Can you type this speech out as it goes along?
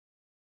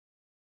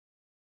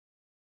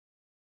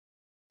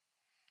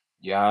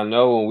Y'all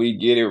know when we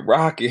get it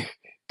rocking,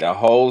 the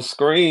whole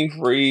screen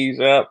freeze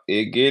up.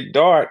 It get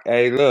dark.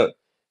 Hey, look,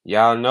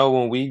 y'all know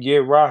when we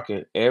get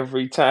rocking,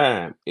 every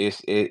time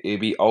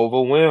it be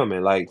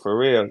overwhelming, like for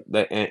real.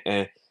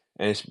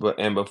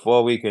 And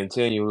before we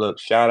continue, look,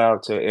 shout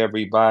out to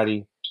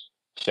everybody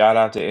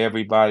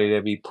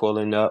that be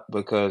pulling up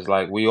because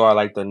like we are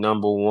like the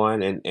number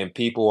one and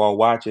people are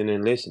watching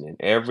and listening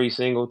every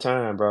single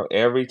time, bro.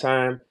 Every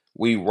time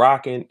we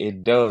rocking,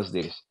 it does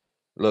this.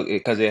 Look,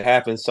 because it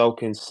happens so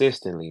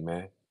consistently,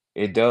 man.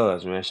 It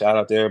does, man. Shout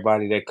out to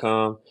everybody that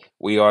come.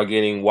 We are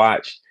getting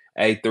watched.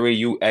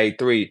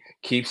 A3,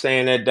 keep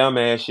saying that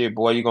dumbass shit,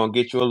 boy. You gonna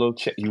get you a little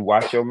you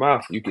watch your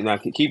mouth. You can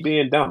not keep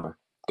being dumber.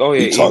 Go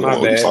You ahead, eat talking my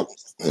about? You bad. talk.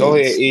 Man, Go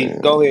ahead, eat.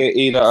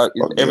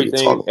 fuck nigga Everything,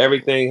 talking.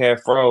 everything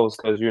had froze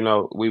because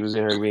we was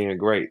in here being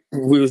great.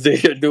 We was there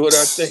doing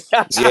our thing.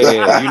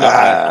 Yeah, you know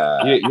how.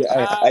 Yeah,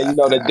 yeah.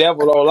 The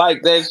devil don't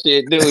like that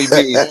shit, do he?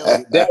 Be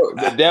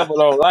the devil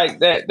don't like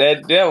that.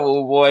 That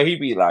devil boy, he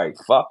be like,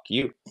 "Fuck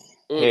you,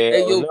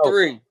 Hey hell yo, no."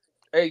 three.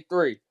 Hey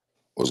three.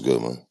 What's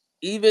good, man?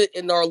 Even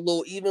in our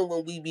little, even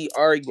when we be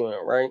arguing,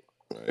 right?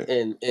 Right.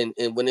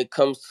 And when it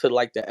comes to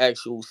like the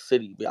actual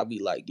city, I be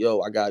like,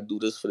 yo, I gotta do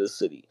this for the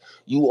city.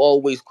 You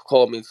always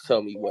call me to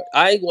tell me what.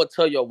 I ain't gonna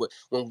tell y'all what.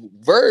 When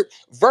Verb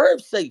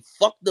say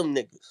fuck them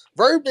niggas.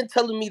 Verb been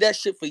telling me that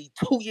shit for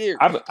 2 years.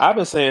 I've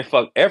been saying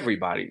fuck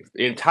everybody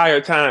the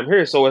entire time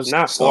here, so it's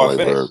not Sound far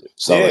like verb. fetched.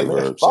 Sound Yeah, like man,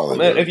 verb. fuck Sound them. like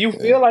Man. verb. If you Yeah.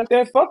 feel like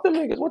that, fuck them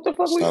niggas. What the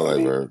fuck we? Sound I like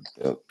mean, verb.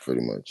 Yep.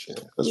 Pretty much. Yeah.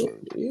 That's yeah,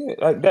 verb. yeah,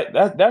 like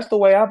that's the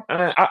way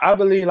I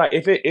believe. Like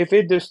if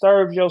it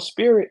disturbs your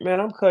spirit, man,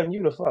 I'm cutting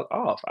you the fuck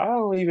off. I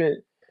don't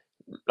even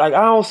like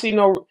I don't see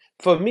no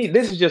for me.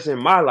 This is just in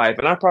my life,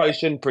 and I probably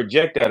shouldn't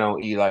project that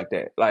on E like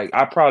that. Like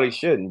I probably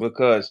shouldn't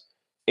because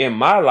in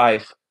my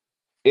life,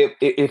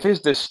 if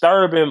it's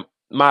disturbing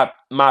my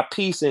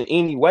peace in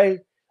any way,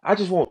 I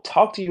just won't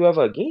talk to you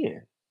ever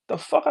again. The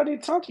fuck I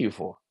need to talk to you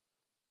for?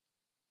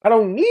 I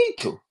don't need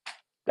to.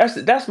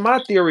 That's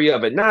my theory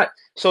of it. Not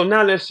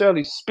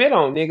necessarily spit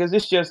on niggas.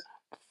 It's just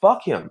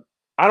fuck him.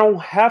 I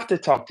don't have to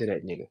talk to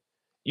that nigga.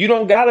 You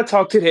don't gotta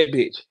talk to that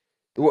bitch.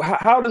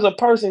 How does a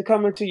person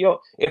come into your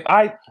if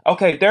I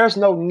okay, there's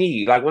no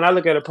need. Like when I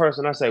look at a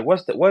person, I say,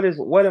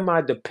 what am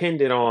I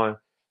dependent on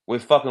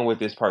with fucking with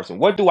this person?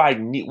 What do I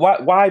need?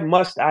 Why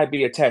must I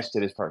be attached to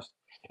this person?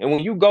 And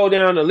when you go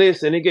down the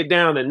list and it get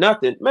down to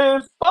nothing,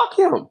 man, fuck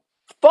him.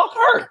 Fuck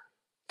her.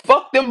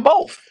 Fuck them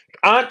both.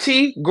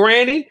 Auntie,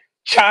 granny,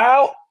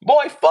 child,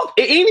 boy, fuck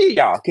any of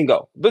y'all can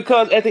go.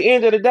 Because at the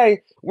end of the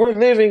day, we're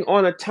living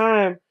on a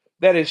time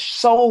that is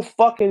so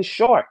fucking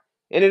short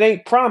and it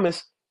ain't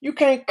promised. You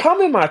can't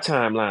come in my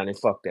timeline and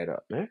fuck that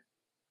up, man.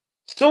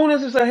 Soon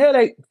as it's a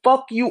headache,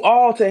 fuck you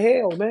all to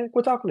hell, man.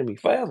 Quit talking to me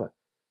forever.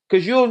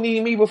 Cause you'll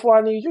need me before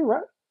I need you,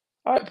 right?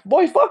 All right,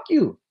 boy, fuck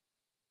you.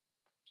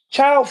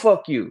 Child,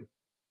 fuck you.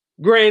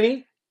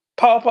 Granny,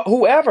 papa,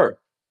 whoever.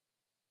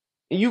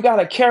 You got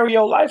to carry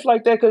your life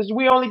like that because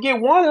we only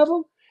get one of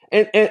them.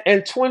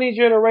 And 20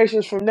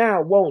 generations from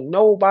now, won't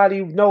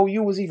nobody know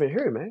you was even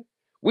here, man.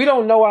 We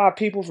don't know our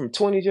people from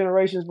 20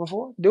 generations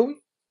before, do we?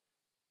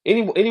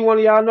 Any one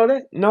of y'all know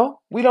that? No,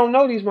 we don't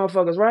know these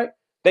motherfuckers, right?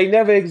 They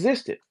never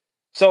existed.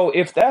 So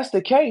if that's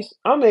the case,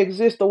 I'm gonna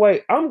exist the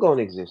way I'm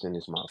gonna exist in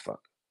this motherfucker.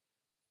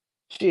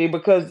 Shit,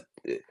 because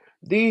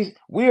these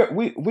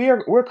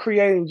we're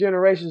creating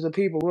generations of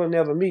people we'll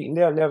never meet, and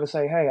they'll never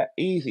say, "Hey,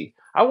 easy."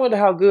 I wonder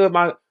how good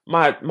my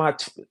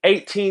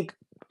 18th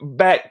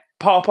back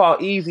Paw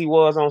Easy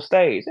was on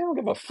stage. They don't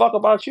give a fuck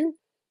about you.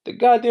 The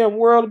goddamn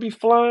world will be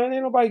flying.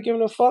 Ain't nobody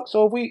giving a fuck.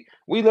 So if we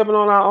living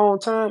on our own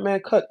time,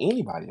 man. Cut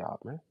anybody off,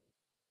 man.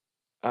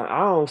 I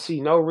don't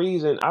see no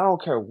reason. I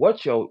don't care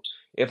what your.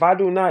 If I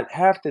do not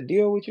have to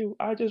deal with you,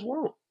 I just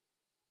won't.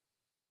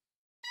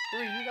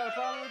 Three, you got a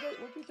problem with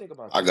that? What you think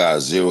about I that? got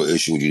zero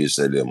issue with you just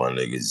said there, my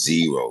nigga.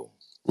 Zero.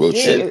 Real Yeah,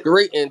 shit.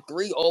 And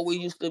three always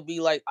used to be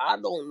like, I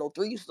don't know.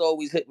 Three used to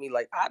always hit me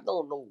like, I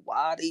don't know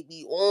why they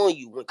be on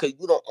you because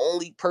you the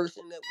only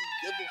person that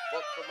we give a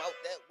fuck from out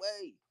that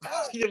way.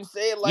 You know what I'm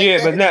saying? Like yeah,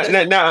 but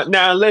that.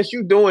 now, unless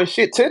you doing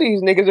shit to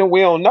these niggas and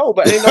we don't know,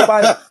 but ain't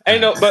nobody,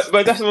 ain't no, but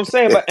that's what I'm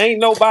saying. But ain't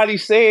nobody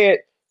said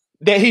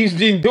that he's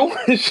been doing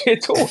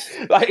shit to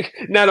him. Like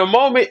now, the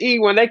moment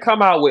when they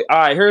come out with, all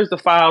right, here's the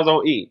files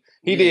on E.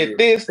 He did Yeah.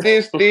 this,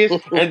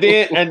 and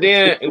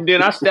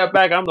then I step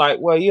back. I'm like,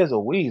 well, he is a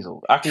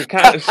weasel. I can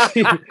kind of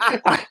see.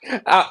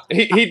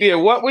 He did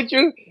what with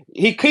you?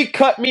 He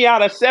cut me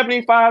out of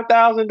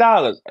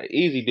 $75,000.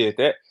 Easy did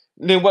that.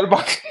 Then what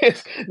about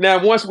this?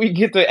 Now, once we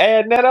get to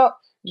add that up,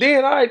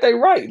 then all right, they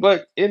right.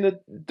 But in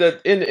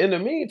the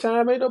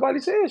meantime, ain't nobody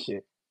saying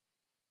shit.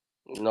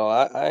 No,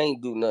 I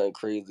ain't do nothing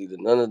crazy to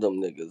none of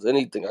them niggas.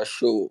 Anything I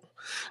show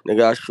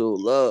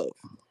love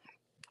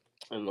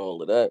and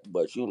all of that.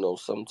 But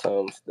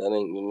sometimes that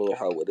ain't mean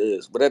how it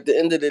is. But at the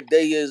end of the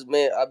day, is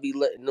man, I be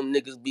letting them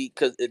niggas be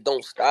because it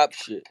don't stop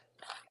shit.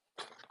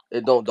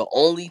 It don't. The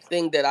only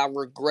thing that I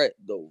regret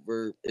though,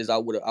 Verb, is I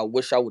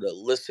wish I would have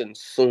listened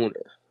sooner.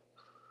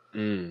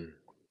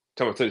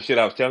 Talking to the shit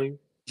I was telling you.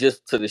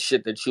 Just to the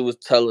shit that you was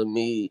telling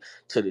me,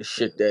 to the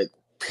shit that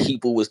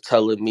people was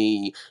telling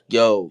me,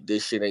 yo,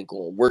 this shit ain't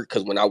gonna work.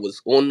 Cause when I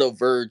was on the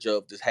verge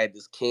of had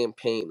this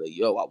campaign of,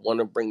 yo, I want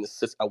to bring the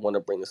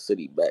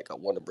city back. I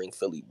want to bring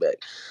Philly back.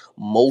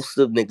 Most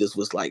of niggas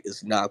was like,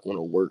 it's not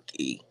gonna work.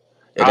 It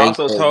I ain't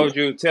also gonna work. told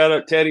you, tell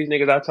these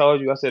niggas, I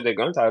told you, I said that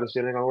gun title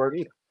shit ain't gonna work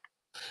either.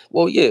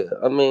 Well, yeah,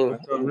 I I mean,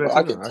 told them that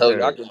I too. can I tell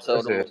you, I said, can I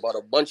tell them said, about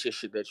a bunch of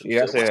shit that you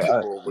yeah, I said said,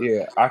 wasn't gonna work.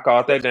 yeah, I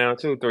called that down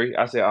too, 3.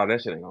 I said, oh,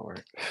 that shit ain't gonna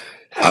work.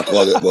 I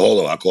called it. Well,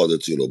 hold on. I called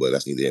it too, though. But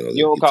that's neither here nor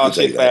You there. don't call He'll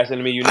tell shit you that. faster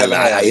than me. You never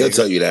have, He'll nigga.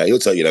 tell you that. He'll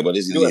tell you that. But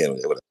this is You, neither here nor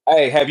there.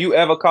 hey, have you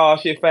ever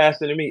called shit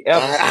faster than me?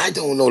 Ever? I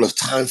don't know the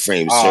time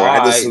frame, Oh, sir. all I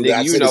just right, nigga.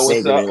 I You said the know same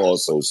what's up. thing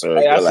also, sir.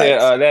 Hey, I said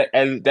Relax. that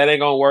ain't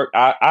gonna work.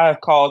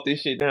 I've called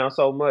this shit down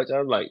so much. I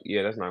was like,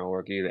 yeah, that's not gonna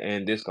work either.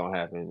 And this gonna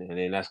happen, and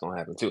then that's gonna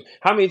happen too.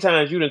 How many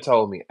times you done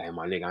told me, hey,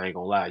 my nigga, I ain't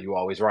gonna lie, you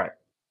always right.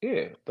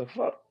 Yeah, the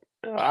fuck.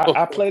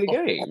 I play the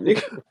game,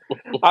 nigga.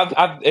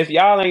 If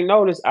y'all ain't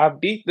noticed, I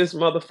beat this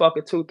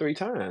motherfucker 2-3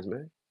 times,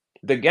 man.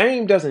 The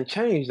game doesn't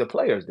change, the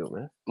players do,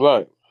 man.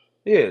 Right.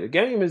 Yeah, the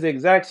game is the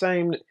exact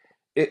same.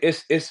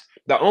 It's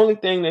the only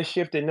thing that's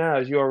shifted now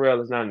is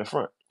URL is not in the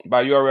front.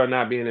 By URL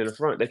not being in the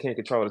front, they can't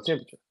control the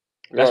temperature.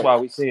 That's Right. why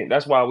we seeing.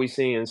 That's why we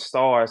seeing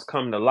stars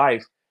come to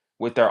life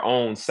with their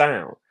own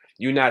sound.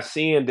 You're not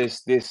seeing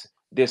this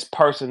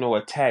personal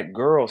attack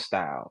girl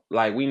style.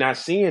 Like we not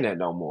seeing that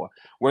no more.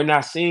 We're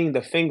not seeing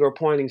the finger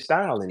pointing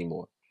style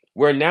anymore.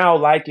 We're now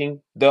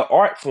liking the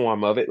art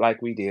form of it,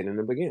 like we did in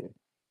the beginning.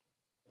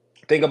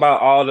 Think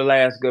about all the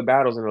last good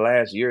battles in the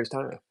last year's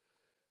time.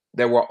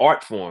 There were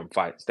art form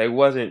fights. They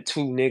wasn't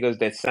two niggas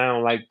that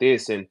sound like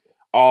this and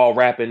all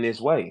rapping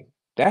this way.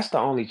 That's the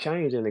only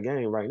change in the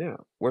game right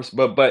now.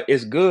 But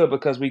it's good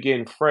because we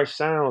getting fresh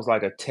sounds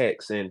like a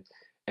Tex and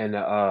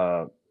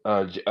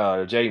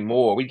Jay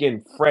Moore. We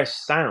getting fresh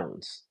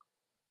sounds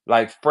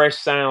like fresh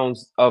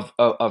sounds of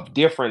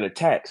different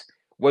attacks.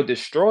 What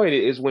destroyed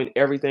it is when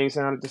everything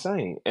sounded the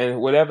same, and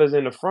whatever's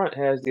in the front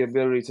has the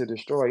ability to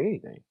destroy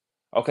anything.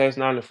 Okay, it's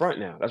not in the front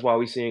now. That's why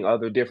we're seeing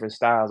other different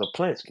styles of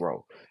plants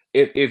grow.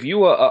 If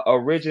you are a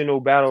original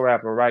battle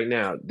rapper right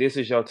now, this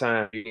is your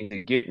time. You need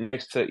to get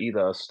next to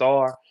either a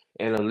star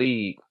in a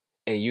league,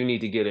 and you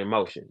need to get in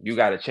motion. You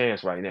got a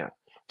chance right now.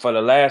 For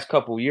the last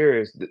couple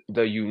years,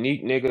 the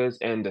unique niggas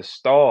and the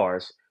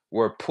stars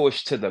were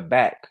pushed to the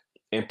back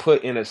and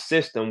put in a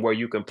system where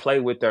you can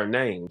play with their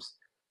names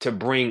to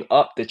bring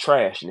up the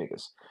trash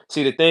niggas.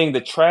 See the thing,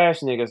 the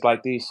trash niggas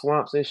like these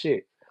swamps and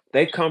shit,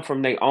 they come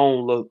from their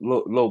own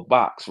little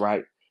box,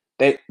 right?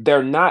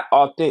 They're not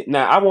authentic.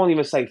 Now I won't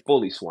even say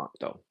fully swamp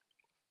though.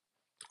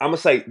 I'm gonna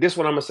say this.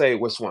 What I'm gonna say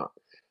with swamp.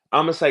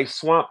 I'm gonna say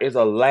swamp is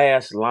a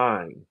last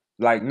line,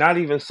 like not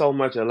even so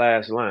much a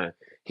last line.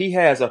 He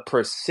has a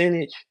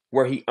percentage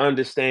where he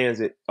understands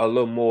it a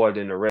little more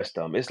than the rest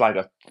of them. It's like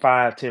a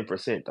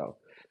 5-10% though.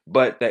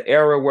 But the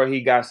era where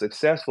he got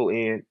successful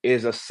in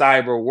is a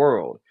cyber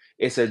world.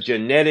 It's a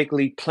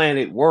genetically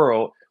planted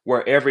world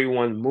where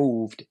everyone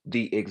moved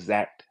the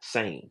exact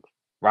same,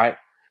 right?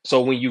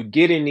 So when you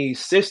get in these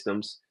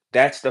systems,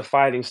 that's the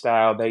fighting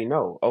style they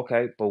know.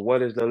 Okay, but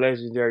what is the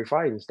legendary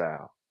fighting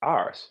style?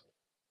 Ours,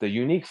 the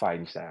unique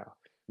fighting style.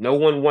 No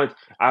one wants.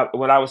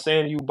 What I was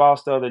saying to you,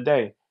 boss, the other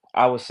day,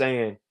 I was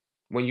saying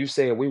when you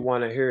said we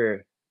want to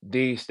hear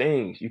these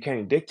things, you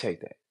can't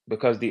dictate that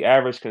because the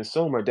average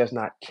consumer does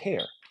not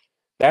care.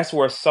 That's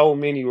where so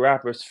many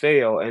rappers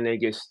fail and they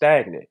get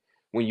stagnant.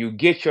 When you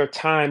get your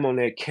time on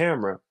that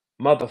camera,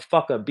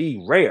 motherfucker,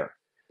 be rare.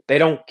 They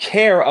don't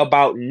care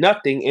about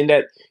nothing in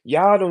that.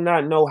 Y'all do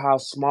not know how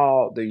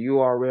small the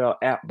URL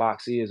app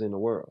box is in the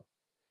world.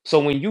 So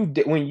when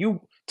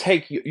you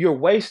take you're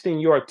wasting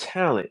your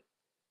talent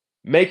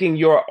making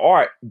your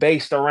art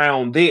based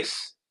around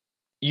this.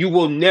 You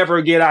will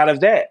never get out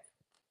of that.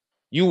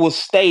 You will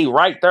stay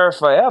right there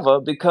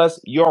forever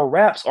because your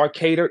raps are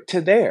catered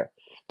to there.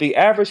 The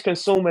average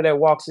consumer that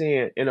walks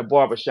in a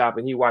barbershop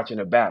and he watching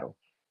a battle,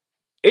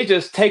 it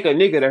just take a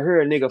nigga to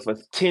hear a nigga for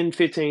 10,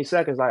 15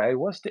 seconds like, hey,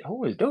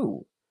 who is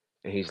dude?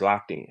 And he's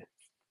locked in.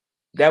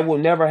 That will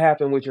never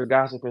happen with your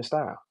gossiping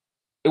style.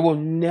 It will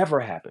never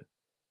happen.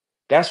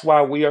 That's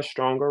why we are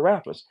stronger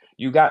rappers.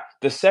 You got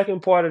the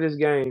second part of this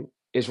game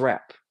is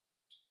rap.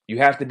 You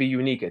have to be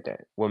unique at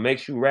that. What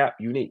makes you rap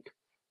unique?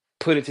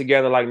 Put it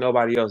together like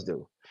nobody else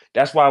do.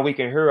 That's why we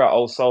can hear our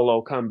old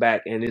solo come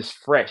back and it's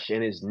fresh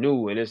and it's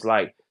new and it's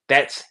like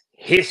that's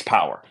his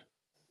power.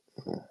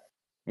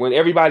 When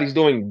everybody's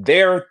doing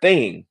their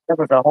thing. It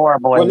was a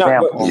horrible Well, not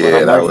example, but Yeah,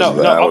 I'm that with was no,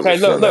 you. no. I wasn't Okay,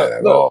 feeling that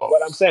at look. all.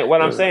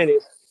 What I'm Yeah. saying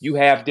is, you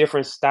have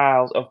different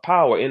styles of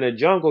power in the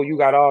jungle. You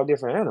got all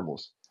different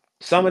animals.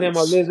 Some of them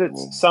are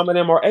lizards. Some of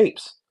them are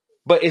apes.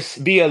 But it's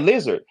be a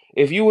lizard.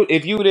 If you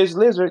this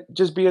lizard,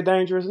 just be a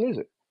dangerous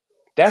lizard.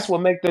 That's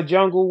what make the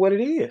jungle what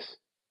it is.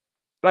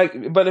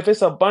 Like, but if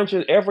it's a bunch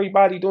of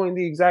everybody doing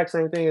the exact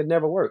same thing, it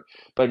never worked.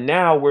 But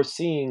now we're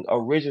seeing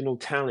original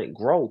talent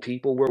grow,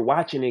 people. We're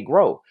watching it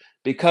grow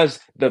because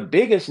the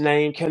biggest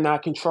name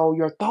cannot control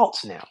your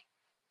thoughts now.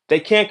 They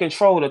can't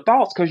control the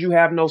thoughts because you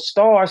have no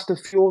stars to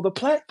fuel the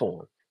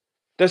platform.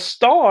 The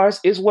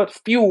stars is what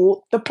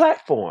fuel the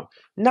platform,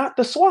 not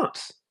the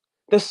swamps.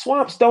 The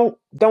swamps don't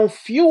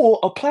fuel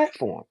a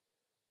platform.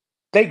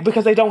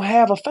 Because they don't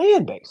have a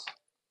fan base.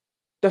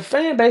 The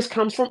fan base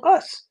comes from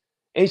us.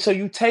 And so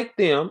you take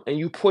them and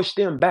you push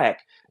them back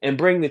and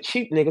bring the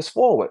cheap niggas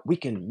forward. We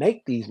can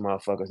make these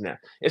motherfuckers now.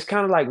 It's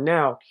kind of like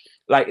now,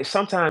 like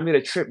sometimes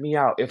it'll trip me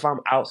out if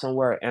I'm out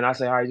somewhere and I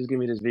say, all right, just give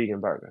me this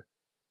vegan burger.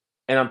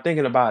 And I'm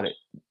thinking about it.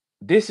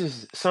 This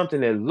is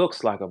something that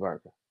looks like a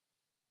burger,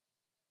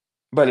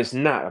 but it's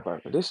not a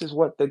burger. This is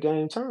what the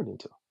game turned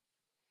into.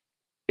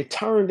 It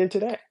turned into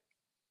that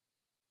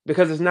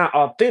because it's not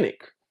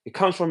authentic. It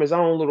comes from its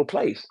own little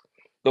place.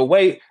 The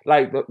way,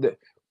 like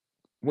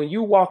when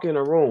you walk in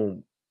a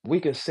room, we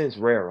can sense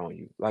rare on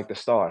you, like the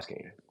stars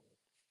can.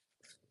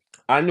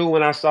 I knew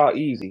when I saw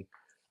Easy,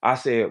 I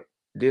said,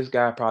 this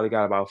guy probably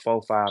got about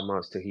 4 5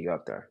 months till he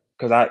up there.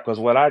 Cause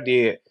what I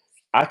did,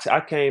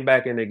 I came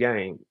back in the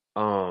game,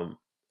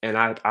 and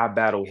I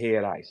battled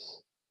Head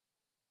Ice,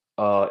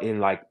 in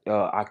like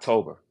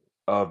October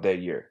of that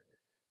year.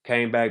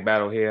 Came back,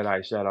 battled Head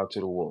Ice. Shout out to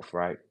the Wolf,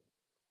 right?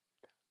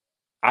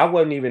 I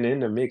wasn't even in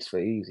the mix for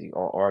Easy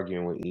or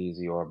arguing with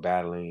Easy or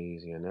battling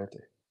Easy or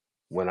nothing.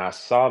 When I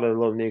saw the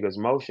little nigga's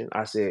motion,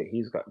 I said,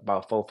 he's got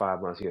about 4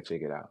 5 months, he'll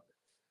figure it out.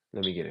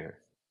 Let me get in here.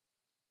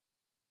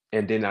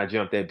 And then I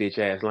jumped that bitch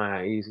ass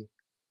line Easy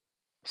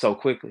so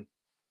quickly.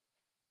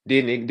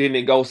 Didn't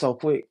it go so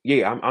quick?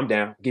 Yeah, I'm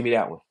down. Give me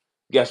that one.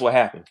 Guess what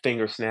happened?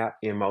 Finger snap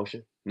in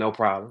motion. No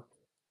problem.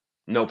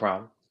 No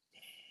problem.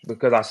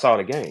 Because I saw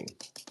the game.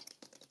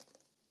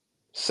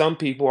 Some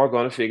people are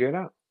going to figure it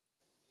out.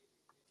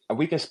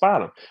 We can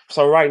spot them.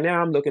 So right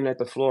now, I'm looking at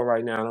the floor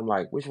right now, and I'm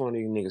like, which one of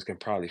these niggas can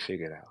probably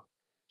figure it out?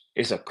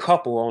 It's a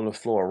couple on the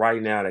floor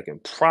right now that can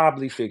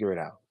probably figure it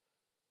out.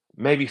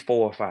 Maybe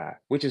 4 or 5,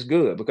 which is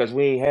good because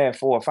we ain't had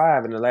 4 or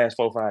 5 in the last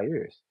 4 or 5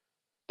 years.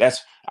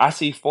 I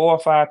see 4 or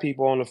 5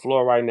 people on the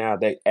floor right now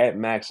that at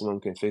maximum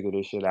can figure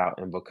this shit out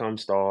and become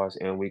stars,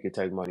 and we could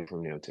take money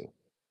from them too.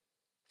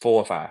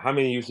 4 or 5. How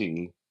many you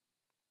see?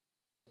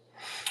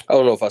 I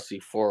don't know if I see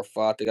 4 or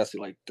 5. I think I see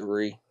like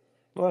 3.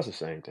 Well, that's the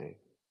same thing.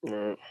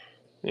 Mm.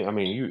 Yeah, I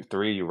mean, you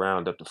 3, you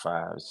round up to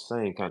 5. It's the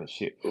same kind of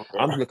shit.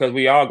 Because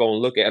we all gonna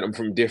look at them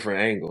from different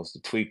angles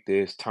to tweak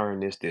this, turn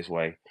this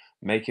way,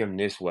 make him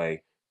this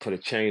way, put a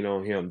chain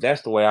on him.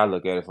 That's the way I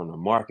look at it from the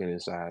marketing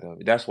side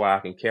of it. That's why I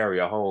can carry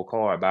a whole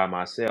card by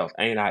myself.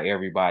 Ain't I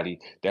everybody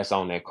that's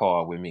on that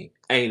card with me?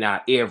 Ain't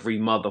I every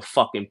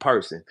motherfucking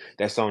person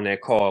that's on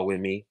that card with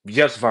me?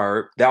 Just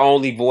Verb, the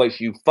only voice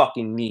you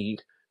fucking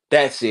need.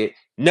 That's it.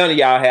 None of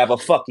y'all have a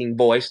fucking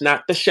voice,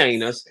 not the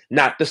Shaynas,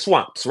 not the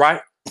Swamps,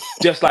 right?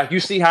 Just like you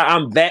see how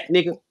I'm that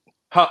nigga.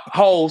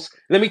 Hoes.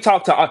 Let me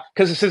talk to,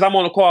 because since I'm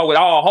on the call with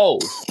all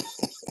hoes,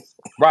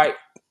 right?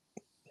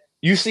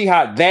 You see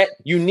how that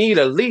you need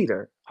a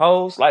leader,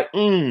 hoes. Like,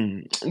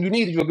 you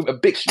need a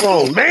big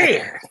strong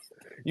man.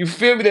 You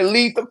feel me? To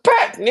lead the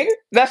pack, nigga.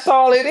 That's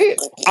all it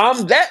is.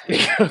 I'm that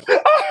nigga.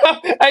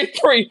 Hey,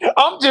 Tree,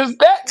 I'm just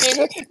that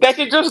nigga that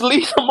can just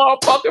lead the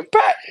motherfucking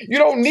pack. You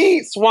don't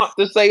need Swamp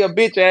to say a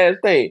bitch ass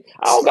thing.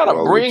 I don't gotta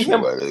bring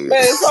him. Man,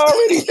 it's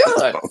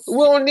already done.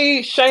 We don't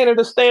need Shayna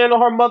to stand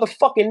on her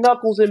motherfucking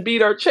knuckles and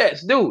beat her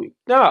chest, do we?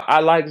 No, I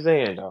like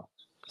Zan though.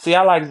 See,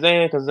 I like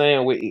Zan because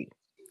Zan with E.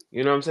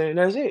 You know what I'm saying?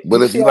 That's it. But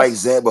You if see you how like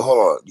Zan, but hold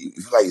on, if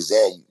you like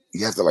Zan,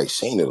 you have to like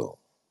Shayna though.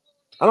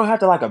 I don't have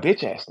to like a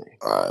bitch ass thing.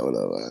 All right,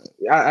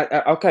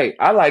 whatever. Okay,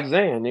 I like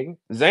Zan, nigga.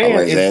 I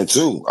like Zan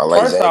too. I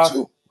like First Zan off,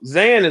 too.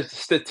 Zan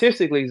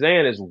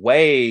is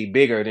way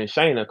bigger than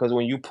Shayna because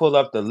when you pull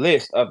up the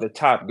list of the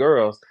top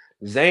girls,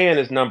 Zan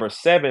is number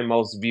 7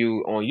 most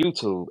viewed on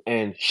YouTube,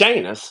 and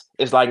Shayna's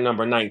is like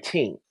number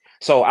 19.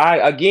 So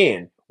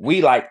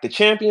we like the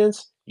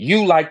champions,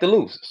 you like the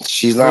losers.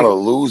 She's not a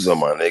loser,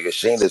 my nigga.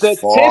 Shayna's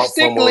far from a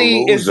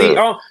Statistically is loser.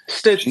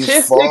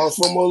 She's far statistics.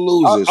 from a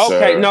loser,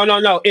 Okay, sir.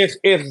 no. If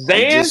I'm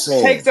Zan just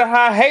saying. takes a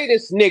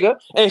hiatus, nigga,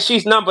 and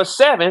she's number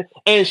 7,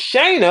 and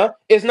Shayna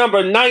is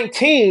number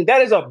 19,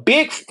 that is a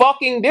big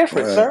fucking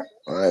difference, sir.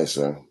 All right,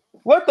 sir.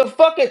 What the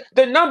fuck is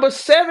the number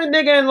 7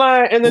 nigga in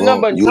line and the Well,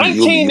 number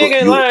 19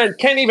 nigga in line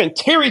can't even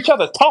hear each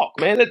other talk,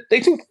 man. They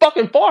too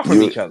fucking far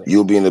from each other.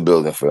 You'll be in the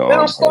building for Man,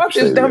 don't start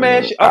this stadium, dumbass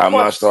man. shit. Of I'm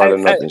course. not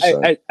starting nothing,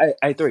 sir.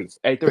 Hey, three.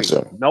 Yes,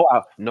 sir.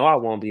 No, I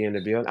won't be in the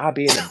building. I'll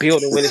be in the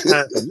building when it's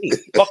time for me.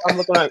 Fuck, I'm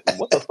looking like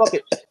what the fuck?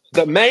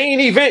 The main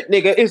event,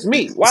 nigga, is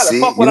me. Why the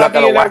fuck would I be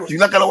in that? You're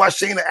not gonna watch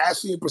Shayna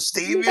Ashley and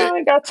Prestige? I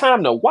ain't got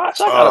time to watch.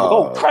 I gotta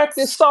go crack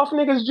this soft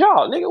nigga's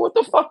jaw, nigga. What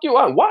the fuck you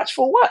want? Watch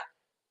for what?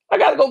 I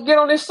gotta go get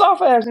on this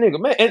soft ass nigga,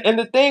 man. And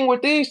the thing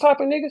with these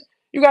type of niggas,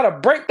 you gotta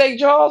break their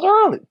jaws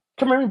early.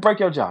 Come here, let me break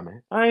your jaw,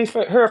 man. I ain't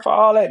here for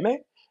all that, man.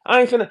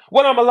 I ain't finna.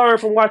 What I'm gonna learn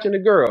from watching the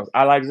girls?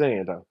 I like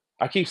Zan though.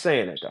 I keep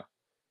saying that though.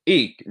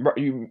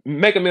 You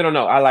make a middle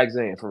note. I like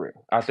Zan for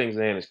real. I think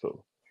Zan is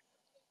cool.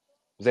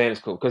 Zan is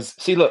cool because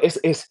see, look,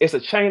 it's a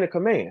chain of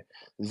command.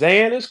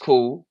 Zan is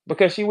cool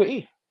because she with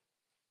E.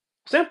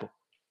 Simple.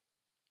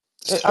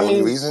 I Only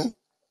mean, reason?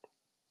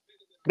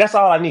 that's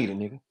all I needed,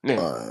 nigga.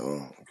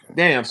 Okay.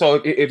 Damn. So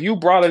if you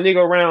brought a nigga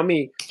around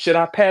me, should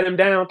I pat him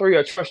down 3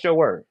 or trust your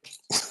word?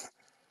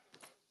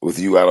 With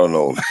you, I don't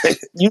know.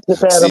 You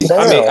just had them See,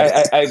 I mean, down.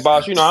 hey,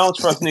 boss, you know I don't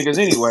trust niggas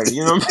anyway.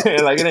 You know what I'm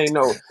saying? Like it ain't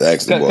no,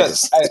 thanks the cause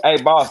boss. hey,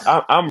 boss,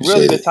 I'm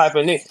really Appreciate the it. type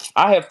of nigga.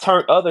 I have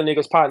turned other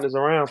niggas partners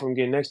around from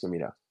getting next to me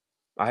though.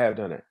 I have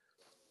done that.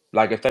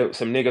 Like if they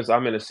some niggas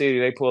I'm in the city,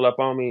 they pull up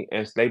on me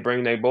and they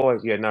bring their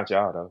boys. Yeah, not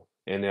y'all though.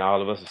 And then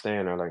all of us are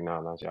standing there like,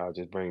 nah, not y'all.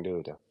 Just bring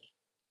dude though.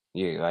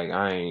 Yeah, like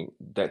I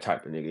ain't that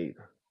type of nigga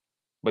either.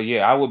 But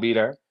yeah, I will be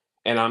there,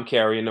 and I'm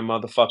carrying the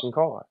motherfucking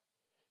card.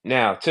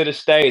 Now to the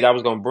stage, I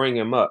was gonna bring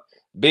him up.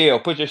 Bill,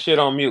 put your shit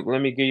on mute.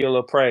 Let me give you a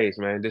little praise,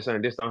 man. This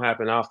don't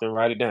happen often.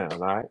 Write it down, all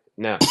right?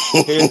 Now,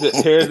 here's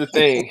the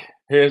thing.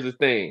 Here's the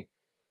thing.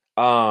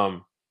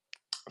 Um,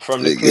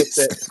 from the clips Niggas.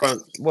 that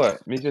from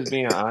what? Me just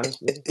being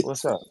honest, nigga.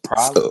 What's up?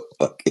 Problem? So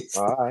fucking.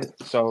 All right.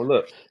 So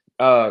look,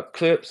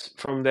 clips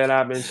from that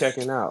I've been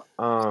checking out.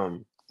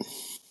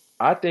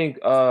 I think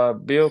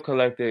Bill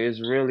Collector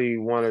is really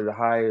one of the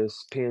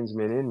highest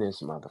pensmen in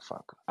this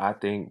motherfucker. I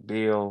think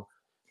Bill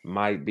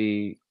might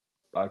be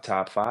a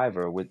top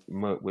fiver with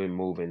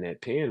moving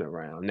that pen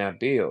around. Now,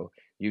 Bill,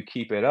 you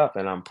keep it up,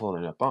 and I'm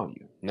pulling up on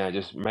you. Now,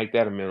 just make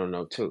that a mental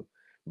note too.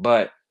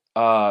 But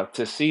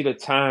to see the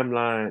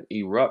timeline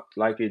erupt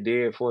like it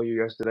did for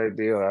you yesterday,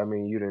 Bill. I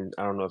mean, you didn't.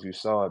 I don't know if you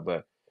saw it,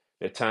 but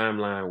the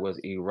timeline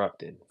was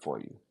erupting for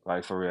you.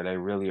 Like for real, they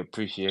really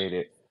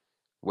appreciated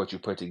what you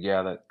put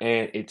together,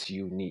 and it's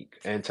unique.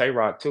 And Tay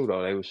Rock too,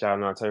 though they were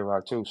shouting out Tay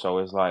Rock too. So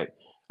it's like,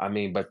 I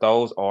mean, but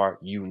those are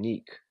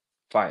unique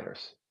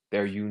fighters.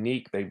 They're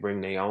unique. They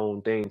bring their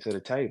own thing to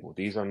the table.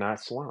 These are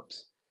not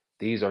swamps.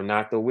 These are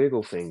not the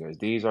wiggle fingers.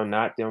 These are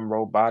not them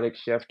robotic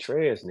Chef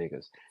Trez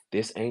niggas.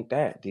 This ain't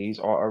that. These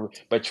are,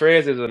 but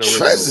Trez is an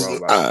original Trez is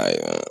robot.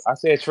 alright, man. I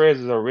said Trez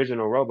is an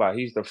original robot.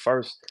 He's the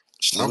first.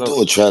 Stop Look,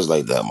 doing trends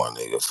like that, my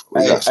nigga.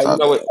 We hey, gotta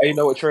stop that. you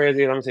know what Trez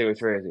is? I'm gonna tell you what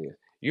Trez is.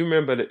 You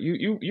remember that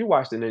you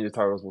watched the Ninja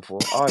Turtles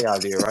before? All y'all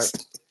did, right?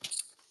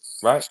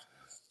 Right?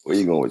 Where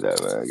you going with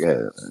that, man? Go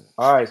ahead, man.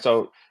 All right.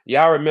 So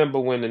y'all remember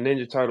when the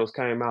Ninja Turtles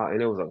came out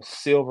and it was a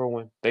silver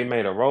one? They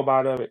made a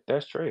robot of it.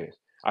 That's Trez.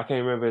 I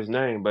can't remember his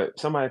name, but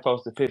somebody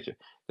posted a picture.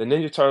 The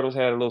Ninja Turtles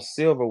had a little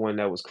silver one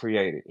that was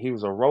created. He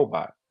was a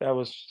robot.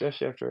 That's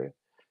Chef Trez.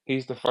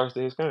 He's the first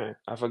of his kind.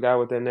 I forgot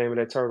what the name of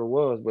that turtle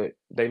was, but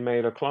they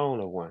made a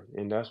clone of one,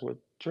 and that's what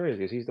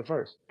Trez is. He's the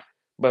first.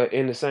 But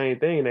in the same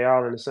thing, they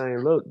all in the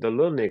same the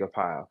little nigga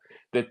pile.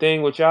 The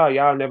thing with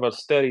y'all never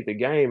studied the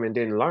game and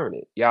didn't learn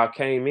it. Y'all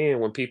came in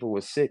when people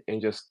were sick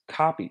and just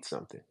copied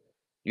something.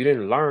 You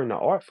didn't learn the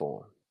art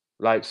form.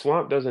 Like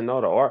Swamp doesn't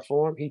know the art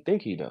form. He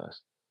think he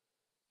does.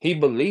 He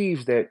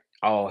believes that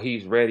oh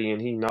he's ready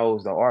and he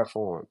knows the art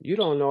form. You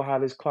don't know how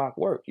this clock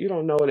works. You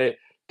don't know that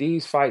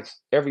these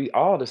fights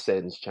all the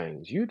settings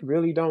change. You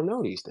really don't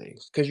know these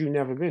things because you've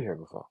never been here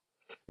before.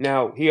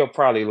 Now he'll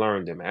probably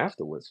learn them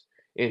afterwards.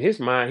 In his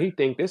mind, he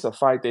think this a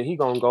fight that he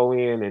gonna go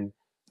in and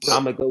Look,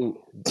 I'm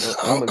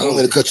gonna I don't go.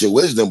 mean to cut your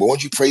wisdom, but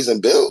once you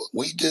praising Bill,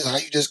 how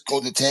you just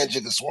go to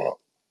tangent and swamp?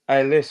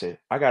 Hey, listen,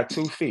 I got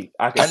 2 feet.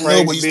 I can I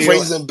know, praise but you Bill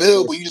praising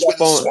Bill, and but you just step went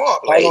to on.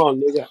 swamp. Hold Like,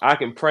 on, nigga. I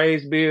can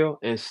praise Bill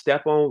and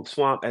step on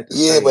Swamp at the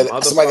yeah, same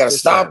but somebody gotta motherfucking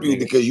stop time, you nigga.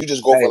 because you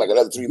just go for Hey, like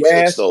another 3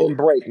 minutes. gas So, and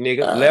brake,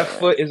 nigga. Left man.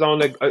 foot is on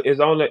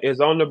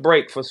the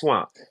brake for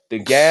Swamp. The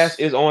gas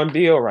is on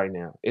Bill right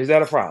now. Is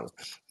that a problem?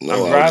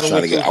 I'm No, I was just driving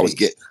trying with to get. two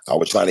feet. I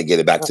was trying to get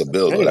it back to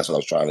Bill though. Damn. That's what I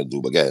was trying to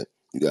do. But again,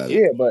 you got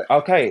it. Yeah, but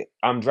okay.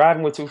 I'm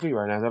driving with 2 feet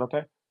right now. Is that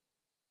okay?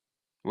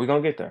 We're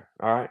gonna get there.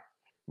 All right.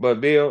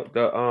 But Bill,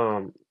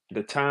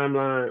 the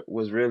timeline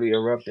was really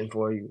erupting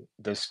for you.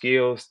 The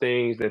skills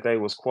things that they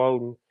was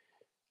quoting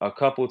a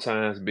couple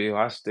times, Bill.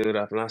 I stood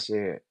up and I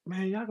said,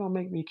 "Man, y'all gonna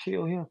make me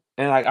kill him."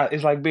 And like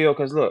it's like Bill,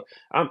 cause look,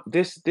 I'm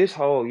this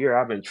whole year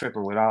I've been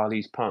tripping with all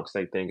these punks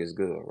they think is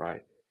good,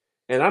 right?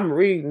 And I'm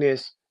reading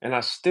this and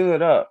I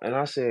stood up and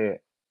I said,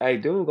 "Hey,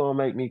 dude, gonna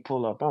make me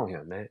pull up on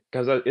him, man."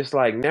 Cause it's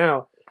like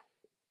now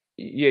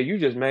yeah, you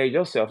just made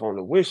yourself on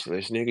the wish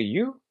list, nigga.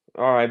 You?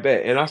 All right,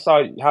 bet. And I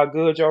saw how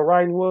good your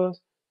writing was.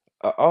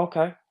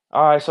 Okay.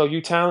 All right. So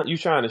you talent? You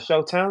trying to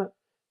show talent?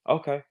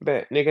 Okay,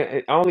 bet,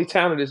 nigga. Only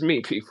talent is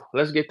me, people.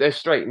 Let's get that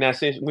straight. Now,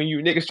 since when you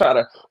niggas try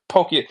to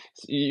poke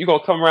you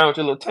gonna come around with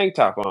your little tank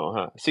top on,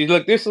 huh? See,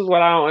 look, this is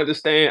what I don't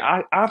understand.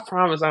 I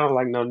promise I don't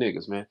like no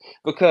niggas, man.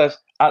 Because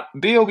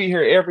Bill be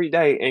here every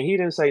day, and he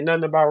didn't say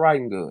nothing about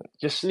writing good.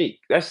 Just sneak.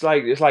 That's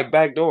like it's like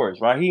back doors,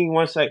 right? He didn't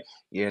want to say,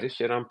 yeah, this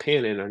shit I'm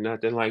penning or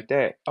nothing like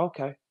that.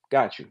 Okay,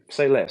 got you.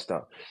 Say less though.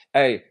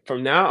 Hey,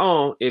 from now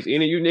on, if any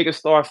of you niggas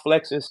start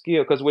flexing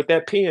skill, because with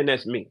that pen,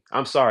 that's me.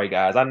 I'm sorry,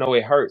 guys. I know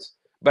it hurts,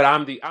 but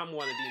I'm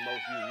one of the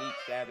most unique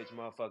savage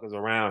motherfuckers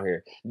around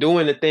here.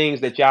 Doing the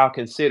things that y'all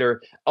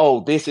consider,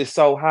 oh, this is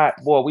so hot.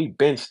 Boy, we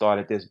been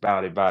started this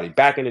body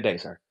back in the day,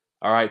 sir.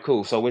 All right,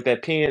 cool. So with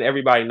that pen,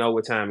 everybody know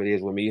what time it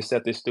is with me,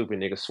 except this stupid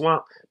nigga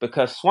Swamp,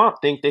 because Swamp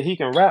think that he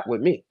can rap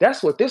with me.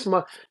 That's what this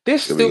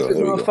Here we go. stupid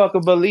Here we go.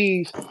 motherfucker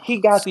believes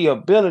he got the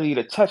ability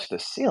to touch the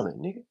ceiling,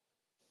 nigga.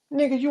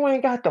 Nigga, you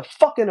ain't got the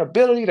fucking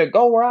ability to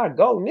go where I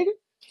go, nigga.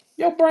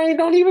 Your brain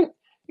don't even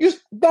you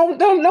don't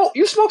know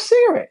you smoke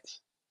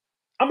cigarettes.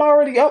 I'm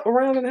already up a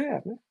round and a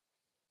half, man.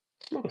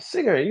 Smoke a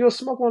cigarette. You'll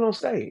smoke one on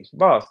stage.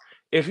 Boss,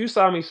 If you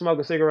saw me smoke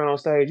a cigarette on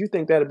stage, you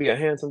think that'd be a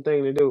handsome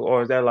thing to do,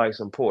 or is that like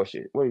some poor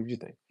shit? What do you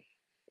think?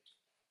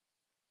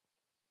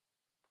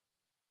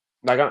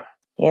 Like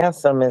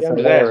Handsome is I'm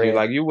just asking you, hilarious.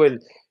 like you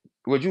wouldn't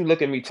would you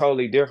look at me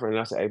totally different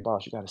and I say, hey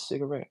boss, you got a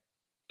cigarette?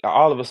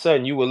 All of a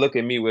sudden you would look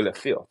at me with a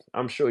filth.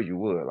 I'm sure you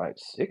would, like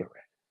cigarette.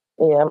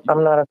 Yeah,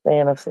 I'm not a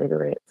fan of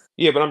cigarettes.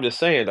 Yeah, but I'm just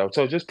saying though.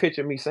 So just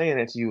picture me saying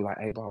that to you, like,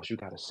 "Hey, boss, you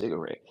got a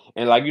cigarette,"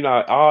 and like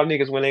all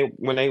niggas when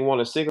they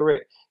want a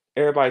cigarette,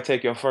 everybody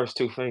take your first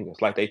two fingers,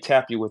 like they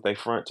tap you with their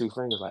front two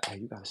fingers, like, "Hey,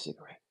 you got a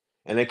cigarette,"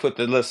 and they put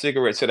the little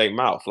cigarette to their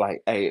mouth,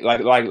 like, "Hey,"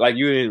 like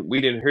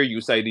we didn't hear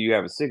you say, "Do you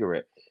have a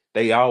cigarette?"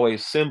 They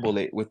always symbol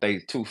it with their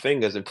two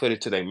fingers and put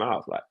it to their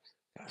mouth, like,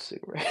 "Got a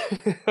cigarette."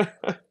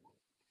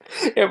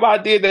 If I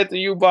did that to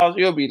you, boss,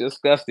 you'll be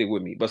disgusted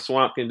with me. But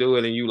Swamp can do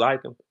it, and you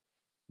like him.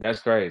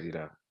 That's crazy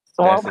though.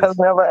 That's Swamp has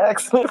never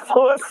asked me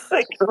for a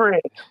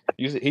cigarette.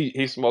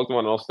 he smoked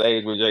one on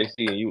stage with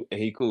JC and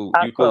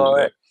I you cool saw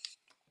with it. that.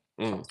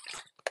 Mm,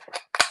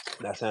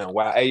 that sound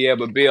wild. Hey yeah,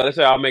 but Bill, let's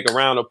say I'll make a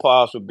round of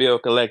applause for Bill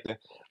Collector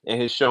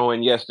and his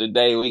showing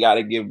yesterday. We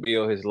gotta give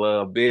Bill his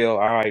love. Bill, all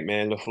right,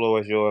 man, the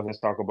floor is yours. Let's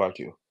talk about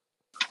you.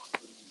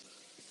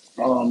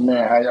 Oh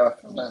man, how y'all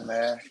feeling,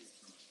 man?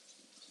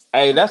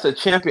 Hey, that's a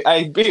champion.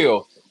 Hey,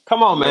 Bill,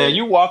 come on, man. Yeah,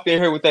 You walked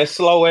in here with that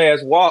slow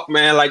ass walk,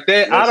 man, like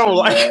that. I don't listen,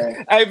 like. man.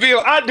 Hey,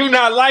 Bill, I do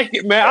not like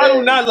it, man. I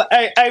do Hey, not.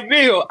 Hey,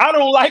 Bill, I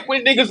don't like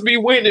when niggas be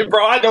winning,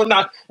 bro. I do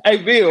not.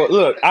 Hey, Bill,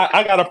 look,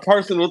 I got a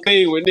personal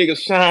thing with niggas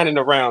shining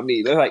around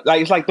me. They're like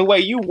it's like the way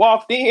you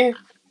walked in.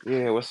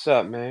 Yeah, what's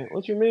up, man?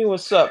 What you mean,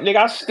 what's up, nigga?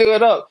 I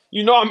stood up.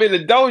 You know I'm in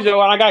the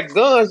dojo and I got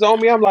guns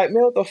on me. I'm like,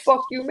 man, what the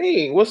fuck you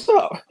mean? What's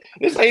up?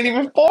 This ain't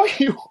even for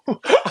you.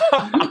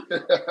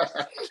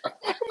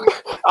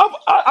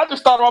 I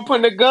just thought about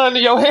putting a gun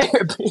to your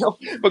head, Bill.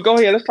 But go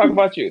ahead. Let's talk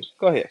about you.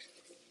 Go ahead.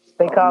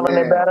 They oh calling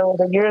it man. Battle of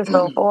the Year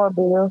so far,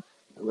 Bill.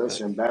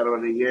 Listen, battle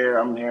of the year.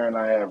 I'm hearing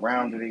I had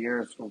round of the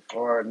year so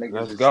far.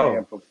 Niggas Let's is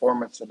saying go.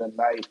 performance of the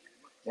night.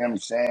 You know what I'm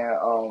saying?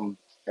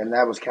 And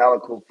that was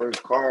Calicoe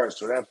first card,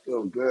 so that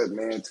feels good,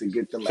 man, to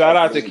get them Shout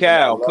out to accolades and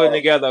that Cal putting love.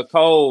 together a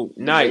cold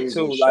night Major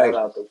too. shout Like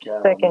out to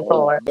Cal, Second man.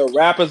 card. the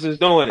rappers is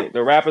doing it.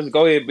 The rappers.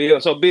 Go ahead,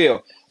 Bill. So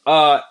Bill,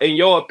 in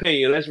your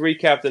opinion, let's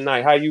recap the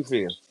night. How you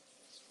feel?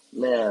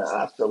 Man,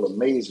 I feel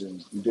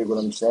amazing. You dig what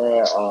I'm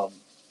saying?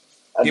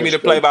 I Give me just the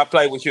play feel, by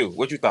play with you.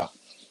 What you thought?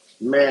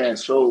 man.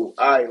 So,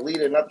 all right,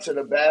 leading up to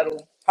the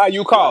battle, How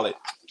you like call it?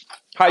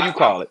 How you I,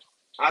 call it?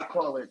 I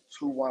call it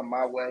 2-1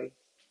 my way.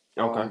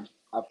 Okay.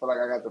 I feel like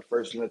I got the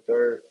first and the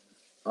third.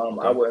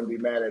 I Okay. wouldn't be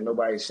mad at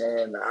nobody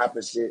saying the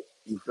opposite.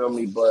 You feel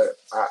me? But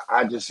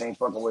I just ain't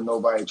fucking with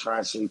nobody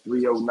trying to say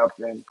 3-0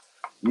 nothing.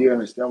 You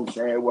understand what I'm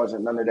saying? It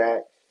wasn't none of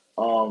that.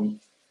 Um,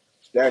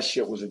 that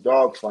shit was a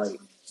dog fight.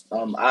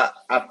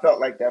 I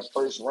felt like that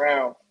first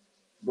round,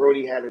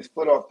 Brody had his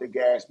foot off the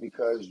gas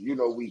because,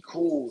 we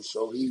cool.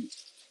 So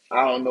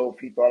I don't know if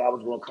he thought I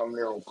was going to come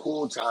there on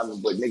cool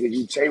timing, but nigga,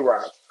 you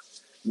Tay-Rock.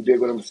 You dig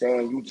what I'm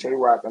saying? You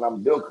Tay-Rock and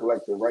I'm Bill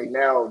Collector. Right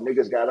now,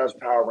 niggas got us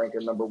power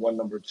ranking number one,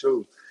 number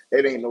two.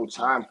 It ain't no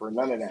time for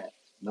none of that.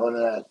 None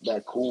of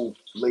that cool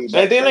laid And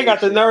back then they Philly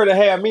got the shit. nerve to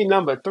have me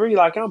number three,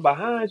 like I'm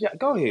behind you.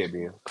 Go ahead,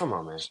 Bill. Come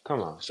on, man.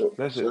 Come on. So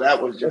Let's so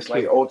that was let's just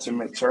like kick it.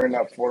 ultimate turn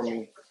up for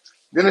me.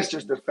 Then it's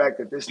just the fact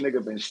that this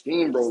nigga been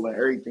steamrolling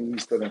everything he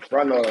stood in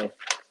front of.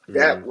 Hmm.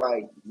 That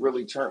like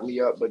really turned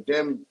me up. But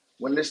then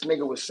when this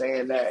nigga was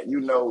saying that,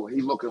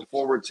 he looking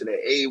forward to the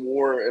A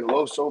War and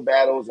Loso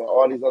battles and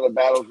all these other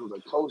battles with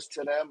a coast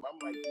to them. I'm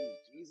like,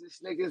 these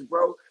Jesus niggas,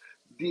 bro.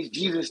 These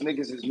Jesus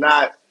niggas is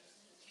not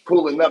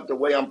pulling up the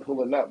way I'm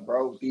pulling up,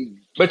 bro.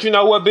 But you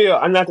know what, Bill?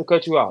 I'm not to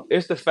cut you off.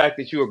 It's the fact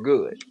that you're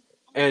good,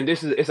 and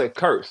it's a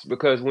curse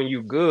because when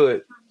you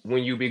good,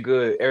 when you be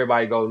good,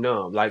 everybody go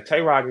numb. Like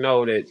Tay Rock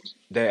know that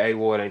A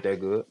Ward ain't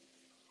that good,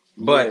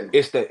 but Yeah,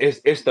 it's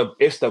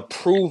the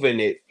proving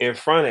it in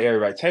front of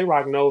everybody. Tay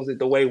Rock knows it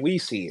the way we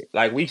see it.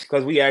 Like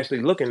because we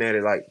actually looking at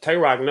it like Tay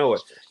Rock know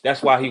it.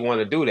 That's why he want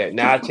to do that.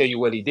 Now I tell you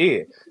what he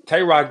did.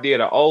 Tay Rock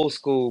did an old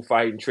school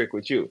fighting trick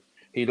with you.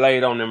 He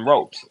laid on them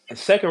ropes. The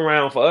second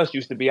round for us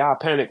used to be our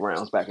panic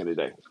rounds back in the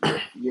day.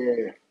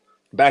 yeah,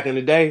 Back in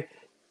the day,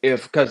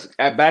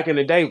 back in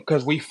the day,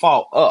 because we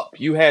fought up,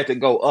 you had to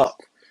go up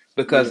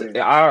because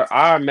yeah,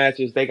 our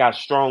matches they got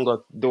stronger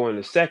during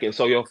the second.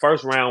 So your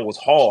first round was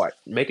hard,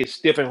 make it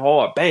stiff and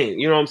hard, bang.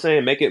 You know what I'm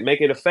saying? Make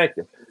it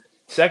effective.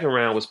 Second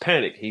round was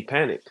panic. He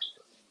panicked.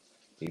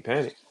 He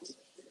panicked.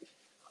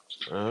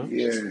 Uh-huh.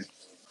 yeah,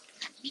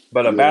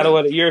 But a yeah. battle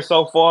of the year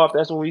so far, if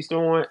that's what he's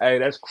doing, hey,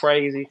 that's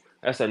crazy.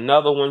 That's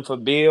another one for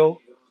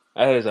Bill.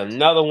 That is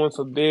another one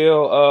for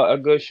Bill. A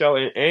good show,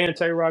 and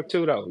Tay Rock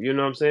too, though. You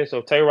know what I'm saying?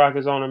 So Tay Rock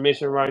is on a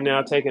mission right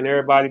now, taking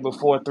everybody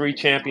before three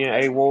champion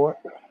A Ward.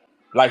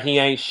 Like he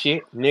ain't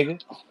shit,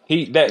 nigga.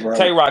 That Right.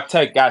 Tay Rock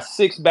got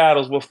 6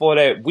 battles before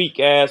that weak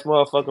ass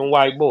motherfucking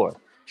white boy.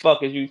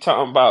 Fuck is you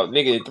talking about,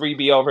 nigga?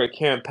 3B over here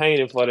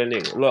campaigning for the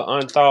nigga, little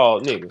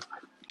unthawed nigga.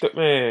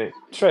 Man,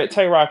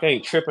 Tay Rock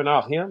ain't tripping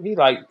off him. He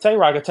like Tay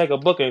Rock could take a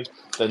booking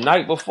the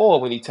night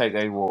before when he take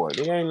A Ward.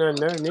 Nigga ain't nothing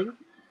there, nigga.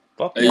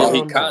 Fuck Hey, you yo,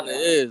 he talking about? kind of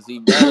is. He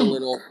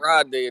battling on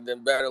Friday and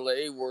then battling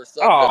A-Word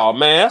Sunday. Oh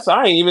man,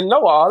 I ain't even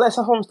know all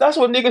that. That's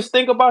what niggas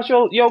think about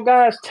your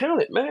guy's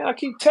talent, man. I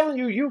keep telling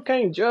you, you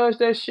can't judge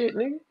that shit,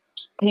 nigga.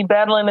 He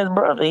battling his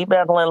brother. He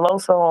battling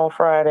Loso on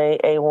Friday,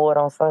 A Ward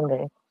on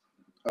Sunday.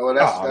 Oh,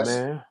 Oh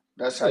man,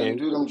 that's how you yeah.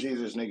 do them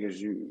Jesus niggas.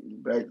 You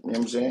back, you know what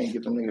I'm saying?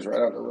 Get them niggas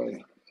right out the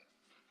way.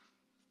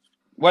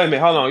 Wait a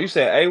minute, hold on. You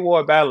said A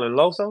Ward battling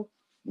Loso?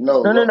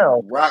 No,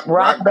 No. Rock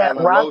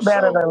battling Rock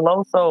better Loso, than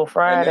Loso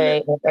and then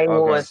Friday and A Okay.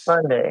 Ward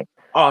Sunday.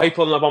 Oh, he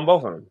pulling up on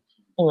both of them.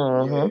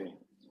 Mm-hmm. yeah.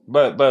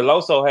 But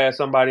Loso had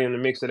somebody in the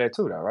mix of that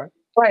too, though, right?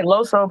 Right,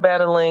 Loso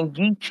battling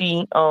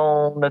Geechee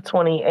on the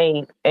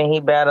 28th, and he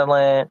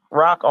battling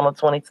Rock on the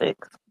 26th.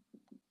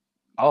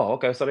 Oh,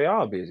 okay. So they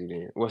all busy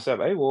then. What's up,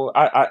 A Ward?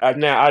 I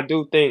now I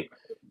do think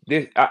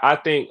this. I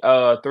think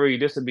 3.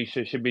 This would be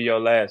should be your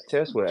last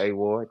test with A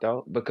Ward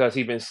though, because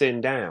he been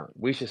sitting down.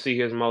 We should see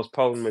his most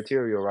potent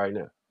material right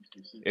now.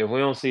 If we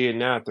don't see it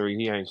now, 3,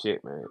 he ain't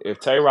shit, man. If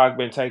Tay Rock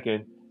been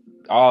taking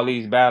all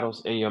these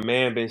battles and your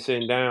man been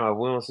sitting down, if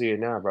we don't see it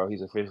now, bro,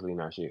 he's officially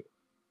not shit.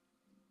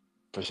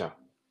 For sure.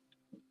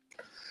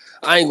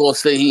 I ain't gonna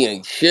say he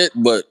ain't shit,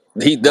 but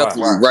he Why?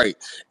 definitely right.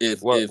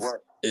 If What?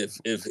 if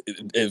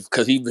if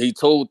because he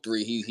told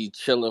 3 he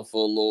chilling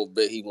for a little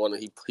bit. He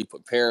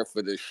preparing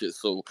for this shit.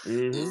 So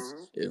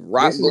Mm-hmm. if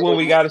Rock This is go when in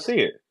we there, got to see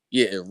it.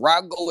 yeah, if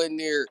Rock go in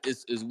there,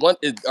 is one.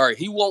 All right,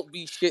 he won't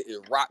be shit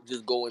if Rock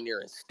just go in there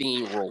and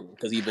steamroll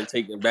because he been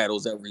taking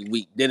battles every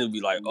week. Then it'd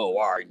be like, oh,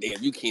 all right,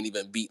 damn, you can't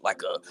even beat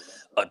like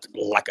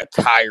a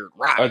tired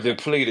Rock. A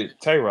depleted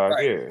Tay Rock, Right.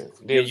 yeah. You know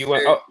Then what you I'm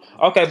went, saying?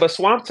 oh, okay, but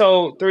Swamp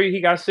told 3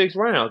 he got 6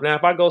 rounds. Now,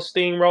 if I go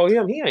steamroll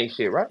him, he ain't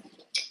shit, right?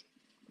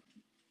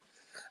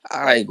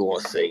 I ain't gonna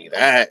say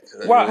that.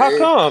 Why? How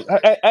come?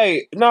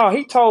 Hey, no,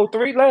 he told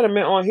 3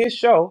 Letterman on his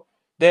show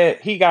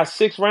that he got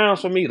 6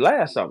 rounds for me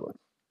last summer.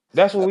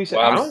 That's what That's we said.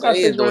 what I I'm don't got saying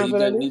 6 though. rounds for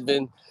that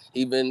nigga.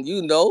 He been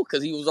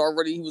because he was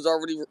already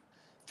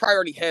probably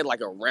already had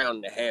like a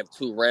round and a half,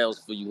 2 rounds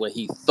for you when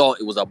he thought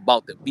it was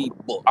about to be All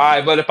booked.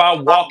 right, but if I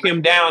walk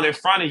him down in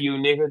front of you,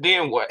 nigga,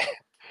 then what?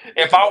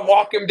 If I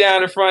walk him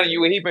down in front of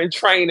you and he been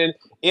training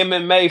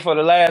MMA for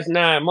the last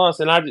 9 months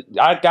and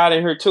I got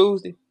in here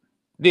Tuesday,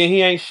 then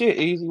he ain't shit.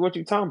 Easy. What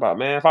you talking about,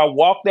 man? If I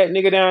walk that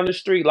nigga down the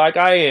street like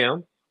I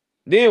am,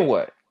 then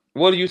what?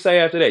 What do you say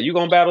after that? You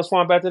gonna battle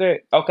Swamp after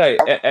that? Okay.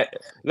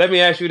 Let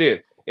me ask you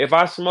this: if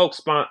I smoke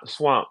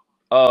Swamp,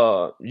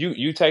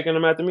 you taking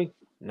him after me?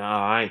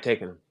 Nah, I ain't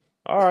taking him.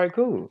 All right,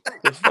 cool.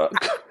 The fuck.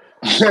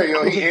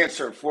 Yo, he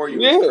answered for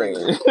you. It's Yeah.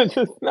 crazy.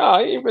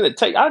 No, he ain't really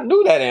take. I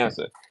knew that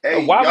answer.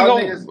 Hey, Why we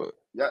going?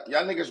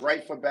 y'all niggas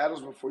write for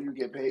battles before you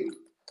get paid?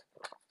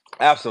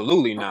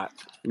 Absolutely not.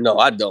 No,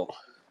 I don't.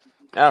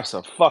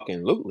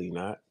 Absolutely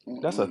not.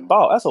 That's a Mm-mm.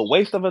 thought. That's a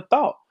waste of a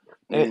thought.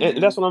 And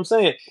Mm-hmm. that's what I'm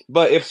saying.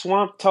 But if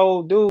Swamp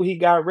told dude he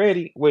got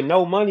ready with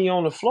no money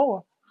on the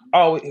floor,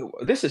 oh,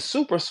 this is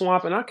super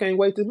Swamp, and I can't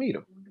wait to meet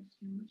him.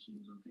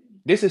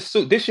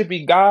 This should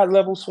be God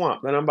level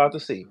Swamp that I'm about to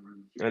see,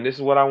 and this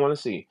is what I want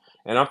to see.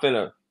 And I'm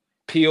finna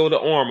peel the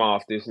arm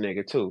off this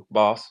nigga too,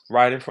 boss,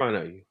 right in front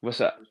of you.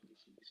 What's up?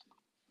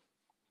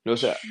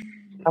 What's up?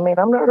 I mean,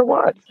 I'm there to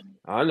watch.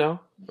 I know.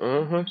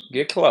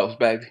 Get close,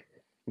 baby.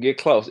 Get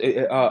close.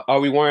 Are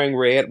we wearing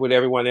red with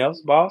everyone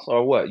else, boss,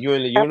 or what? You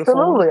in the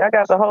uniform? Absolutely. I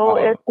got the whole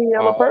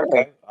STL apparel.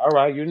 Okay. All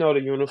right. You know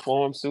the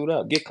uniform. Suit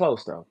up. Get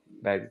close though,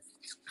 baby.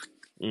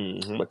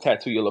 But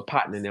tattoo your little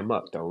partner them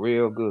up though,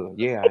 real good.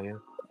 Yeah, I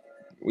am.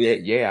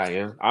 Yeah, I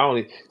am. I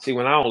only see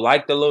when I don't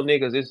like the little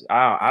niggas.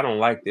 I don't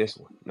like this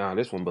one. Nah,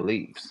 this one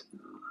believes.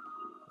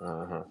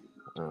 Uh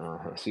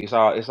huh. See, it's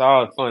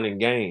all fun and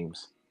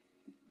games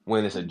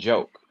when it's a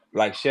joke.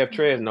 Like Chef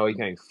Trez know he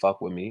can't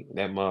fuck with me.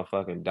 That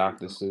motherfucking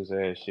Dr. Seuss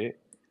ass shit.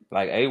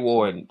 Like A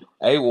Ward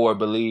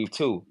believed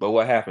too. But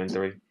what happened,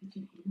 3?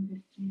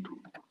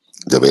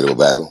 Debatable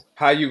battle.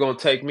 How you gonna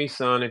take me,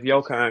 son, if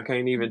your kind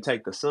can't even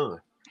take the sun?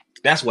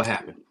 That's what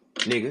happened,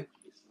 nigga.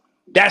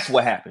 That's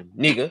what happened,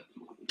 nigga.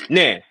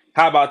 Now,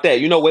 how about that?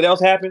 You know what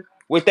else happened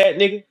with that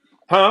nigga?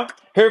 Huh?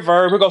 Here,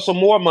 Verb, here goes some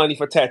more money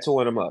for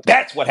tattooing him up.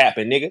 That's what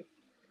happened, nigga.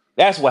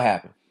 That's what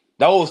happened.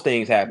 Those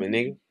things happen,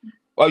 nigga.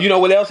 Well, you know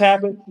what else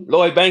happened?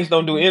 Lloyd Banks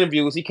don't do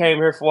interviews. He came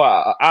here for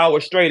an hour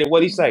straight, and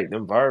what he say?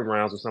 Them Verb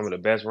rounds were some of the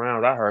best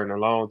rounds I heard in a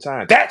long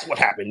time. That's what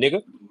happened,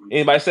 nigga.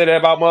 Anybody say that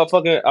about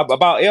motherfucking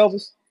about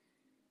Elvis?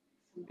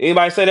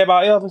 Anybody say that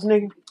about Elvis,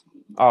 nigga?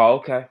 Oh,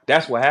 okay.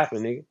 That's what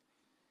happened, nigga.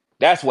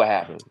 That's what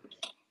happened.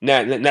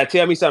 Now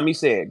tell me something he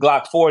said.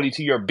 Glock 40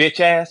 to your bitch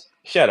ass.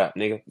 Shut up,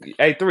 nigga.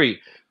 Hey, 3.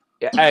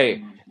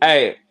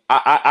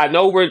 I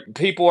know where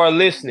people are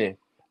listening.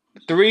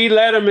 3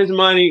 Letterman's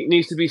money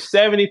needs to be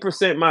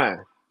 70% mine.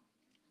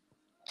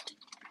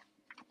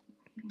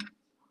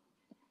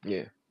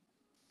 Yeah.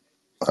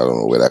 I don't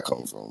know where that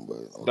comes from,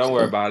 but Don't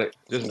worry okay. about it.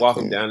 Just walk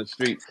him Okay. down the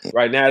street.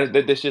 Right now,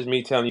 this just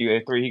me telling you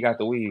at 3 he got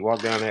the weed.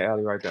 Walk down that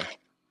alley right there.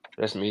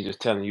 That's me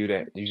just telling you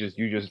that. You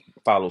just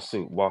follow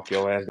suit. Walk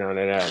your ass down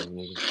that alley,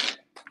 nigga.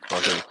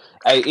 Okay.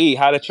 Hey E,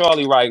 how the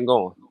Charlie writing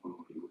going?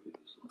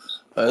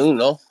 You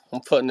know.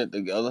 I'm putting it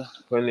together.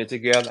 Putting it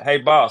together. Hey,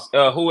 boss.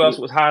 Who else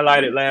was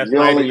highlighted last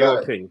night in your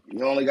opinion?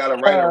 You only got to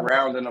write a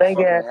round and a They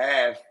got. fucking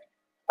half.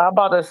 I'm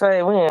about to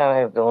say we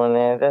ain't doing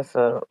that. That's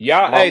a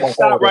Y'all, hey, mama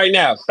stop thing. right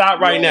now.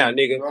 Stop right now,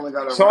 nigga. You only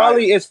got to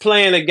write. Charlie is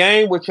playing a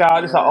game with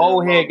y'all. This is an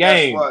old Well, head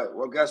guess game. what?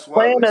 Guess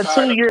what? Playing We're a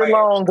tired of 2-year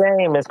playing. long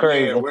game is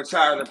Yeah, crazy. we're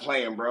tired of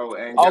playing, bro.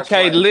 And guess Okay,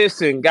 what?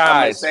 listen, I'm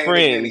gonna guys, say it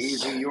again, friends,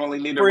 easy. You only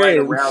need to write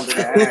a friends, round and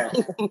a half.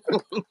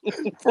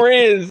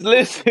 friends.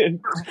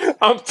 Listen,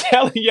 I'm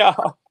telling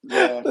y'all.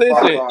 Man,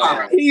 fuck Listen, all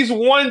that. he's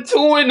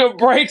 1-2 in the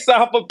breaks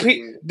off of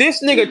P.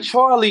 This nigga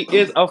Charlie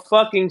is a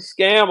fucking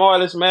scam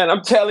artist, man.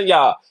 I'm telling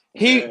y'all.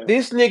 Man,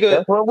 This nigga,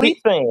 That's what we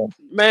saying.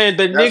 man,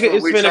 the that's nigga what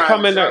is we finna trying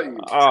come to in tell there.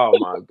 you. Oh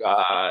my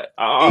god.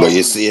 But Oh.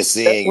 Easy. you're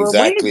That's seeing what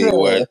we exactly saying.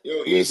 what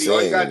Yo, we're easy.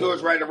 All you gotta saying. do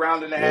is write a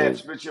round and a half. Mm.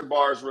 Spit your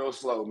bars real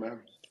slow, man.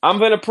 I'm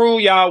gonna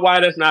prove y'all why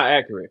that's not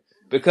accurate.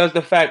 Because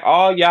the fact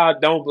all y'all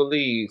don't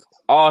believe,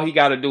 all he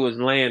gotta do is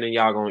land and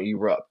y'all gonna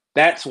erupt.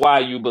 That's why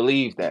you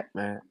believe that,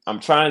 man. I'm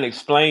trying to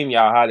explain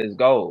y'all how this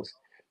goes.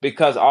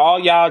 Because all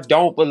y'all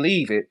don't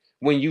believe it.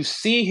 When you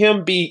see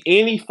him be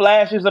any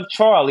flashes of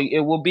Charlie,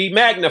 it will be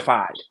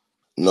magnified.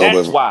 No,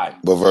 That's why.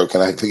 but Vert,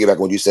 can I piggyback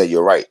on what you said?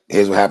 You're right.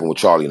 Here's what happened with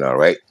Charlie now,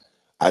 right?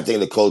 I think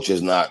the coach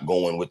is not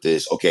going with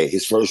this. Okay,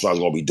 his first round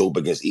is gonna be dope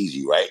against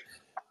Easy, right?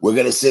 We're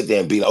gonna sit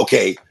there and be like,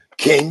 okay,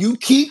 can you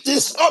keep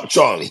this up,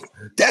 Charlie?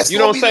 That's You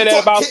gonna don't be the say that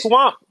talk. about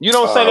Swamp. You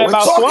don't say that We're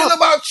about talking Swamp.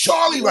 about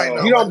Charlie right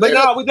now, You Yo, my don't. But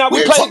nigga. now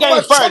we We're play the talking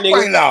game about first, Chuck nigga.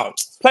 right now.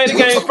 Play the Nigga,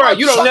 we're game talking first. about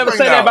You don't Chuck never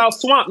right say that now. about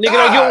Swamp,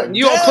 nigga. No, God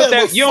you don't put damn,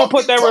 we're that. You don't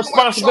put fucking that talking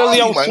about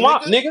responsibility Charlie, on my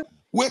Swamp, nigga. nigga.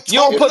 We're You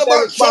don't talking put that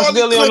about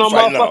Charlie responsibility on no clips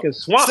right now. motherfucking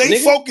Swamp, Stay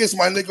nigga. focused,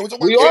 my nigga. We're talking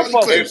about We are Charlie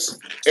if focused. clips.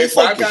 Stay if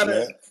I focused, gotta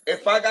man.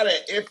 if I got a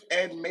if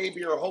and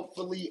maybe or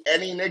hopefully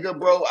any nigga,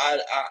 bro,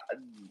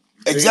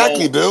 they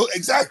Exactly, don't. Bill.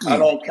 I Exactly.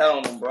 don't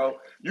count them, bro.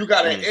 You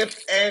got Mm. to if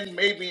and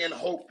maybe and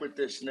hope with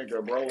this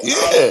nigga, bro.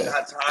 I don't Yeah.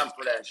 got time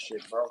for that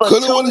shit, bro. For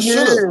Coulda, two woulda, You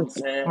know shoulda. what years, I'm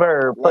saying?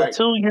 Verb. For Like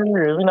 2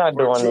 years, we're not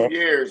for doing 2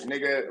 years,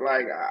 nigga.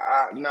 Like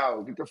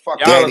no, get the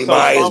fuck Y'all out are Danny of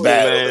so here, Myers bro. funky,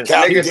 battle, the man.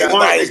 Cal He's Danny one.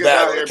 Myers Niggas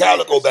out battle, the here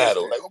being Calicoe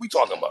battle. consistent. Like, what we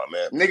talking about,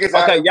 man? Niggas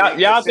out Okay, here being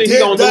y'all think he consistent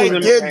gonna Dead with lose Dyke,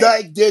 in? different Dead pain.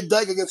 Dyke, Dead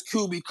Dyke against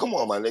QB. Come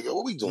on, my nigga.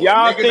 What we doing?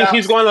 Y'all Niggas think out.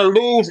 he's gonna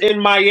lose in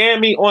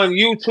Miami on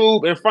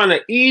YouTube in front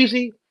of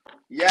Easy?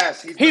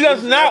 Yes, he's He been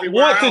does losing not everywhere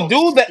want to else.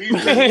 do that, He's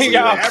been Easy man. two losing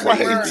Y'all one clear.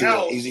 crazy. everywhere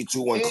else Easy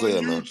 2-1 on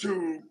clear, man.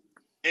 YouTube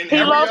in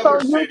He every lost other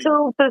on city.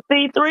 YouTube to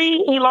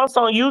C3. He lost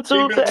on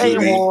He YouTube been to A losing. QB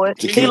Ward.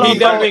 to He He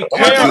lost QB on. doesn't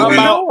to What care is we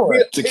QB about.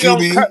 doing? to He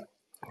don't care. QB.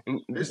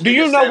 This Do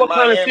you nigga know said what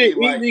kind of Miami shit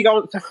like Easy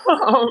gonna?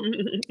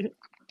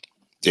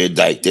 Dead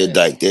Dyke, Dead man.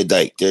 Dyke, Dead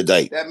Dyke, Dead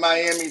Dyke. That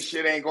Miami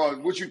shit ain't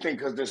going. What you think?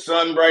 Because the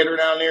sun brighter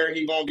down there,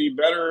 he gonna be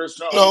better or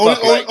No, something?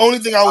 Fuck it. Like only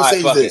thing I would All right,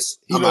 say is fuck it. this: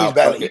 he I'm know he's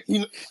out. Fuck battling. it.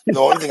 The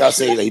only thing I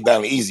say is that he's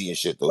battling Easy and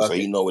shit though, so Fuck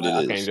he it. know what it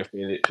I can't is.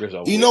 defend it. It's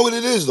over He with. know what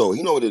it is though.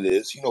 He know what it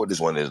is. He know what this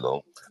one is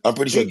though. I'm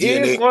pretty He sure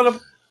is DNA. one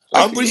of.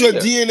 Like, I'm pretty sure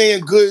yeah. DNA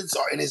and goods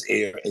are in his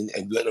ear and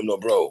let him know,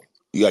 bro.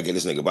 You gotta get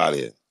this nigga out of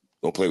here.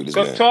 Don't play with this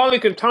Cause man. Charlie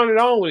can turn it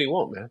on when he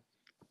want, man.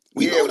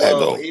 We yeah, know that well,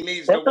 though. he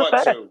needs to That's a want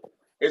fact. to.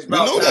 It's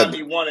We about know time that.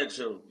 he wanted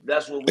to.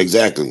 That's what we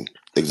saying. Exactly.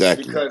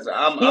 Exactly. Because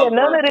Yeah, I'm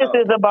none of burnt this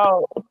out. is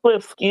about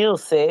Cliff's skill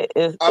set.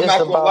 I'm It's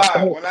not gonna about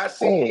lie. his When I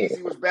seen head.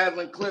 Easy was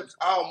battling clips,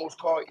 I almost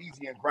called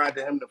Easy and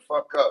grinded him the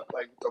fuck up.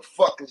 Like, what the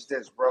fuck is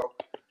this, bro?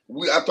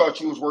 I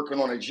thought you was working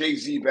on a Jay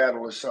Z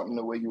battle or something.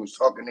 The way you was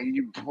talking, nigga,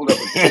 you pulled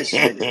up with this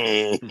nigga.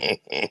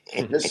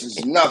 This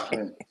is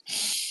nothing.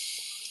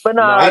 But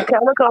No, nah, I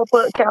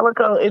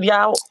Calicoe. If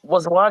y'all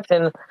was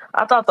watching,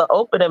 I thought the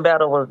opening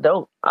battle was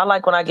dope. I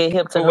like when I get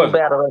hip to who new was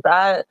it? battlers.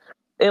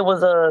 It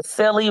was a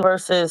Selly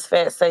versus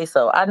Fat Say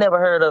So. I never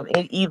heard of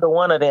either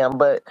one of them,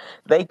 but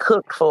they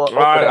cooked for an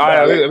opening All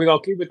right. yeah. battle. We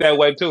gonna keep it that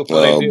way too.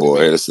 For they Oh diss boy,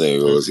 me. this thing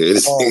goes here.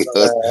 This Oh thing my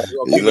goes. god! We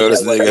gonna You keep it know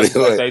this that way nigga. just in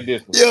case they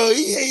diss me. Yo,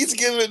 he hates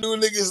giving new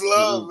niggas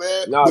love,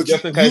 man. No, But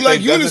just in you case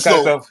like they, just in Eunice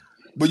case though. of,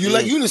 But you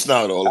like Eunice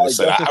now though. All of a hey,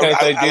 sudden, just in case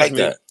they I diss like me.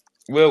 that.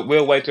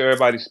 We'll wait till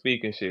everybody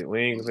speak and shit.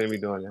 We ain't gonna be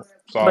doing that.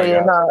 But Sorry, yeah,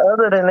 guys. nah.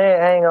 Other than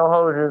that, I ain't gonna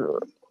hold you.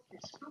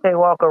 K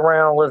Walk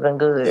around wasn't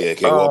good. Yeah,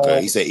 K Walker.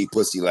 He said he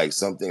pussy like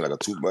something like a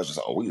toothbrush or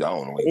something. I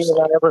don't know what he Yeah, was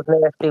talking. that was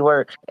nasty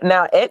work.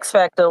 Now X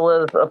Factor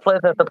was a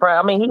pleasant surprise.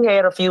 I mean, he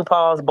had a few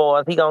pause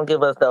bars. He gonna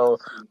give us those,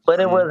 but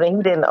it Mm. wasn't.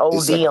 He didn't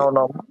His OD second, on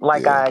them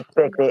like yeah, I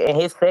expected.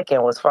 And his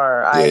second was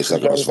fire. I yeah, his actually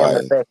second gave was him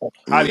a fire. second.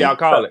 How do y'all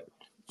So call it?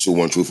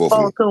 2-1, 2-4 for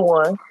me.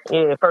 4-2-1.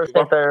 Yeah, first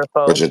and Okay. third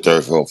First four. and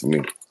third for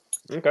me.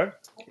 Okay.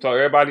 So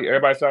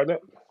everybody started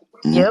up.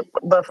 Mm-hmm. Yep.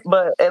 But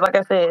like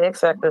I said,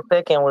 X Factor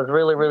second was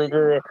really really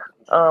good.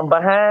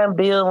 Behind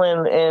Bill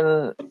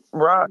and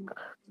Rock,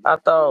 I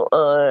thought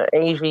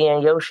Avi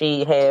and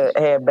Yoshi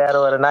had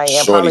battle of the night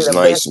and probably Shorty's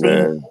nice,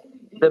 man.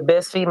 the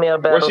best female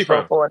Where's battle she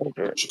so from? far this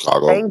year.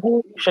 Chicago.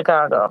 Asia,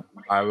 Chicago.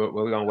 All right,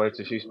 we're gonna wait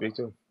till she speak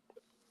too.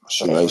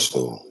 She Yeah. nice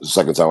though. It's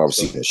the second time I've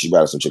So, seen her. She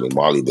battled some chick named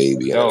Molly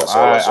Baby, and yo, then that's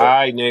all I saw. all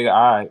right, nigga,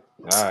 all right.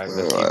 All right,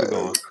 let's keep it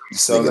going.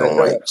 This So nigga don't let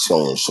like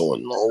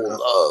showing no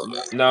love,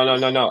 man.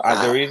 no.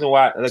 The reason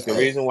why the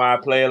reason why I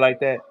play it like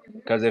that,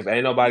 because if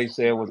ain't nobody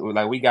said was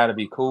like we gotta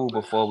be cool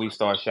before we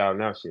start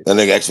shouting out shit. That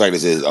nigga X Factor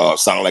says,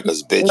 sound like a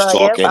bitch No,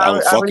 yep, talking.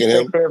 I'm I fucking respect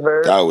him. that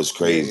Verb. That was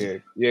Yeah,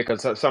 crazy.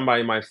 because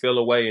somebody might feel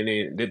away and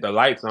then did the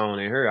lights on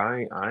in her.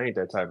 I ain't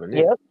that type of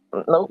nigga. Yep.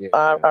 Nope. Yeah,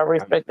 I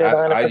respect that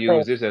I 100%.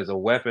 use this as a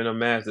weapon of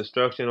mass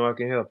destruction, or I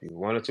can help you.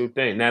 One or two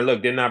things. Now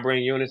look, didn't I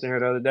bring Eunice in here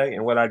the other day?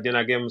 And didn't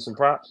I give him some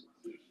props?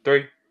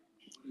 3.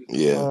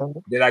 Yeah.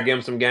 Did I give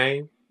him some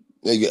game?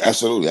 Nigga,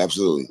 absolutely.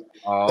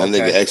 Oh, That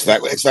nigga okay. X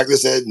Factor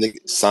said, nigga,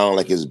 sound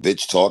like his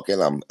bitch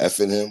talking. I'm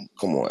effing him.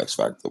 Come on, X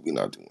Factor. We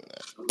not doing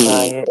that.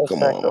 Nah, yeah,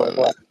 Come on, exactly. my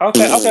nigga.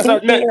 Okay. So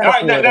He now, all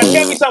right, now initiated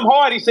tell me something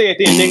hard he said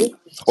then, nigga.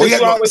 Oh Since yeah,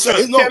 you no, always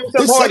trying, tell me something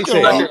his hard he second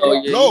said. I round, know. Oh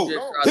yeah, you no,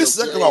 just tried his to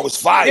second play. round was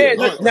fire. Yeah,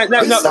 His it.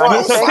 second Nah, round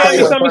his was so second tell one me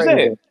was fire. something he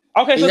said. crazy.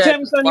 Okay, He so had tell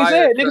me the something he fire.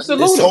 said, nigga.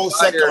 His Salute him. whole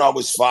second round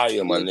was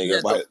fire, my He nigga.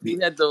 had the But he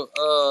had the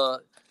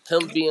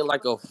him being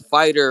like a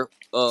fighter,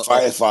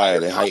 fire,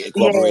 and how he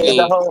Yeah,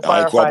 the incorporated, whole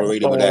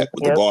firefighting with scene. that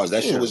with the Yep. bars.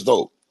 That shit Yeah. was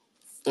dope.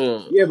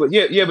 Mm.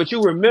 But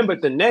you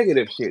remembered the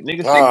negative shit,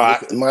 nigga. Say,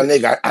 My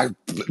nigga,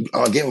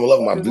 I gave him love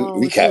in fuck my is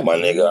wrong with recap, you, my nigga.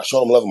 nigga? I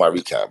showed him love in my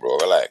recap, bro.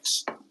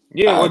 Relax.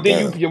 Yeah, God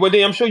damn. well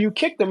then I'm sure you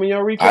kicked him in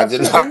your I recap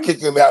did too, not didn't you?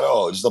 kick him at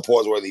all. Just a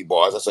pause worthy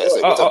bars. That's what I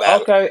said. What's a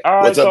battle? Okay, all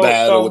right. What's a So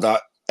battle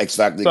without X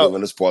Factor so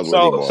giving us pause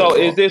worthy bars,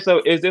 is bro? this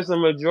a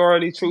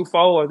majority true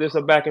foe or is this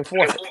a back and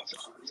forth?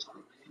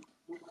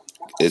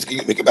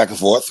 Make it back and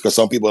forth because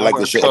some people like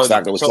the Okay, shit X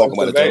Factor was talking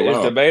about the third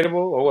it's round. debatable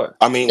or what?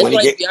 I mean, It when he might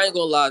get be. I ain't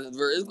gonna lie.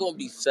 It's gonna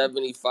be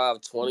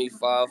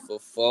 75-25 for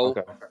foe.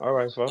 Okay, all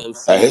right, so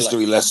a MC like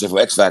history lesson for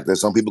X Factor,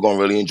 some people gonna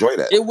really enjoy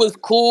that. it was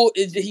cool.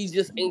 He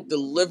just ain't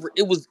delivered.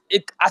 It was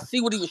it. I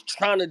see what he was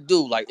trying to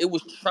do. Like it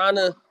was trying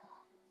to.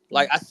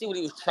 Like I see what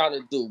he was trying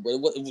to do, but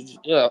it was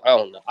yeah. I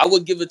don't know. I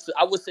would give it to.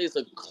 I would say it's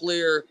a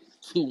clear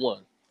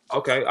 2-1.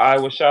 okay, I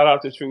will shout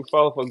out to True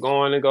Foe for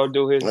going to go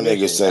do his My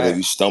nigga mission. said if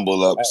you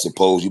stumble up,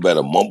 suppose you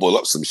better mumble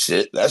up some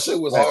shit. That shit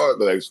was Hey, hard,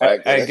 though, X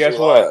Factor. That shit guess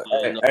was what? hard.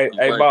 Yeah, no, you're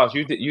Hey, right. boss,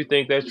 you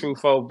think that True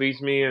Foe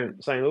beats me in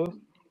St. Louis?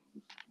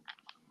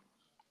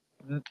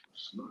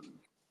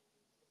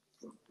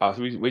 Oh,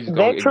 so we just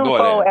gonna That true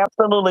ignore foe, that.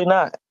 absolutely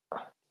not.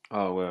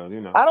 Oh well,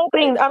 I don't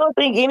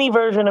think any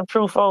version of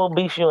true foe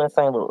beats you in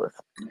St. Louis.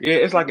 Yeah,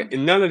 it's like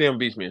none of them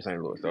beats me in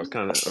St. Louis, so it's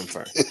kind of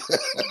unfair.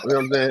 You know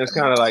what I'm saying? It's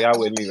kind of like I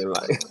wouldn't even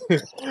like.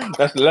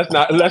 Let's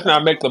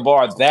not make the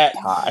bar that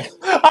high.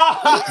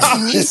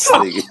 This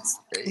nigga's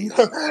crazy.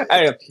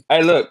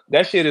 hey, look,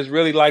 that shit is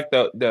really like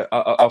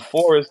a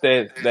forest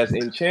that's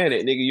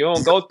enchanted, nigga. You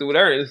don't go through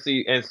there and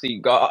see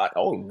God.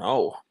 Oh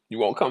no, you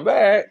won't come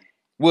back.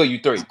 Will you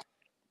 3?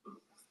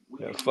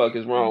 The fuck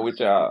is wrong with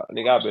y'all,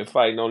 nigga? I've been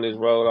fighting on this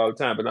road all the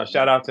time, but now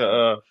shout out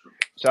to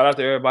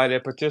everybody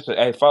that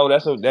participated. Hey, Fo,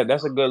 that's a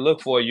good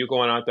look for you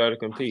going out there to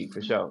compete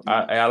for sure.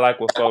 I like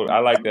what Fo. I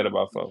like that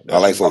about Fo. I That's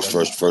like some folks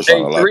that's, first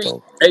round Hey, a lot, 3.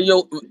 though. Hey,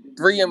 yo,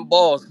 3 and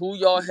balls. Who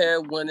y'all had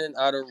winning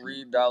out of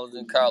Reed Dollars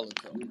and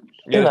Calicoe?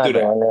 yeah. You're Let's not do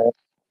that. doing that.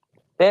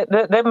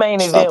 That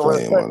main Stop event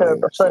was playing, my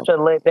nigga. such Stop. a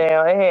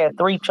letdown. It had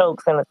 3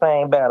 chokes in the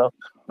same battle,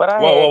 but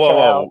I Whoa, whoa, had whoa,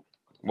 Cal. whoa,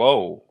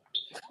 whoa.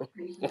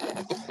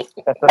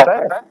 That's a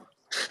fact.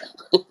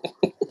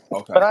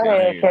 Okay, But I see,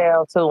 I had ain't.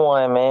 Cal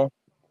 2-1, man.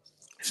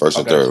 First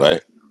and Okay, third, so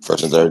right?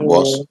 First and third,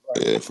 boss. Yeah.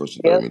 Yeah, first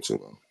and third, Yep. me too,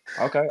 man.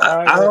 okay, all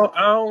right,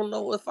 I don't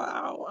know if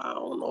I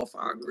don't know if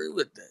I agree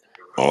with that.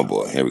 Oh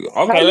boy, here we go.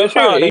 How okay. you Let's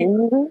hear called it, it. E.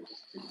 Easy?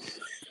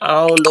 I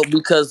don't know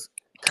because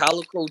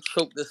Calicoe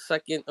choked the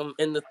second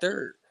in the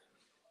third.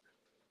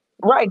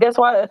 Right, that's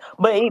why.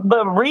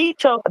 But Reed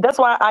choked. That's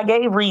why I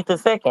gave Reed the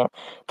second.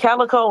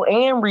 Calico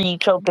and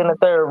Reed choked in the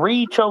third.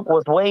 Reed choke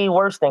was way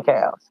worse than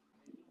Cal's.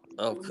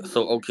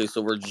 Okay,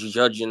 so we're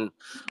judging.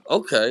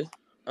 Okay,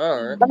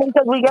 all right. I mean,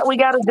 because we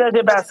got to judge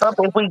it by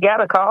something. If we got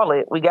to call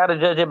it, we got to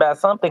judge it by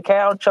something.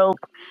 Cal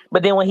choked,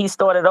 but then when he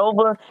started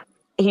over,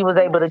 he was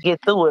able to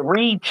get through it.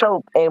 Reed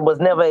choked and was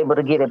never able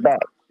to get it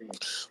back.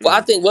 Well,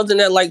 I think wasn't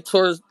that like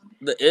towards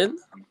the end?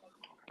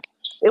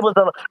 It was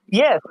a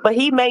yes, but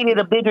he made it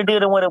a bigger deal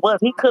than what it was.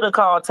 He could have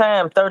called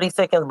time 30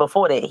 seconds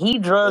before that. He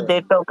drugged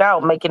that choke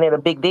out, making it a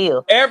big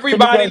deal. To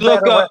be a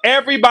better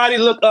Everybody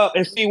look up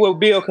and see what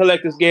Bill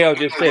Collector's Gale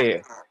just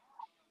said.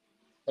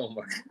 Oh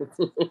my!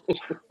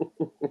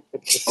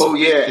 Oh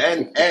yeah,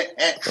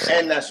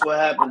 and that's what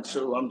happened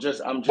too. I'm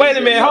just Wait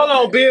a getting minute, hold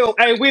up, on, man. Bill.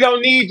 Hey, we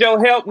don't need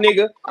your help,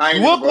 nigga. I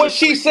ain't even Look go to what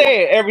she sleep yet.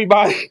 said,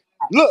 everybody.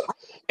 Look,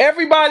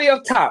 everybody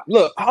up top.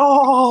 Look.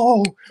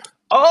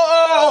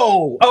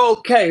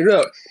 Okay.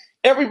 Look,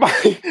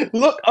 everybody,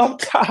 look up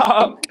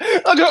top.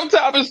 Look up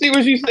top and see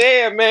what she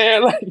said,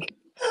 man. Like,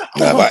 oh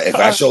Now, my if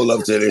I god, show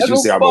love to this, that's you what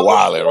say I'm a fucking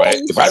wildin',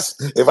 right? wrong. If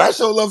I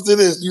show love to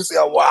this, you say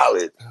I'm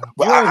wildin'.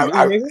 But You ain't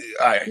me, nigga.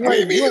 you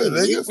ain't me You either, ain't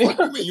me, nigga. Fuck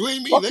nigga. you, mean you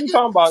ain't me, Fuck you nigga.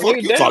 talking about,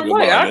 Fuck nigga? you Damn talking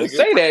right, about, I can nigga.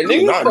 say that,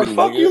 You nigga. not me,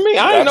 Fuck nigga. you, me.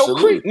 I ain't no Absolutely.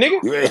 creep,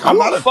 nigga. I'm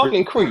You a not a.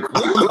 fucking creep,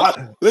 nigga. I'm not,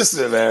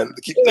 listen, man.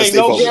 There Let's ain't stay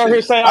no focused. girl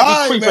here saying I be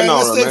All right, creeping man. on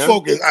Let's her, stay man.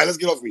 focused. All right, let's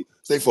get off me.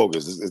 Stay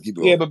focused. Let's keep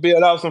it Yeah, going. but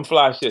Bill, that was some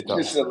fly shit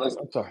though. Listen,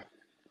 listen. I'm sorry.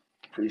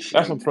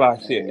 That's Appreciate some it. fly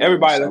shit. Yeah,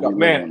 that's Everybody how look we up,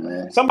 man. living,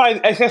 man.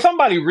 Can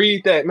somebody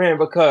read that, man?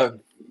 Because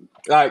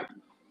like,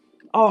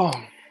 oh,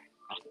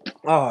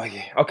 oh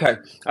yeah, okay,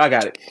 I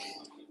got it.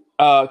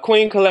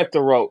 Queen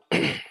Collector wrote,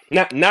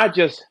 not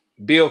just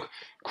Bill,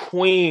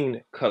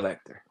 Queen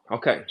Collector.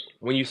 Okay,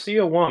 when you see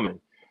a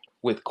woman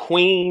with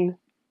Queen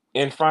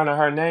in front of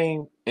her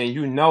name and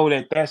you know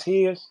that that's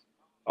his,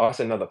 oh,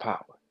 that's another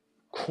power.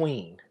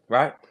 Queen,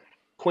 right?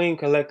 Queen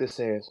Collector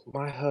says,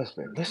 my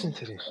husband, listen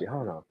to this shit.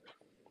 Hold on.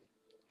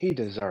 He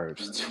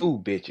deserves two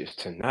bitches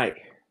tonight.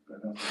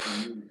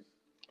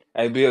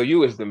 Hey, Bill,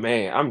 you is the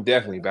man. I'm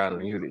definitely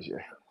battling you this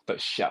year. For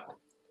sure.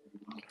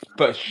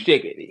 For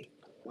shiggity.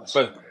 Let's,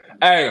 But,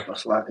 hey,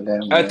 let's lock it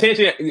down, man.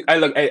 attention. Hey,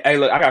 look,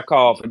 I got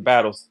called for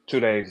battles 2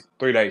 days,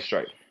 3 days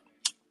straight.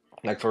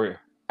 Like, for real.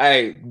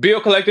 Hey,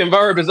 Bill collecting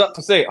Verb is up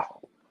for sale.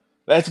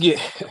 Let's get.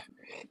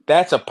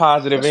 That's a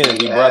positive Let's make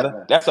energy, it brother.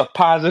 happen. That's a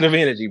positive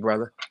energy,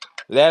 brother.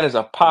 That is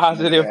a Let's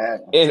make it positive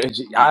happen.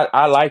 energy.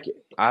 I like it.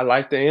 I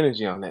like the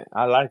energy on that.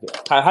 I like it.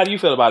 How do you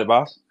feel about it,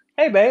 boss?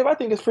 Hey, babe, I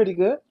think it's pretty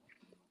good.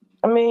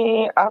 I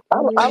mean,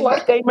 I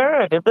like their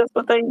marriage. If that's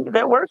what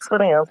that works for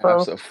them,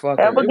 so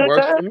have a Absolutely. It good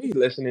works time. for me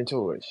listening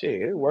to it.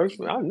 Shit, it works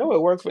for. I know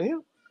it works for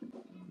him.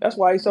 That's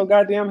why he's so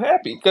goddamn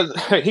happy because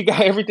he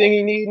got everything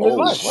he needs in his Oh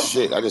life, right?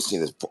 shit! I just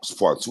seen this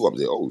part two up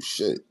there. Oh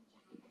shit!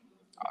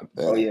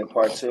 Oh Damn. yeah,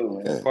 part two,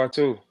 man. Yeah. Part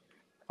two.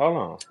 Hold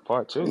on.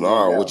 Part Yeah, two. no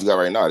No, what doubt. you got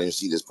right now? I didn't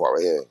see this part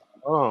right here.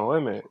 Hold on. Wait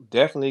a minute.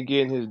 Definitely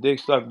getting his dick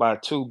sucked by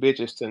two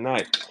bitches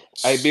tonight.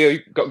 Hey, Bill,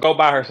 go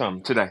buy her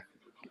something today.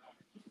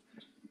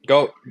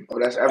 Go. Oh,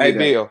 that's Hey, every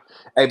day, Bill.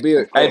 Hey,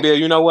 Bill. of Hey, course. Bill.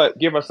 You know what?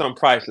 Give her some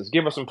priceless.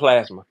 Give her some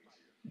plasma.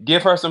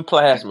 Give her some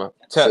plasma.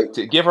 Say,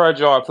 Give her a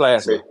jar of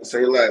plasma.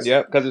 say less.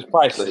 Yep, because it's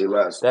priceless. Say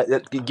less.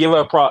 Give her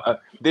a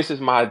this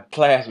is my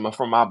plasma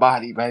from my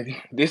body,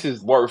 baby. This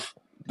is worth.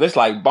 This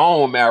like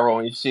bone marrow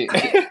and shit.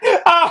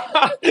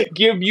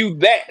 Give you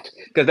that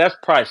because that's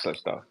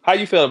priceless, though. How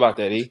you feel about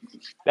that, E?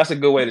 That's a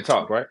good way to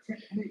talk, right?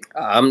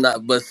 I'm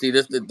not, but see,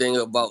 this the thing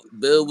about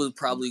Bill was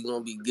probably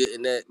gonna be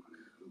getting that.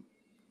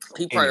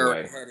 He probably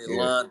already Anyway, had it Yeah.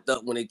 lined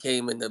up when it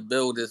came in the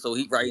building. So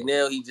he right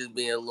now he just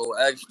being a little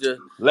extra.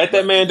 let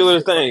that But man do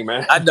his thing,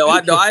 man. I know. I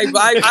ain't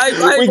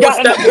we gonna got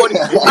step on it.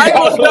 I ain't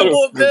gonna step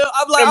on him. Bill.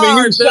 I'm like, I mean, all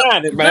you right, Bill.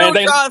 shining, man. Bill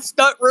trying to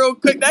stunt real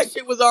quick. That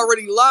shit was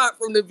already live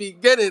from the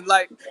beginning.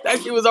 Like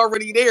that shit was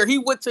already there. He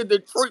went to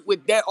Detroit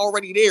with that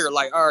already there.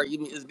 Like, all right,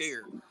 it's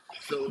there.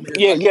 So it's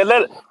just Yeah, like, yeah.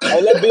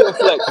 Let Bill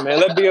flex, man.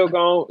 Let Bill go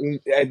on.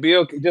 Hey,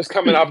 Bill just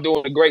coming off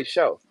doing a great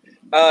show.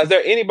 Is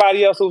there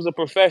anybody else who's a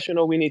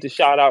professional we need to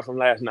shout out from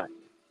last night?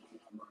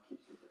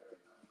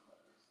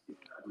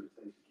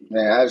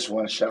 Man, I just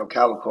want to shout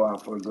Calicoe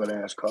out for a good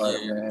ass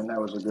card, yeah. man.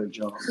 That was a good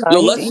job. Yo,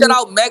 He, let's shout he,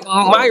 out Mac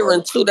Word, word.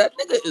 Myron too. That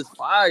nigga is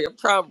fire. I'm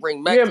trying to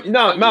bring Mac Yeah, to the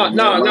no, table, no, Yeah,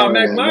 Mac no, man. no. Myron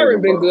Mac and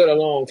Myron Nigga, been bro, good a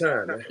long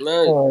time, man.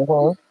 Man,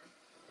 mhm.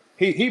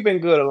 He been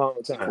good a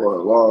long time. for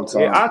a long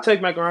Yeah, time. I'll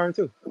take Mac Myron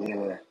too.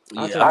 Yeah.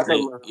 I'll yeah, take I Mac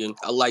think Myron.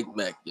 I like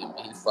Mac. Yeah,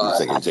 he You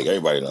fire. take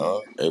everybody now,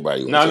 huh?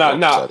 Everybody you want No, to take no,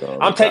 off the no. second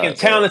on the I'm taking god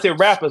damn. talented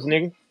rappers,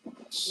 nigga,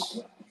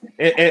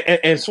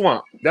 and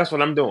Swamp. That's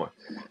what I'm doing.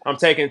 I'm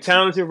taking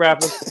talented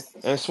rappers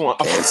and Swamp.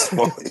 And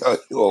so,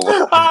 yo,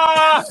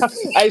 Ah,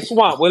 hey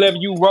Swamp, whatever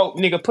you wrote,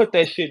 nigga, put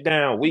that shit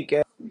down, weak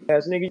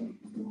ass nigga.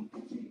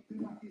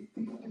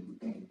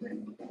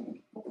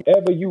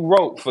 Whatever you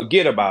wrote,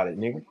 forget about it,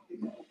 nigga.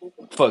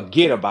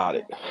 Forget about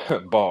it.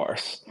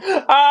 Bars.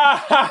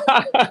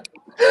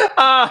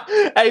 Ah,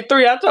 hey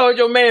three, I told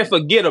your man,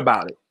 forget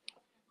about it,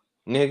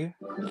 nigga.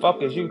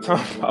 Fuck is you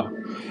talking about?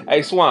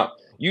 Hey Swamp,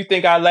 you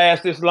think I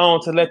last this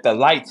long to let the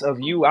lights of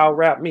you out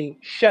rap me?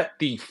 Shut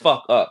the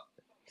fuck up.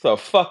 So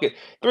fuck it.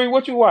 Three,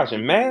 what you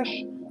watching?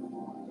 MASH?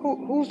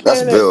 Who's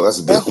that's playing that? Bill.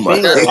 That's Bill, That's man.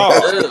 big. That's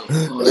Oh, Bill.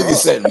 Nigga oh.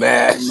 said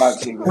I'm mash. not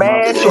taking my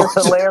Mash Niggas is fault.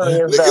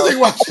 hilarious niggas though. ain't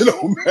watching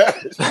no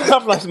mash.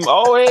 I'm like some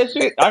old ass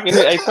shit. I can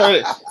hear. Hey, turn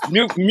it.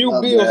 Mute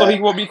My Bill so he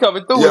bad. won't be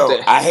coming through with Yo,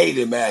 that. I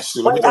hated mash.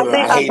 Let Wait, me throw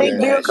that. I I My hated think bad,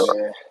 mash.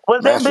 man.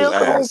 Was that Mash was Bill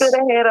Collector ass.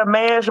 that had a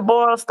mash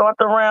ball start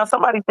the round?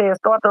 Somebody said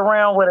start the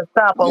round with a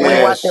stopper. We Yeah.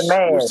 watching Mash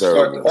was mash.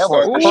 Start terrible. That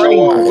was start the show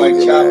I off crazy. like hated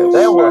Chopper. We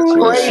That mash. was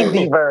watching Real crazy,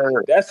 shit. mash.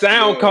 Bird. That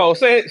sound Yo, cold.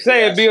 Say it,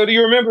 yeah. Bill. Do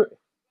you remember?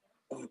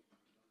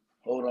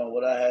 Hold on.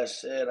 What I had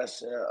said, I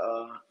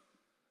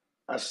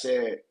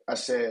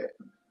said,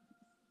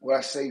 when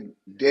I say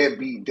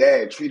deadbeat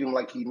dad, treat him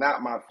like he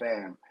not my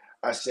fam.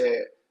 I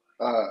said,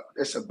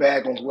 it's a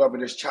bag on whoever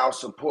this child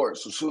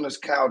supports. So soon as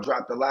Cal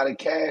dropped a lot of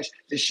cash,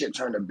 this shit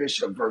turned to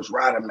Bishop versus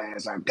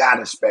Rodamans. I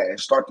gotta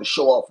spaz. Start the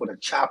show off with a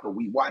chopper.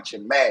 We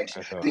watching MASH.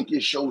 That's all. Think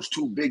your show's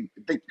too big.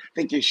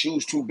 Think your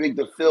shoes too big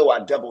to fill. I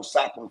double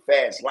sock them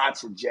fast.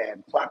 Lots of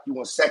jab. Clock you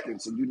in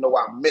seconds, and you know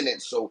I'm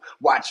minutes. So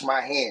watch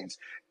my hands.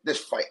 This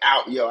fight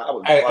out, yo. I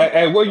was bugged Hey,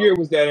 out, what year bro.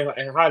 was that,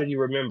 and how do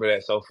you remember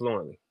that so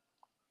fluently?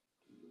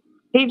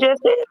 He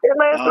just said that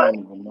last I night. don't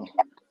even know.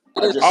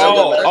 I Yeah, just said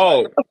that Oh, last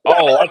night.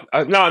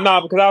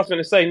 no, because I was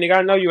gonna say, nigga,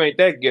 I know you ain't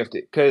that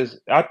gifted, because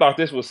I thought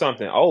this was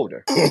something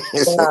older.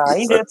 Nah,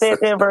 he just said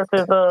that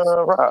versus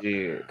Rock.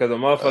 Yeah, because a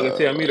motherfucker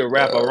tell me My to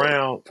rap god.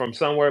 around from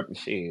somewhere.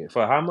 Shit,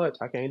 for how much?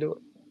 I can't do it.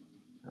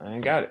 I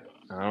ain't got it.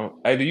 I don't.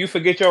 Hey, do you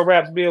forget your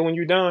raps, Bill, when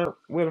you done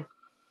with them?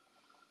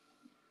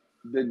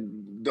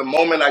 The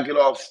moment I get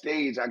off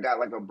stage, I got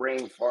like a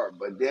brain fart.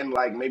 But then,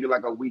 like maybe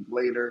like a week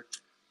later,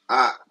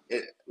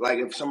 like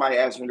if somebody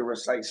asks me to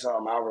recite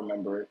something, I'll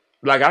remember it.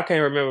 Like I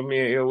can't remember me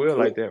and Ill Will Yeah,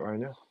 like that right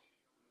now.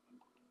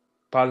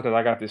 Probably because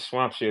I got this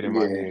swamp shit in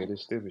my yeah. head.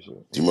 This stupid shit.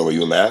 Do you remember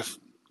your math?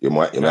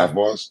 Your math Nah.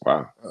 boss?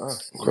 Wow. No.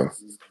 Okay.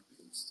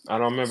 I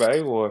don't remember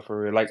A-Ward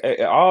for real. Like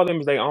all of them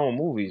is their own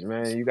movies,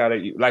 man. You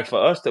gotta like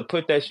for us to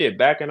put that shit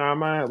back in our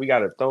mind, we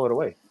gotta throw it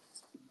away.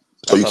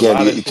 So That's a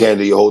lot of you can't shit.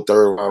 do your whole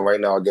third round right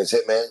now against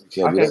Hitman? You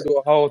can't I do can't that? do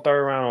a whole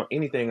third round on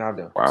anything I've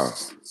done. Wow.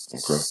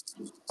 Okay.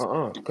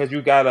 Cause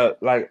you gotta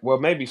like, well,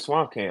 maybe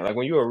Swamp can. Like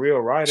when you're a real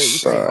writer, you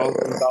can't Sorry, hold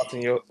them man. thoughts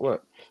in your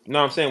what? No,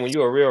 I'm saying when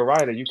you're a real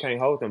writer, you can't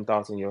hold them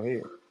thoughts in your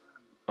head.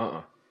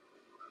 Uh-uh.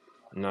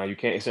 No, you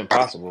can't. It's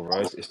impossible,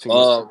 bro. It's too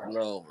much.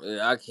 No,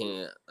 yeah, I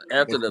can't.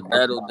 After the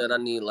battle, that I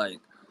need like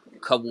a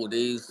couple of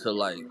days to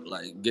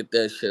get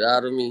that shit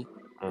out of me.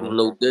 Uh-huh.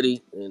 No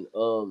Diddy,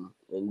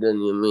 and then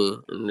you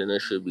mean, and then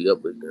that should be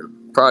up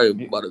again. Probably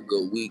You- about a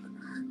good week.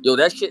 Yo,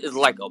 that shit is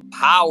like a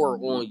power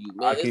on you,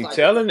 man. I It's keep like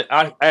a telling.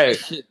 that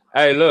shit.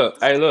 Hey,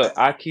 look.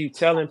 I keep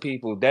telling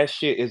people that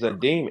shit is a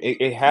demon.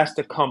 It has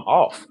to come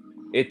off.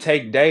 It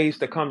take days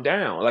to come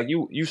down. Like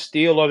you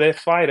still are that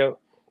fighter.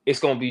 It's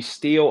gonna be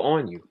still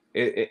on you.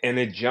 And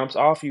it jumps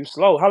off you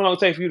slow. How long it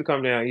take for you to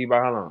come down? By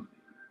how long?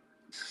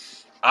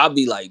 I'll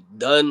be like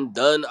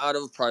done out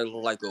of probably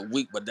like a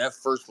week, but that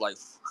first like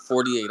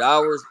 48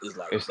 hours is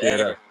like It's still damn.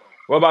 there.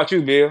 What about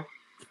you, Bill?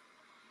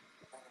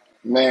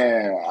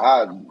 Man,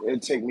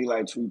 it take me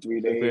like 2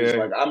 3 days. Yeah,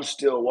 Like I'm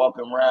still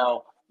walking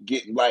around,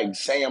 getting like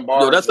saying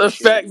Yo, bars that's and a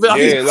shit. fact. You I be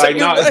feel yeah. me? Like Like saying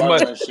no, I'm that it's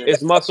buttering shit.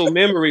 it's muscle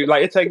memory.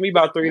 Like it take me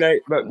about 3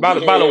 days, but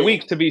about a Yeah,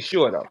 week to be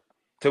sure though.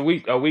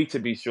 A week to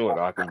be sure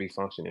though. I can be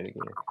functioning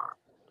again.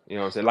 You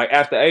know what I'm saying? Like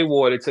after A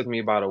Ward, it took me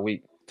about a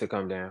week to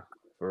come down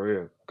for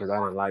real because I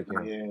didn't like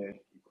him. yeah.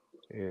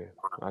 Yeah,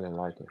 I didn't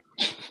like him.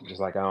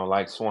 Just like I don't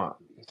like Swamp.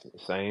 It's the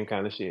same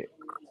kind of shit.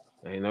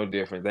 Ain't no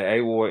difference. That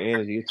A Ward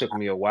energy, it took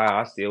me a while.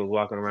 I still was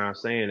walking around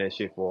saying that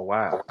shit for a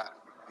while.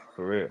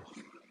 For real.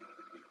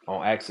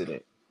 On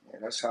accident. Yeah,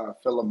 that's how I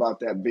feel about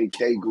that Big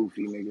K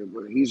goofy nigga,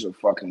 but he's a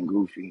fucking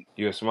goofy.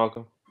 You a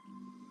smoker?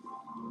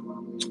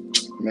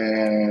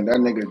 Man, that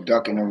nigga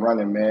ducking and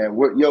running, man.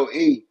 What yo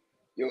E,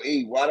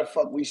 why the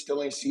fuck we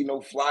still ain't see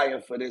no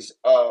flyer for this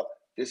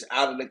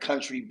out of the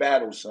country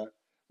battle, son?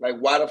 Like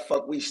why the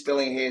fuck we still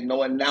ain't hear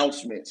no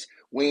announcements?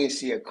 We ain't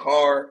see a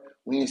card,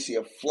 we ain't see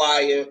a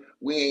flyer,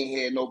 we ain't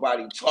hear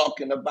nobody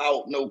talking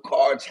about no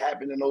cards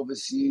happening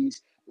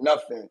overseas,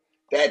 nothing.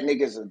 That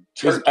nigga's a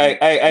turkey.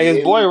 Hey, You his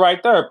hear boy me? right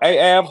there.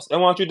 Hey, Av, I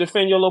want you to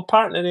defend your little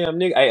partner, them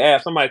nigga. Hey,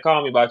 Av, somebody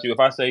call me about you. If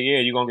I say yeah,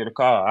 you gonna get a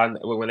call.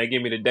 When they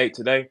give me the date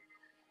today,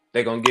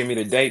 they gonna give me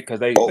the date because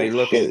they Oh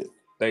looking. shit.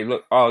 They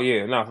look. Oh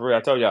yeah, no for real.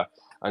 I told y'all,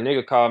 a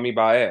nigga called me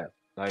by Av,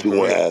 like You for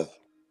want to real. have?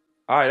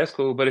 All right, that's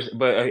cool. But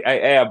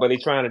hey, Av, but they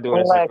trying to do it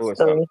in St. Relax, Louis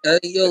though. Louis. Hey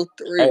yo,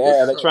 three. Hey,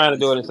 What's Av, they up trying to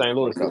do with it in you, St.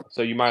 Louis man? though.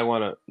 So you might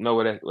want to know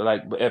what that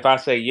like. But if I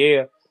say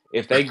yeah,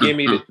 if they give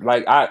me the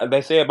like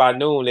they said by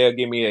noon, they'll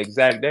give me an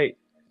exact date.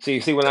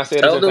 See when I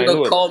said it's Tell in them St. to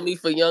Louis. call me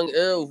for Young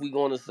L if we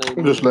going to St.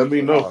 Just Louis. let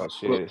me know. Oh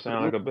shit,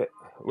 sound like a bit.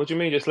 What you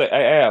mean? Just like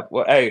hey, Ab?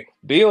 Well, hey,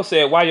 Bill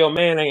said why your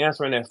man ain't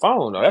answering that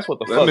phone though. That's what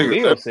the That fuck nigga,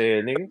 Bill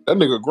said, nigga. that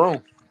nigga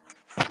grown.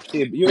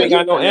 Shit, you ain't Nigga,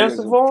 got no that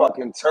answer nigga's a for him.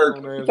 fucking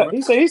turkey. Grown ass man.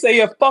 He said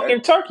you're a That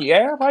fucking turkey,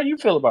 Ab. How you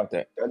feel about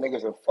that? That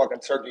nigga's a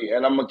fucking turkey,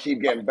 and I'm gonna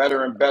keep getting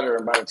better and better.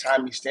 And by the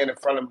time he stand in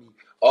front of me,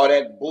 all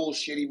that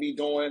bullshit he be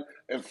doing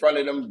in front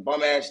of them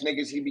bum ass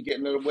niggas he be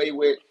getting away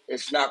with,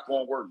 it's not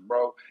gonna work,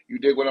 bro. You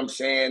dig what I'm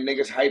saying?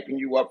 Niggas hyping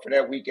you up for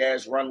that weak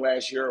ass run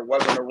last year. It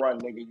wasn't a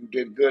run, nigga. You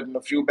did good in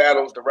a few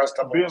battles. The rest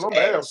of them Bill, was I'm the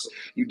ass. answer.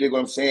 You dig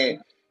what I'm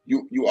saying?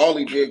 You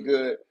only did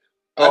good.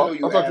 I know Oh,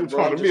 I you thought you were have,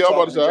 bro. talking I'm to me. just I was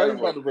about to talking say in I ain't about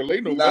general. to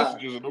relay no Nah,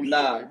 messages or no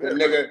shit nah. like The that,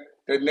 man.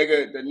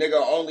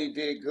 nigga only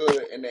did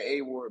good in the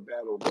A word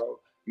battle, bro.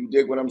 You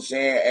dig what I'm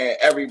saying? And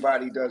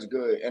everybody does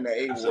good in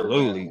the A word Absolutely.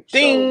 battle.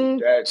 So Ding.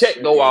 that Check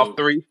shit go off is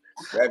 3.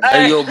 Hey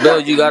Hey. yo, means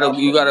Bill, you fucking gotta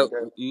nothing, nigga.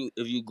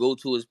 if you go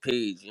to his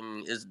page, I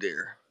mean, it's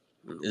there.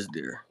 It's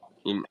there.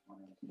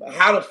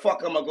 How the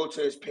fuck I'm gonna go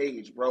to his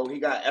page, bro? He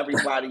got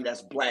everybody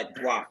that's black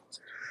blocked.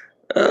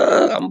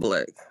 I'm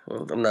black.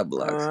 I'm not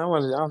black.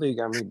 I don't think he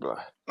got me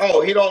blocked.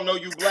 Oh, he don't know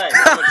you black.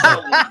 I'm gonna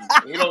tell him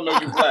he don't know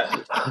you black.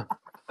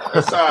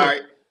 It's all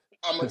right.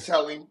 I'm gonna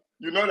tell him.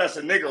 You know that's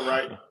a nigga,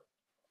 right?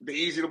 The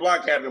easy to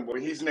block having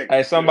boy. He's nigga.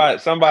 Hey, Good.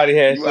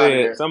 You out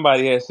of there.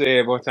 somebody had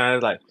said one time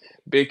it's like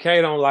Big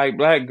K don't like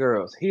black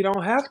girls. He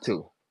don't have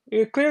to.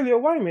 He's clearly a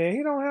white man.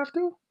 He don't have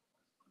to.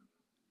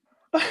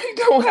 He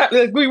don't have.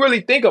 If we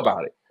really think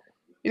about it,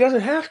 he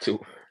doesn't have to.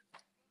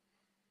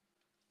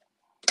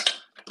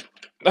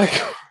 Like,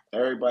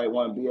 Everybody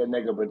want to be a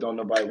nigga, but don't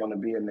nobody want to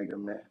be a nigga,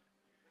 man.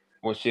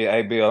 well, shit.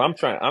 Hey, Bill,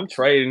 I'm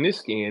trading this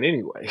skin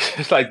anyway.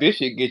 It's like this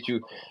shit get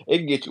you.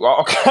 It get you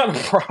all kind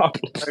of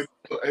Hey, problems.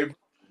 hey,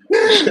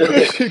 This shit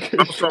about get you.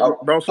 something,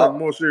 about uh, something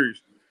more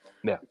serious.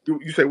 Yeah.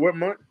 You say what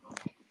month?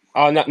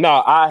 Oh no,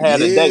 no. I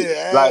had a date.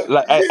 Yeah,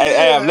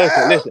 Hey, Av,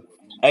 listen, yeah. listen.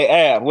 Hey,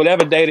 Ab,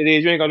 whatever date it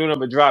is, you ain't gonna do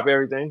nothing but drop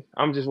everything.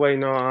 I'm just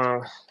waiting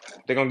on.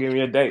 They're gonna give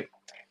me a date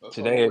That's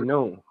all I'm today at worried.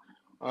 noon.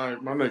 All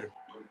right, my nigga.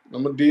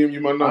 I'm gonna DM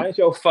you my I number. ain't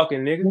your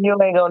fucking nigga. You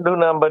ain't gonna do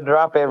nothing but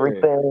drop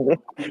Yeah. everything.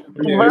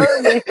 Yeah.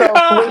 Verb be so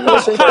slick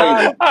with That's the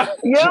shot. crazy.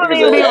 You don't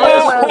Niggas even be are realizing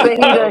assholes,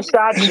 he done bro.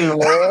 shot you,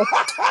 man.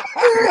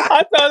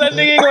 I told that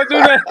nigga ain't gonna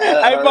do that.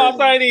 Hey, boss,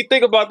 I Uh, ain't even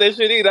think about that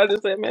shit either. I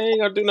just said, man,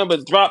 ain't gonna do nothing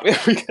but drop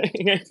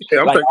everything.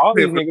 Yeah, Like all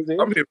these niggas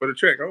I'm is. here for the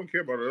check. I don't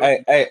care about the other.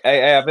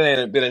 Hey, I've been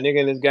a nigga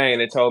in this game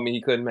that told me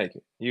he couldn't make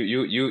it. You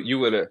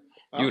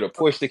I, would have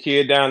pushed the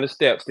kid down the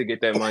steps to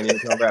get that money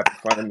and come rap in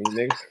front of me,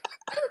 niggas.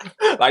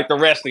 Like the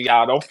rest of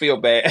y'all, don't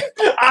feel bad,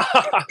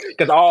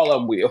 cause all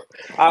of them will.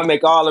 I'll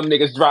make all them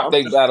niggas drop I'm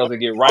their just battles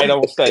and get right I'm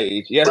on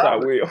stage. Yes, I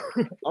proud of will.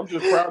 I'm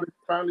just proud of you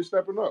finally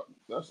stepping up.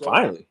 That's all.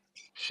 Finally,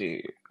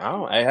 shit. I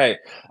don't.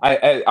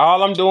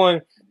 All I'm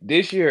doing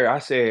this year, I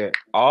said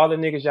all the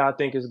niggas y'all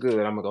think is good,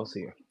 I'm gonna go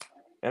see them,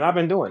 and I've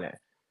been doing that.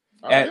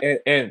 All And, right. and,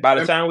 and by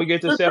the And time we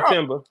get to good job.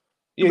 September,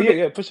 You've been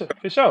yeah, for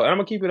sure. And I'm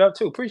gonna keep it up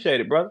too.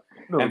 Appreciate it, brother.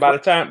 doing And a great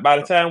by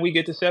the job. time we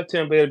get to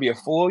September, it'll be a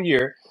full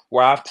year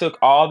where I've took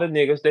all the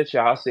niggas that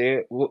y'all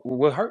said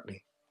would hurt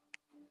me.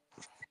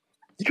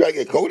 you try to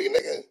get Cody,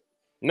 nigga?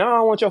 No, I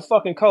don't want your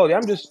fucking Cody.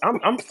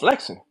 I'm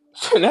flexing.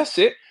 That's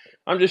it.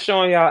 I'm just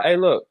showing y'all. Hey,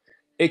 look,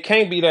 it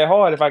can't be that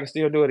hard if I can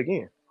still do it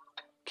again.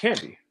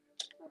 Can't be.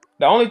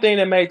 The only thing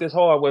that made this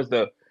hard was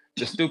the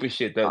stupid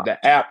shit, the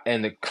app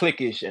and the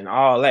clickish and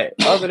all that.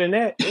 Other than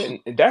that,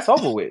 that's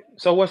over with.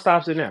 So what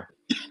stops it now?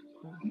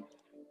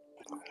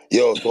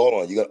 Yo, so hold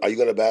on. Are you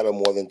gonna battle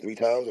more than 3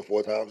 times or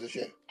 4 times this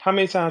year? How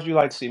many times you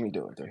like to see me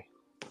do it, three?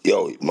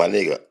 Yo, my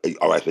nigga.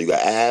 All right, so you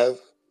got Av,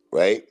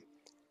 right?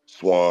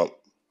 Swamp.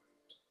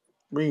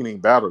 We ain't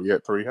even battled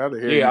yet, three. How the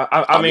hell you? Yeah,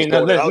 I I'm just mean,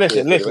 throwing it out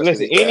there listen, for the listen, rest of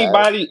listen. the year.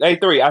 Av. Anybody, hey,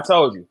 three, I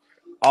told you,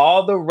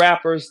 all the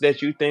rappers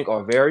that you think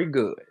are very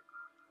good,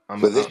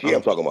 I'm, For I'm, this year,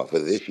 I'm I'm, talking about for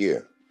this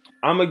year.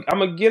 I'm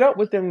gonna get up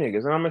with them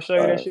niggas, and I'm gonna show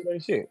you All that right. shit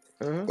ain't shit.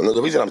 Uh-huh. Well, no,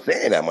 the reason I'm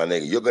saying that, my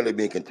nigga, you're gonna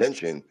be in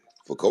contention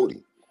for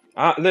Cody.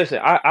 Listen,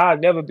 I'll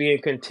never be in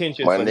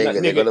contention My for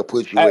nothing, nigga, they're nigga. gonna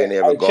put you Hey, in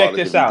there hey, check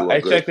regardless if this you're out.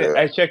 doing good,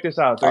 sir. Check this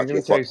out, three. Out Let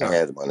me your tell you fucking something.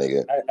 hands, my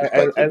nigga. Hey,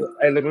 Respectfully.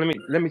 look,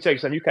 let me tell you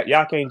something.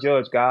 Y'all can't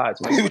judge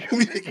gods, man. What you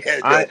mean they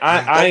can't judge?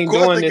 I Of ain't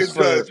course doing they this can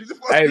for the. judge. What the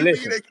fuck Hey, you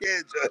mean listen. they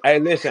can't Hey,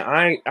 judge? listen.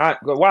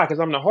 Why? Because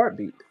I'm the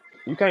heartbeat.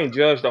 You can't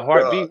judge the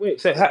Dog, heartbeat.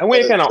 they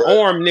When can't can an judge.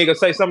 arm nigga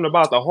say something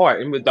about the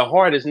heart? And the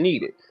heart is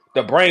needed.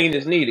 The brain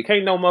is needed.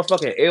 Can't no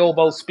motherfucking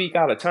elbow speak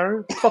out of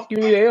turn. Fuck you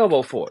need an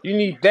elbow for? You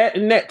need that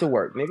and that to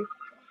work, nigga.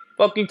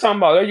 Fuck you talking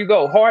about? There you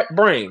go. Heart,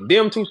 brain.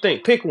 Them two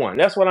things. Pick one.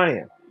 That's what I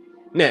am.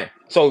 Now,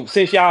 so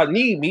since y'all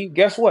need me,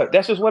 guess what?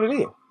 That's just what it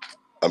is.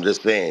 I'm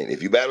just saying,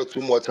 if you battle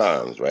 2 more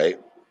times, right,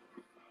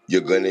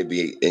 you're gonna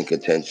be in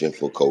contention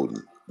for Cody.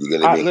 You're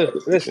gonna be in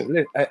conversation.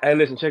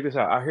 Listen. Check this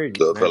out. I hear you,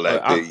 The man.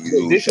 But Collector, you,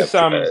 this is Chef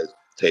some. Trez,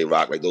 Tay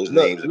Rock, like those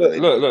names are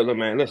gonna be. Look,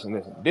 man.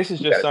 Listen. This is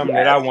You just gotta be something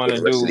that I asked want for to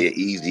the rest of do. their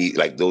easy,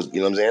 like those.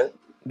 You know what I'm saying?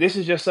 This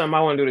is just something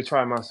I want to do to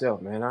try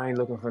myself, man. I ain't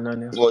looking for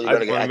nothing else. Well, you're I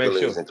gonna just get want to make accolades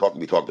sure. and talk to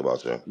be talked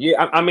about, sir.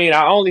 Yeah, I mean,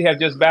 I only have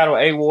just battled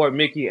A Ward,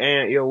 Mickey,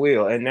 and Ill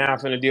Will, and now I'm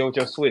finna deal with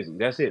your Swizzy.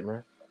 That's it,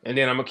 man. And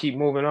then I'm gonna keep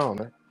moving on,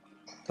 man.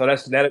 So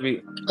that'll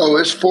be Oh,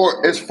 it's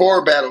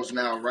four battles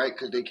now, right?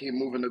 Because they keep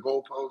moving the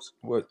goalposts.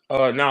 what.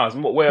 No, it's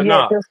more. Well, Yes,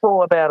 no. there's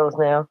 4 battles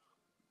now.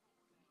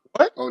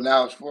 What? Oh,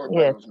 now it's four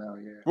Yes. battles now.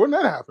 Yeah. When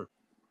that happen?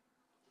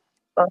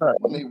 Uh,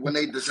 When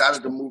they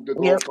decided to move the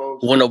yep.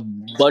 goalposts, When a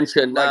bunch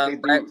of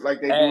non-rap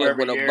like they do and every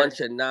when a year.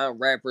 bunch of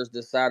non-rappers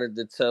decided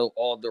to tell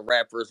all the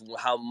rappers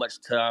how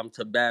much time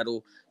to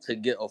battle to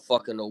get a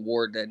fucking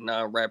award that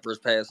non-rappers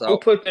pass Who out.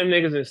 put them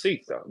niggas in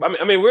seats though?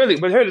 I mean, really.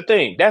 But here's the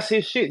thing: that's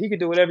his shit. He can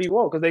do whatever he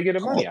want because they get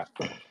the money out.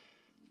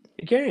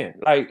 He can.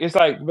 Like it's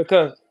like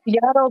because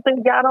Y'all don't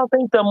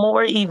think the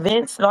more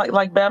events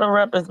like battle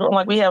rap is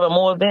like we have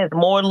more events,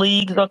 more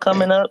leagues are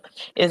coming up.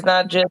 It's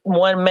not just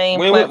one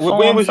main when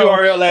platform. was So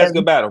URL as last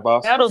good battle,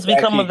 boss? battles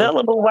Stat become keeper.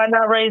 available, why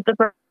not raise the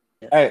price?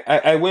 Hey,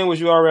 when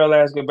was URL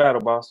last good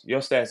battle, boss?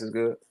 Your stats is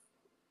good.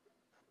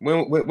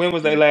 When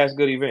was they last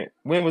good event?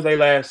 When was they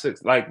last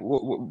six? Like,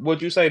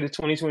 would you say the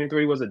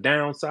 2023 was a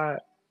downside?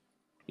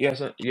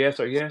 Yes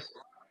or yes?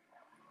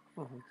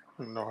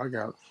 No,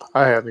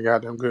 I had a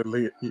goddamn good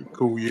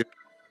cool year.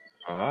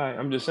 All right,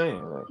 I'm just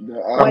saying. Like,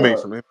 The I Wait, made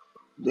some.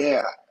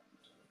 yeah,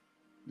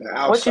 the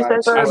what you say,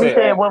 outside I sir? too You of said,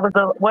 said that.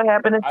 what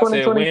happened in I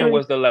said, when 2023?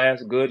 was the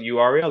last good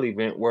URL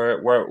event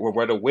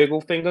where the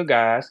wiggle finger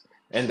guys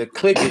and the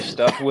clickish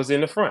stuff was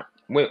in the front?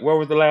 Where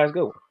was the last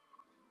good one?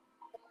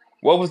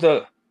 What was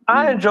the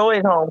I Mm,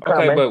 enjoyed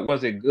okay? homecoming. But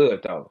was it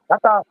good though? I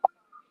thought,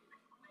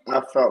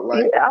 I felt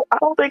yeah, like I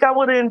don't think I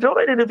would have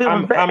enjoyed it if it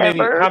was bad, How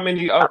Bird.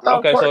 many? I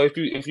thought Okay, first. so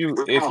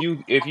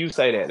if you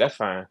say that, that's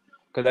fine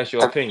because that's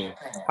your opinion.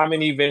 How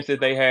many events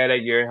did they have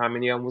that year, and how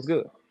many of them was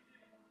good?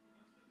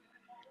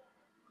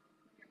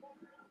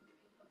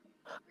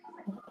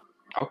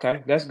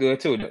 Okay, that's good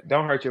too.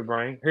 Don't hurt your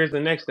brain. Here's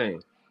the next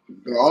thing.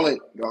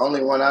 the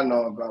only one I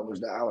know about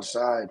was the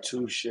outside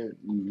two shit,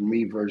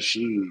 me versus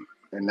she,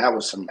 and that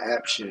was some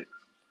app shit.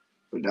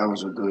 But that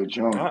was a good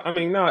joint. I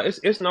mean, no,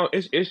 it's no,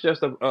 it's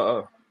just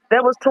a.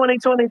 That was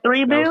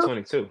 2023, That was Bill.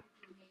 22.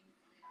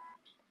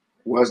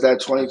 Was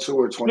that 22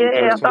 or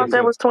That Yeah, was 23? I thought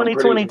that 22. was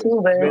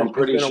 2022, man. I'm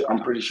It's pretty been a sure. I'm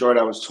while. pretty sure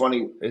that was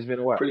 20. It's been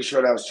a while. Pretty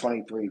sure that was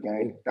 23,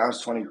 gang. It, That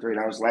was 23.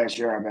 That was last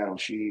year I battled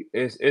Sheed.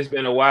 it's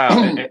been a while,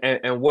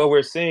 and what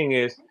we're seeing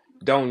is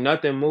don't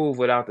nothing move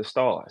without the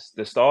stars.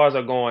 The stars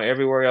are going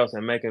everywhere else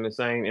and making the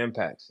same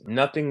impacts.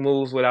 Nothing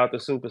moves without the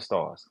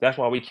superstars. That's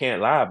why we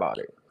can't lie about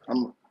it.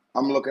 I'm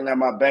I'm looking at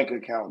my bank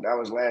account. That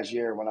was last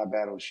year when I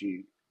battled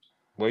Sheed.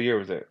 What year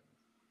was it?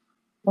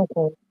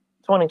 Okay.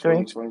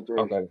 23. 2023.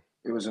 Okay.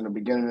 It was in the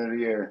beginning of the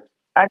year.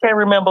 I can't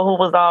remember who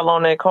was all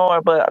on that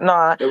card, but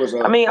no,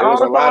 I mean It was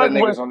all a the lot of cards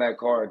was niggas on that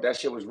card. That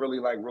shit was really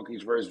like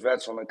rookies versus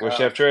vets on the Was comp.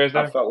 Chef Trez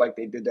I there? felt like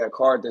they did that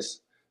card.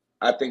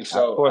 I think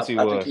Of so. course he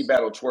I think he was.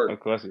 battled Twerk. Of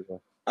course he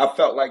was. I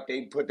felt like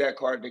they put that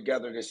card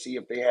together to see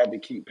if they had to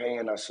keep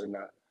paying us or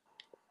not.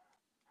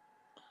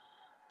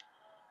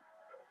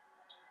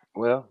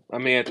 Well, I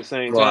mean, at the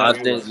same Well, time, I you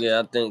think know,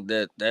 yeah, I think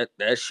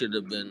that should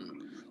have been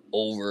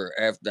over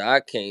after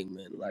I came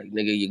in. Like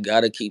nigga, you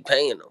gotta keep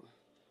paying them.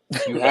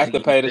 you have Like to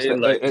you pay this. feel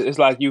like It's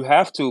like you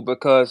have to,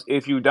 because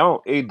if you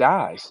don't, it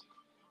dies.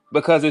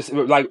 Because it's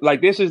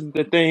like this is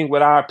the thing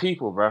with our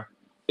people, bro.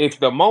 If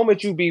the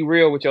moment you be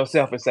real with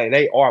yourself and say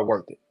they are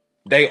worth it,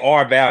 they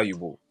are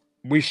valuable,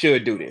 we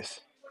should do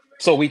this,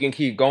 so we can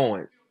keep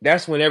going.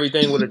 That's when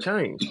everything would have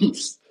changed.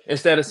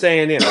 Instead of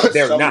saying them,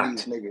 they're Some of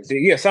these not. niggas,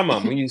 Yeah, some of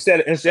them. When you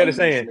said instead some of of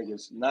these saying,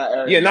 niggas, not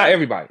yeah, not everybody.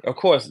 everybody, of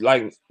course,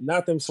 like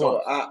not them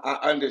So swamps.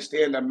 I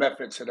understand the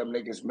method to them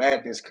niggas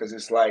madness because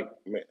it's like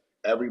man,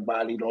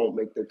 everybody don't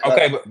make the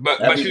Okay, cut.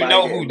 but you Everybody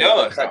know who didn't make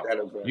the does cut though. that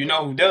event. You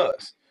know who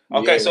does.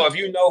 Okay, Yeah, so if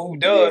you know who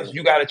yeah. does,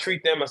 you got to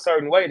treat them a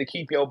certain way to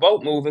keep your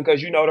boat moving,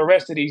 because you know the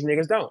rest of these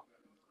niggas don't.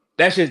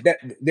 That's just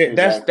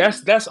Exactly.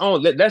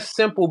 that's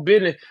simple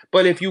business.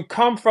 But if you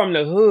come from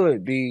the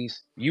hood,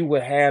 bees, you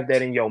would have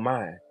that in your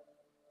mind.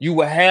 You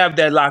would have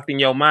that locked in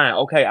your mind.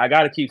 Okay, I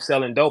got to keep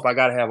selling dope. I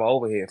got to have an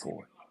overhead for it.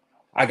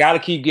 I gotta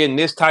keep getting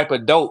this type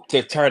of dope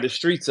to turn the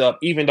streets up,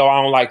 even though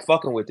I don't like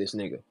fucking with this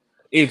nigga.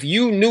 If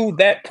you knew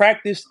that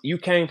practice, you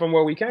came from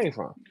where we came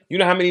from. You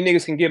know how many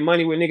niggas can get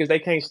money with niggas they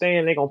can't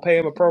stand, they gonna pay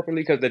them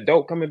appropriately because the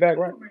dope coming back,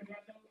 right?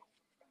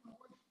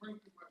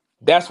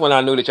 That's when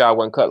I knew that y'all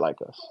wasn't cut like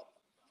us.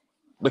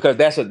 Because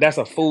that's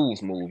a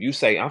fool's move. You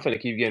say, I'm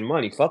finna keep getting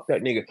money. Fuck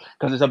that nigga.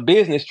 Because it's a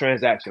business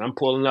transaction. I'm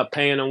pulling up,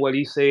 paying him what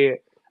he said.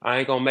 I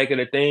ain't gonna make it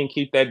a thing,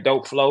 keep that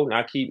dope floating.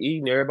 I keep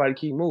eating, everybody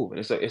keep moving.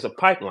 It's a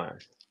pipeline.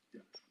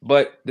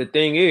 But the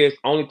thing is,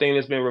 only thing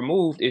that's been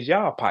removed is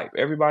y'all pipe.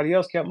 Everybody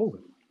else kept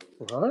moving.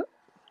 What?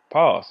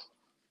 Pause.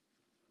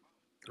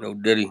 no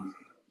Diddy.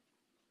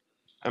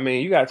 I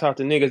mean, you gotta talk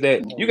to niggas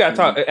that you No gotta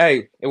talk. Diddy.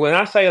 Hey, and when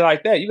I say it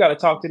like that, you gotta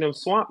talk to them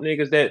swamp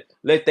niggas that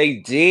let they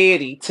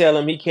daddy tell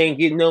him he can't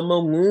get no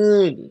more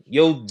money.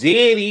 Your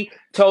daddy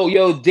told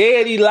your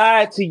daddy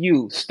lied to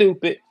you.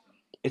 Stupid.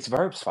 It's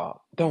Verb's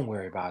fault. Don't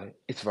worry about it.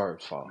 It's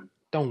Verb's fault.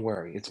 Don't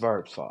worry. It's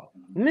Verb's fault.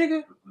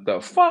 Nigga,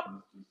 the fuck?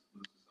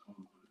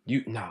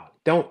 You no.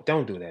 Don't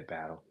do that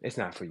battle. It's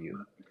not for you.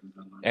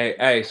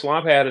 Hey,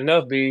 Swamp had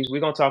enough bees. We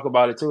gonna talk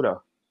about it too,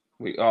 though.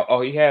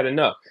 He had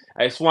enough.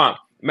 Hey, Swamp.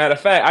 Matter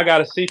of fact, I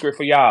got a secret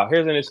for y'all.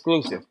 Here's an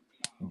exclusive.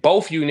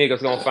 Both you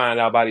niggas gonna find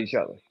out about each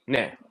other.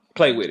 Now,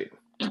 play with it,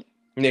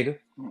 nigga.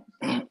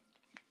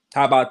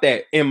 How about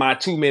that? In my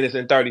 2 minutes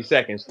and 30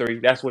 seconds, three.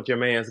 That's what your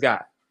man's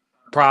got.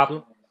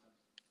 Problem?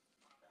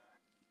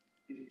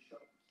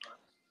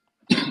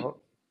 Oh,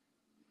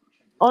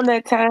 on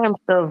that time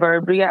stuff,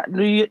 Verb. Do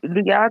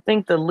y'all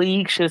think the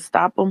league should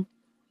stop them?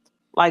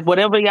 Like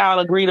whatever y'all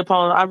agreed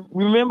upon. I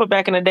remember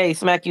back in the day,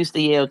 Smack used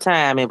to yell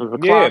time. It was a yeah,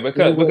 clock.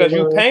 Knew what it because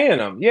you was. paying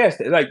them. Yes,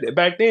 like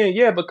back then,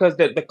 yeah, because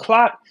the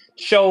clock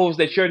shows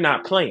that you're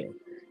not playing.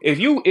 If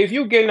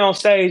you getting on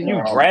stage,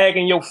 you No.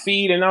 dragging your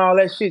feet and all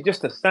that shit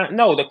just to sign.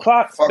 No, the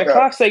Fuck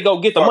up. clock say go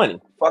get the Fuck.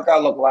 money. Fuck. I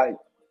look like.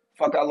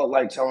 Fuck. I look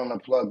like telling the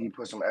plug he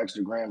put some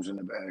extra grams in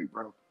the bag,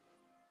 bro.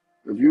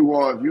 If you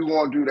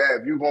want to do that,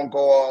 if you gonna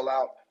go all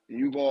out, and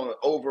you gonna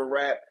over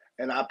rap,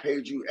 and I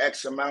paid you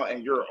X amount,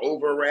 and you're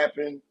over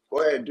rapping,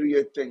 go ahead, do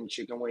your thing,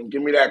 chicken wing.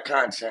 Give me that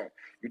content.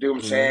 You do what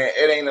I'm Hmm. saying?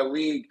 It ain't a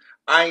league.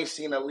 I ain't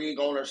seen a league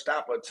owner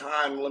stop a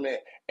time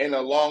limit in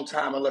a long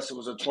time unless it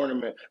was a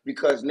tournament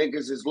because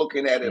niggas is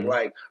looking at it Hmm.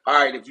 like, all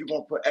right, if you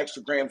gonna put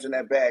extra grams in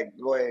that bag,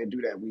 go ahead and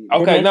do that. We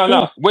And Okay, that's no,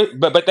 true.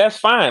 but that's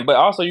fine. But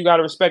also you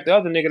gotta respect the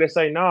other nigga that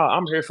say, nah,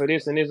 I'm here for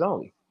this and this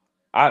only.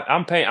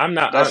 I'm paying. I'm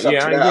not. that's up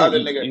Yeah, to I ain't that getting. other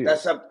nigga.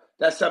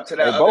 That's up to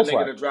They that other both nigga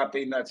right. to drop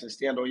their nuts and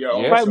stand on your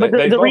own Yes, Right, but they, shit.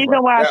 the, they the both reason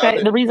right. why I That say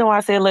other the reason why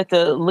I said let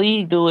the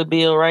league do it,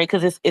 Bill, right?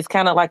 Because it's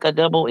kind of like a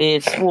double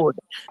edged sword.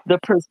 The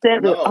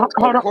perception, no, hold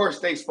of on, course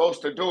they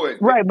supposed to do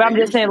it. right? But They I'm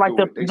just used saying, to like do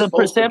the it. They the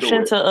supposed to do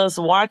perception it. to us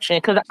watching.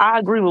 Because I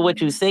agree with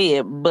what you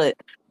said, but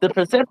The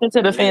perception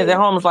to the fans Yeah, at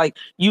home is like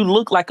you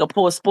look like a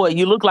poor sport.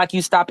 You look like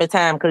you stop at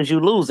time because you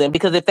losing.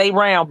 Because if they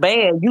round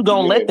bad, you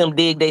gonna yeah. let them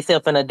dig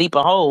themselves in a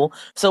deeper hole.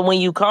 So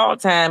when you call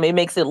time, it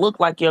makes it look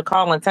like you're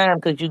calling time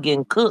because you're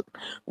getting cooked,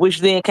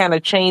 which then kind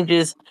of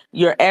changes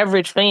your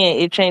average fan.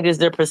 It changes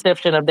their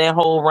perception of that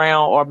whole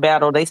round or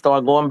battle. They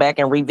start going back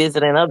and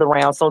revisiting other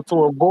rounds. So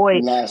to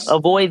Nice.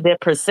 avoid that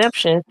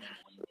perception,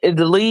 if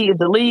the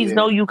leagues Yeah.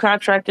 know you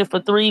contracted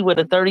for three with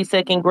a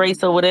 30-second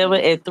grace or whatever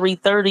at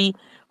 3:30,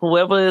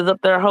 whoever is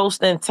up there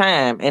hosting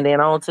time, and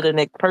then on to the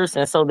next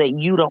person, so that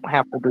you don't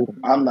have to do it.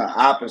 I'm the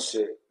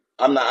opposite.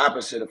 I'm the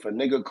opposite. If a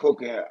nigga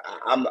cooking,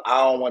 I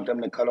don't want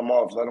them to cut him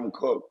off. Let him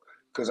cook,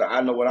 cause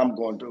I know what I'm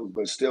going through.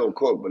 But still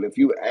cook. But if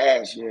you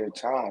ask, yeah,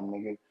 time,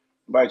 nigga.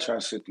 Nobody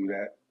trying to sit through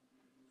that.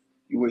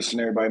 You wasting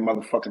everybody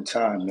motherfucking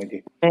time,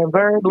 nigga. And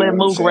Bird You know let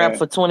what I'm Mook rap saying?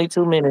 for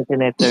 22 minutes in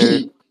that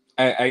third.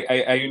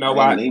 Hey, you know And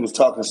why? he was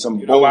talking some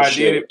You know why I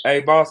did bullshit. it,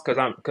 hey boss? Cause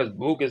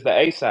Book is the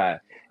A side,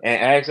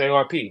 and ask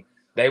ARP.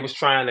 They was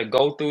trying to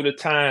go through the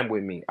time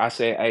with me. I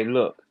said, hey,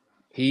 look,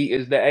 he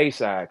is the A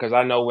side, cause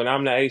I know when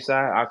I'm the A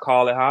side, I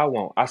call it how I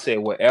want. I said,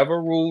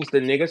 whatever rules the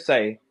nigga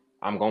say,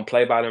 I'm gonna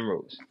play by them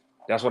rules.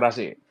 That's what I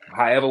said.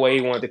 However way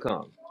he wanted to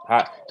come.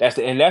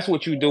 That's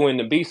what you do in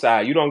the B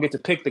side. You don't get to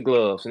pick the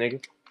gloves, nigga.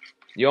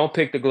 You don't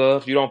pick the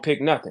gloves. You don't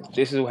pick nothing.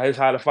 This is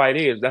how the fight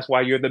is. That's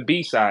why you're the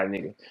B side,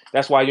 nigga.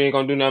 That's why you ain't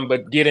gonna do nothing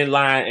but get in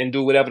line and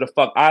do whatever the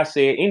fuck I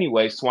said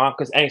anyway, Swamp.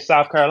 Cause ain't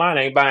South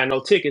Carolina ain't buying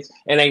no tickets,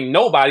 and ain't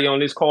nobody on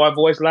this card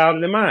voice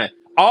louder than mine.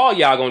 All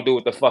y'all gonna do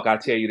what the fuck I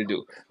tell you to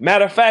do.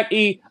 Matter of fact,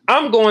 E,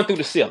 I'm going through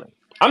the ceiling.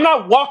 I'm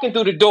not walking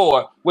through the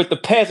door with the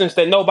peasants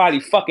that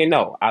nobody fucking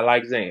know. I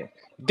like Zan.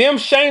 Them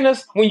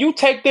Shanas, when you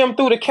take them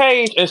through the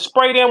cage and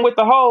spray them with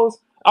the hose,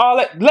 all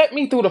that, let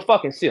me through the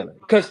fucking ceiling.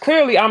 Cause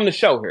clearly I'm the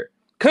show here.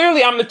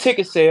 Clearly, I'm the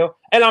ticket sale,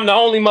 and I'm the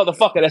only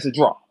motherfucker that's a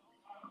draw.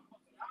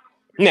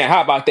 Now,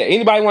 how about that?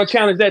 Anybody want to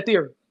challenge that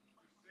theory?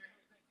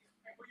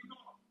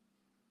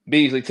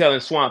 Beasley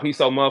telling Swamp he's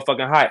so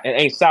motherfucking hot, and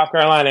ain't South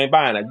Carolina ain't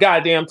buying a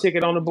goddamn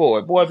ticket on the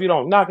board. Boy, if you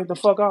don't knock it the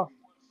fuck off.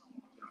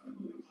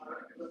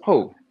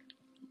 Who?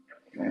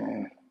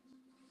 Man,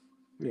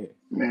 Yeah.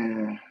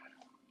 man.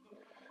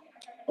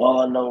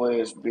 All I know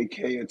is Big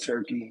K a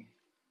turkey,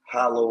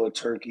 Hollow a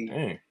turkey.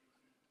 Damn.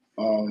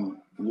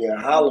 Yeah,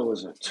 Hollow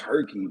is a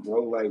turkey,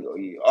 bro. Like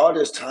all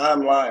this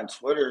timeline,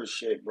 Twitter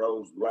shit,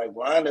 bro. Like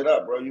line it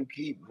up, bro. You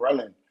keep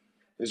running.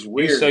 It's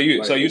You so weird.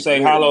 you so Like you it's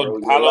say weird, Hollow bro.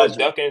 You're a Hollow's legend.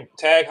 ducking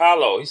tag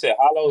Hollow. He said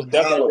Hollow's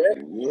ducking Hollow, red.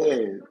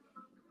 yeah.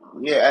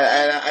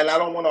 Yeah, and I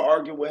don't want to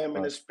argue with him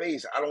in Uh, the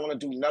space. I don't want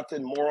to do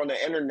nothing more on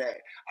the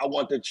internet. I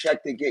want the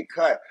check to get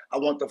cut. I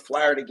want the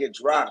flyer to get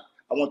dropped.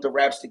 I want the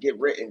raps to get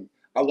written.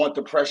 I want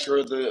the pressure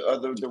of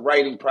the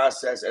writing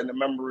process and the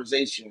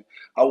memorization.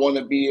 I want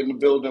to be in the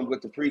building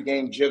with the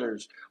pregame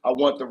jitters. I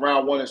want the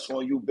round one is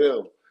on you,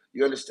 Bill.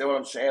 You understand what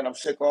I'm saying? I'm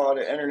sick of all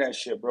the internet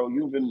shit, bro.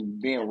 You've been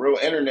being real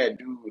internet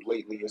dude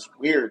lately. It's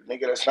weird,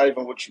 nigga. That's not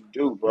even what you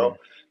do, bro. mm,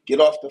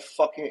 Get off the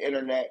fucking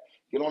internet.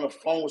 Get on the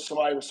phone with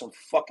somebody with some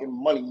fucking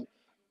money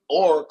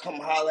or come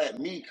holler at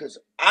me because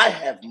I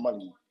have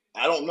money.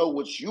 I don't know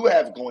what you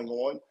have going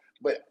on,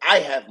 but I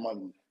have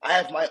money. I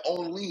have my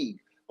own league.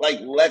 Like,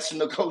 let's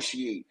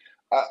negotiate.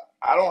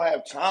 I don't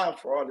have time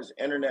for all this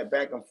internet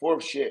back and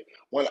forth shit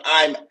when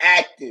I'm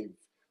active,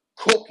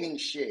 cooking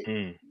shit,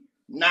 mm.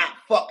 not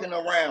fucking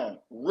around,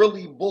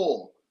 really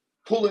bull,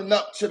 pulling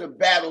up to the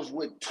battles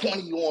with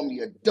 20 on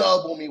me, a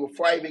dub on me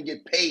before I even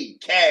get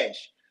paid,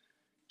 cash,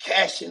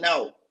 cashing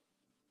out.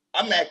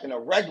 I'm acting a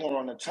regular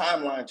on the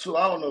timeline too.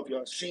 I don't know if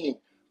y'all seen,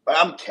 but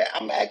I'm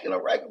acting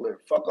a regular.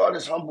 Fuck all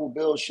this humble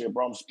bill shit,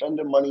 bro. I'm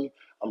spending money.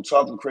 I'm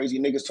talking crazy.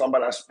 Niggas talking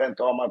about I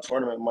spent all my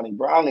tournament money,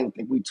 bro. I don't even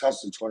think we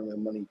touched the tournament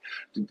money.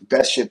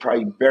 That shit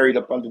probably buried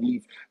up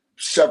underneath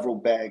several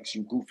bags,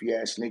 you goofy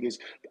ass niggas.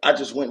 I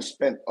just went and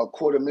spent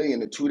 $250,000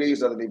 in 2 days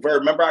the other day.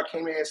 Verb, remember I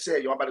came in and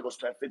said, yo, I'm about to go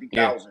spend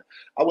Yeah. 50,000.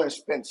 I went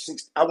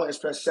and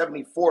spent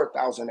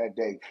 74,000 that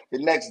day. The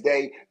next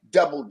day,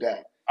 doubled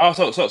that. Oh,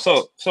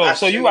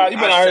 so you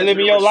been I out here send you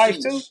living the your life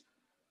too? receipts.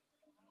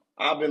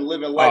 I've been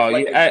living Oh life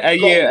like yeah, it's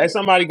yeah. Hey, golden.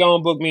 somebody go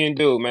and book me and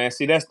do it, man.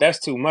 See, that's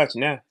too much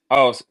now.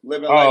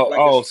 Living life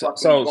like it's So,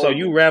 fucking so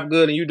you golden. rap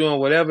good and you doing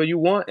whatever you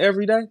want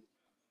every day?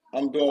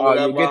 I'm doing Oh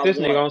yeah, whatever get I this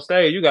nigga want. on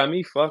stage. You got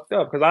me fucked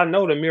up because I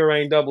know the mirror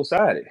ain't double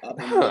sided. I've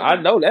been I living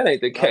know that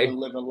ain't the I've case. been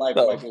living life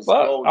The like it's fuck?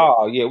 golden.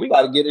 Oh yeah, we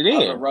got to get it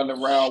I've been in. running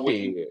around with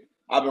Shit.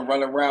 I've been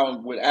running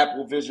around with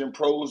Apple Vision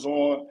Pros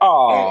on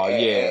Oh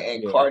yeah,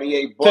 and yeah.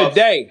 Cartier buffs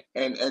Today,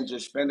 and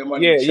just spending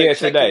money. yeah, Check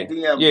your today,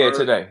 DM,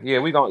 Bird. yeah.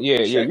 We gon'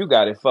 yeah. Check You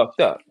got it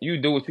fucked up. You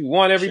do what you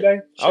want every check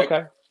day. check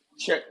Okay.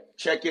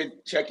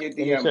 check your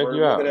Let me DM, check Bird.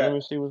 you Look at out. Let that.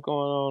 me see what's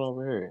going on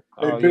over here.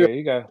 Hey, Oh Bill, yeah,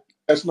 you got.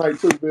 last night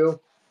too,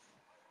 Bill.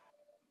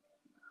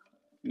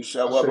 You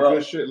said I what, said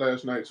good bro? shit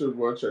last night too,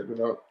 boy. I checked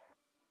it out.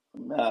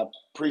 Nah, I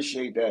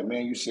appreciate that,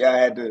 man. You see,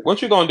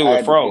 What you gonna do I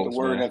with had to put the froze,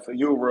 word man? in for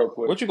you real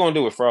quick. What you gonna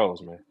do with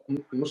froze, man?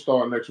 I'm gonna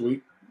start next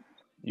week.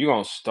 You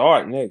gonna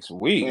start next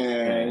week,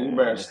 Man, you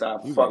better man.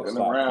 stop You better fucking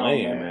stop around,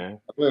 playing, man. man.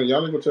 Man,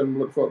 y'all ain't gonna tell me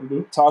what the fuck to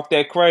do. Talk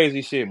that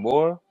crazy shit,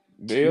 boy. I'm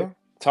Bill,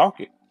 talk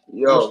it.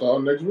 gonna Yo,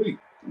 start next week.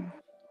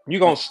 You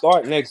gonna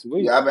start next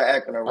week? Yeah, I've been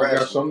acting I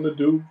got irrational. something to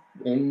do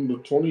on the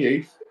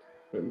 28th,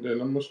 and then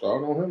I'm gonna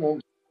start on him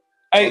on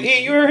Hey, Monday.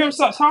 E, you hear him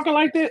talking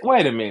like that?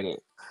 Wait a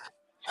minute.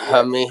 He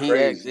I acting mean, he crazy.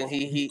 acting.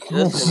 He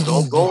listen.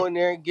 Don't go in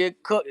there and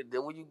get cooked. And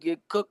then when you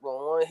get cooked, don't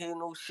want to hear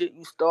no shit.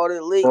 You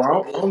started Bro, late, I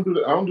nigga. don't do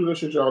that. I don't do that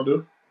shit y'all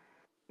do.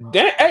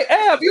 Damn, hey,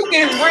 Ab, you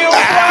getting real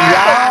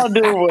quiet. Y'all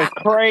do was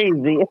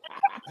crazy.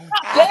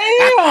 Damn.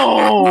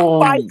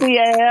 Spicy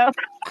ass.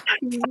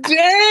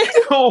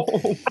 Damn.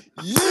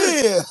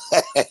 Yeah.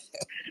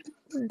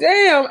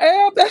 Damn,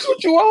 Ab, that's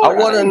what you I are.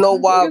 want to Hey, know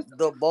why niggas.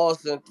 the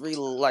Boston Three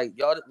like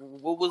y'all.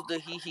 What was the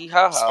hee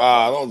ha ha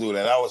Ah, about? don't do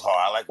that. That was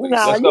hard. I like what he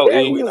Nah, Let's said, you go, man,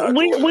 got but E. we're not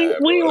doing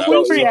that, bro. Let's That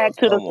go, was E. react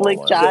to the come slick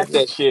on, man. shot. Check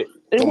that shit.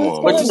 It Come was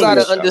on, But you man. funny.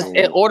 gotta Just I understand.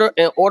 In mean,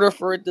 order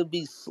for it to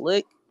be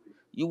slick,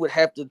 you would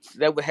have to.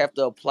 That would have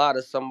to apply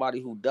to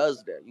somebody who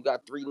does that. You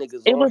got three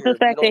niggas It on was the here.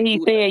 We fact that don't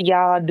he do that. said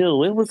y'all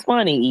do. It was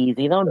funny,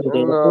 easy. Don't do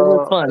that. It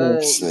was No, funny.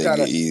 this you nigga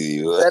gotta.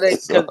 easy. That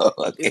ain't So, because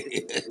okay.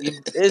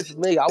 it's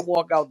me. I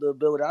walk out the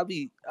building. I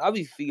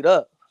be feet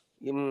up.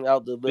 You mean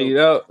out the Feet building?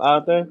 up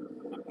out there.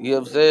 You know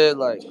what I'm saying?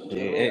 Like, you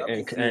know what I mean? Shit, I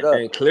be and, feet and,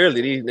 up. and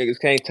clearly these niggas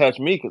can't touch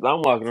me because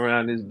I'm walking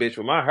around this bitch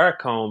with my hair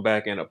combed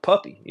back and a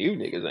puppy. You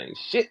niggas ain't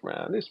shit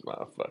around this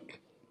motherfucker.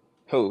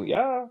 Who,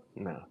 y'all?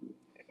 No.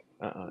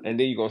 And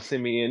then you gonna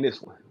send me in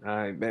this one. All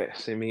right, bet.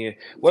 Send me in.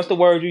 What's the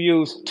word you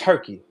use?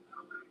 Turkey.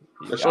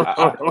 That's Yeah, your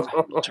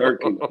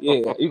Turkey.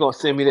 yeah, you gonna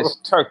send me this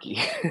turkey.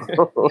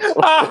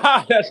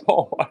 That's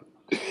hard.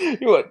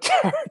 You a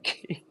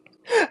turkey.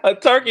 A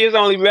turkey is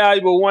only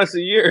valuable once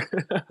a year.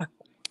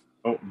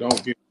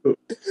 don't get cooked.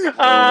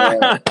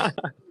 Oh,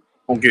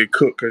 Don't get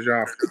cooked because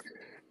y'all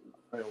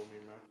playing with me,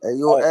 man. Hey,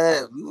 yo, Hey,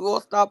 Ab, you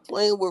gonna stop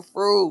playing with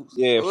fruits?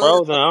 yeah,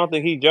 Frozen. I don't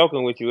think he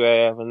joking with you,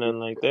 Av, or nothing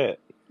like that.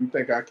 You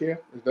think I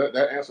care? Is that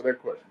answer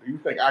that question? Do you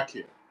think I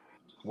care?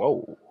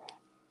 Whoa.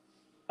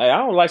 Hey, I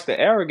don't like the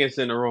arrogance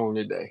in the room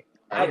today.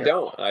 I I ain't,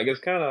 don't. Like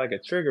it's kind of like a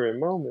triggering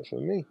moment for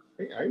me.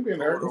 I ain't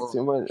being Hold arrogant. It's on,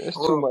 too much. It's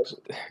hold too on, much.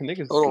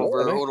 Niggas hold on, love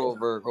Berg, they. hold on,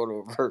 Berg, hold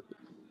on, Berg.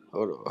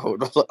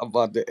 Hold on. I'm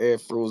about to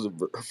add Frozen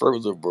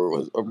Bird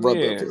was a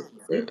brother of Yeah. his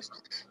Mm. fast.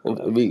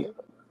 Let me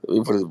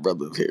put his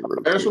brother up here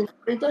real Ask quick. him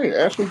the same thing.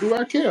 Ask him, do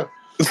I care?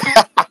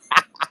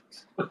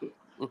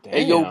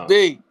 Hey, yo, Damn.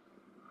 B.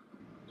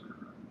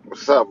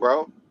 What's up,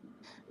 bro?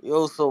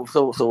 Yo, so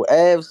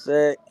Av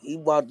said he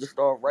about to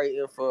start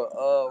writing for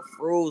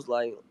Froze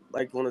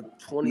like on the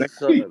 20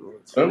 Next week. something,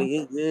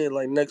 28, yeah,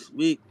 like next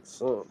week.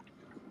 So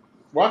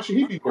Why should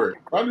he be worried?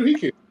 Why do he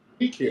care?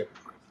 He care.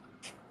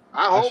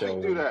 I I hope he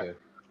sure do wouldn't that. care.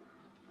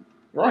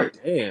 Right.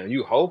 Damn.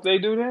 You hope they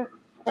do that?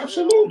 Yeah,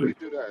 I hope he Absolutely.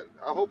 do that.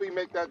 I hope he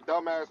make that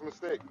dumbass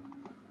mistake.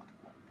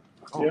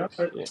 Oh Yeah.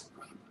 shit.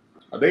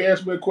 They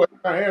asked me a question.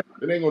 I answered.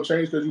 It ain't gonna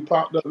change because you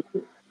popped up.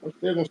 I'm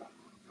still gonna.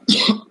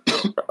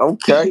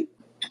 okay,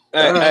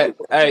 Hey, all hey, right,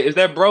 hey. Is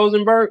that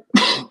Brosenberg?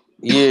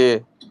 yeah.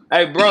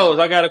 Hey, bros,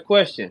 I got a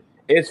question.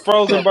 Is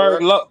What's up, Frozenberg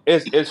bro?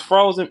 is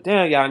Frozen?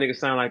 Damn, y'all niggas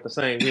sound like the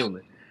same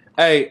human.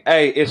 Hey,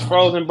 is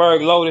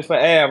Frozenberg loaded for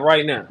Ab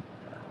right now?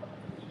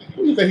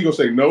 What do you think he gonna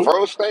say? No.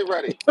 Fro, stay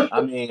ready.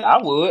 I mean, I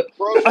would.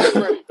 Fro, stay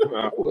ready.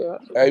 I would.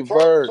 Hey,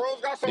 Bird.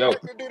 Fro's got some Yo,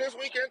 work to do this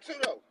weekend too,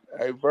 though.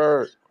 Hey,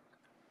 Bird.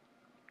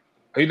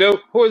 you do?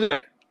 Who is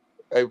that?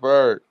 Hey,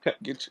 Bird. Is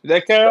Get you,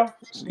 that stop. Cal?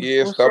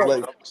 Yeah, What's up?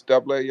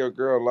 stop letting your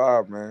girl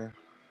lie, man.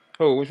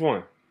 Who? Which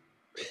one?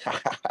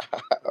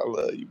 I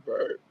love you,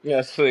 Bird.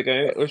 Yeah, sick.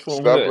 Ain't it? Which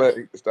one was that?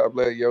 Stop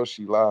letting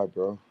Yoshi lie,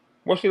 bro.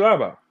 What's she lie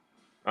about?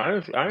 I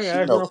ain't She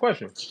asked you know no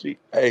question.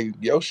 hey,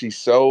 Yoshi's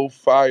so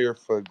fire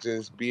for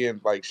just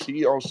being like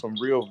she on some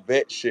real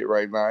vet shit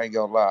right now. I ain't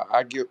gonna lie.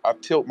 I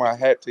tilt my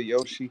hat to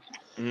Yoshi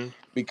Mm-hmm.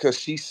 because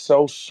she's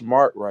so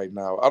smart right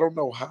now. I don't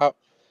know how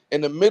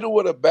in the middle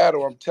of the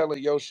battle, I'm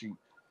telling Yoshi,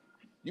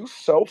 you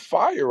so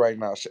fire right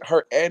now.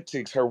 Her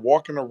antics, her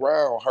walking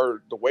around,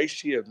 her the way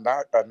she is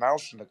not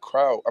announcing the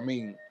crowd. I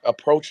mean,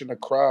 approaching the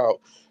crowd.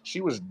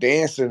 She was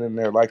dancing in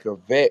there like a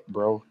vet,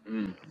 bro.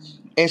 Mm.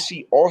 And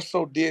she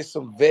also did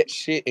some vet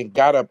shit and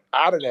got up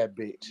out of that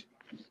bitch.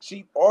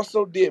 She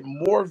also did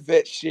more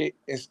vet shit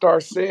and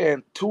started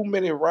saying 2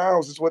 minute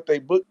rounds is what they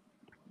booked.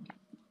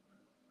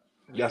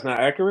 That's not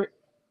accurate.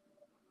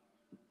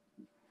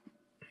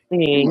 Yeah,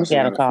 he you must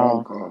have got a got a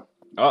phone call. call.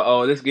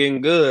 This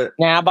getting good.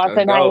 Now, I'm about to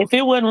Let's say, now, go. if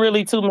it wasn't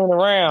really 2 minute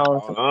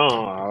rounds,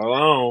 Hold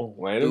on.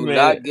 Wait a Do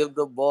not minute. give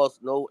the boss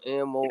no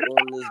ammo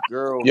on this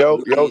girl, Yo.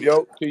 please.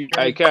 Can you hear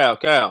Hey, me?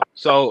 Cal.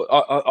 So,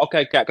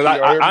 okay, Cal, because Can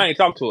y'all hear I me? ain't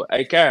talked to it.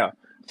 Hey, Cal.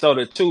 So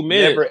the 2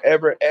 minutes. Never,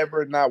 ever,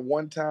 ever, not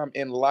one time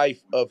in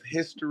life of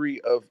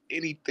history of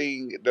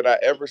anything that I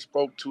ever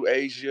spoke to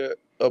Asia,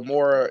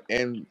 Amora,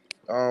 and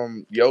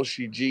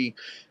Yoshi G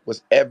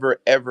was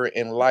ever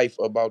in life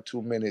about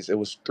 2 minutes. It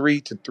was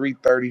 3 to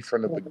 3:30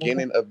 from the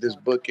beginning of this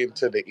booking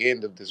to the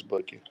end of this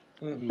booking.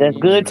 that's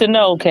good to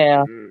know,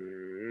 Cal.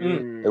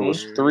 It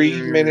was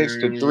 3 minutes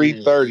to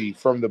 3:30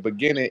 from the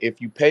beginning.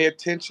 If you pay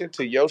attention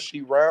to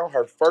Yoshi round,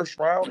 her first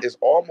round is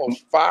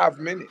almost 5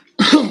 minutes.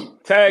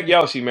 Tag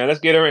Yoshi, man.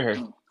 Let's get her in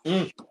here.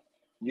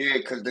 Yeah,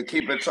 because to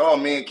keep it tall,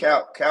 me and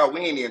Cal,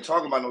 we ain't even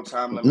talking about no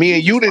time limit. Me We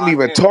and you just didn't locked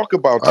even in. talk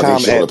about I think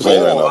time she on at the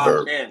plane We right just now, all. locked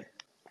Bird. in.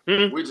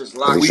 We just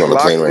I think locked she's We on the in.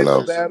 plane locked right in It's the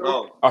now. just a battle,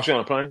 go. Oh, she on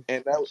the plane?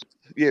 and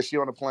yeah, she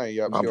on the plane.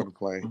 Yup, she on the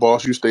plane.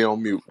 Boss, you stay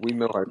on mute. We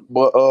know it.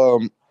 But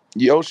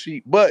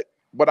Yoshi,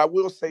 but I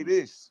will say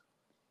this.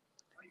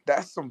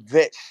 That's some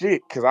vet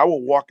shit. Cause I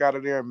will walk out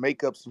of there and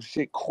make up some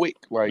shit quick.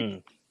 Like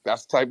Mm,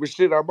 that's the type of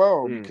shit I'm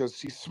on mm, because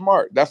she's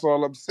smart. That's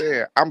all I'm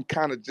saying. I'm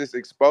kind of just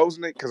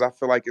exposing it because I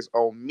feel like it's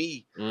on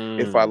me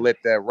if I mm,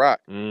 let that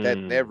rock. That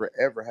mm, never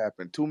ever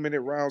happened. 2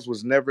 minute rounds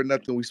was never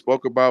nothing we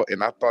spoke about,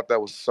 and I thought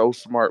that was so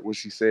smart when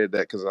she said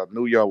that because I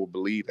knew y'all would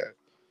believe that.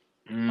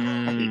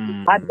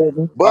 I mm.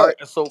 didn't. All But right,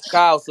 so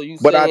Kyle, so you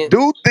but saying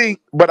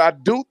I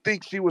do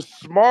think she was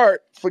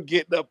smart for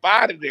getting up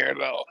out of there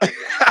though.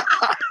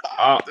 I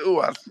Uh,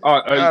 do. I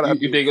swear to God, I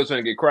you do. think it's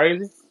gonna get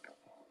crazy?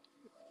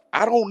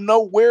 I don't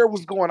know where it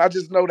was going. I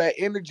just know that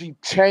energy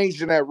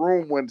changed in that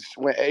room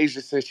when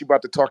Asia said she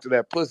about to talk to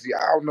that pussy.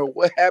 I don't know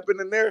what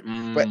happened in there,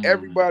 but Mm,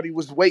 everybody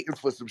was waiting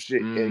for some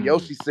shit. And mm,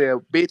 Yoshi said,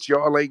 "Bitch,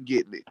 y'all ain't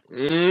getting it."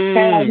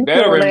 Cal, you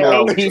could better have let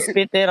Cal, remove. AG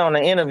spit that on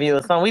the interview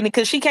or something.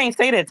 Because she can't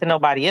say that to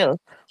nobody else.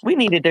 We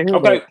needed to hear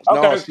that. Okay,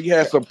 No, okay. she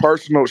had some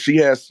personal. She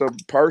had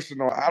some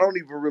personal. I don't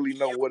even really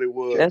know what it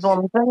That's what was,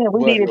 I'm saying.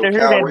 We but needed yo, to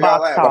hear Cal, that where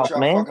y'all box at? but What talk,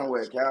 y'all man. fucking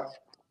with, Cal?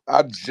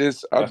 I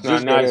That's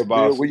not just got nice, that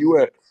bill. boss. Where you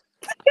at?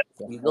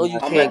 you know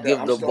you I'm at can't the.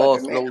 give I'm the still at the.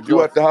 boss no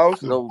You at jump, the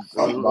house?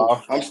 I'm no.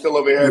 Boss, I'm still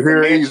over here you at the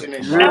hear easy? mansion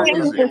and You I shit. hear didn't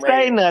I'm easy? even getting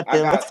say ready. I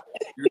nothing. got.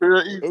 You hear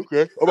easy?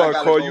 Okay, I'm I about to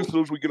gotta call you go. as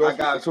soon as we get I off.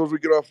 got. As soon as we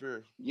get off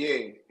here. Yeah,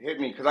 hit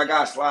me because I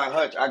got slide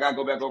hutch. I gotta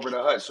go back over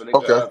to hutch so they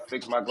could Okay.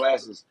 fix my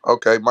glasses.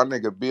 Okay, my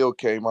nigga Bill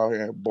came out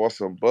here and bought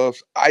some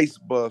buffs, ice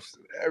buffs,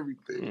 and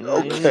everything.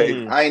 Okay.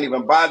 Listen, I ain't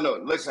even buy no.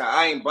 Listen,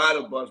 I ain't buy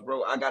the buffs,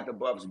 bro. I got the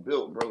buffs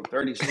built, bro.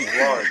 36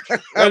 large.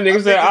 That My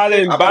nigga said nigga I said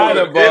didn't he I buy got pulled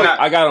the them it. Then buff. built.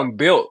 I got them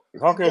built.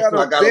 He got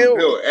I them got them built.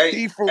 built.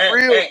 He for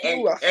real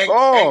too. I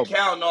saw And him.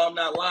 Cal, no, I'm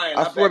not lying.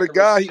 I I swear backed to the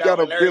God, he receipt got out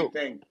them and built.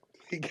 everything.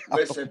 He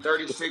got them Listen,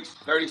 built.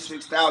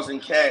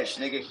 36,000 cash,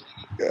 nigga.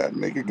 That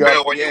nigga got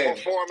Bill, when you Yeah,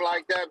 perform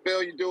like that,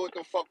 Bill, you do what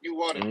the fuck you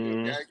want to do,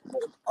 Mm. gang.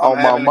 I'm on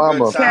my having a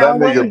good mama. time, That Cal,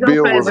 what was man. nigga your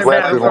Bill was That's favorite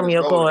why them battle rapping. from bitches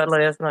your golden. card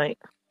last night?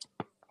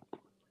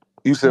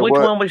 You said Which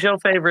what? one was your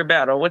favorite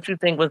battle? What you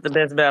think was the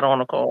best battle on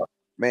the card?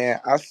 Man,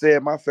 I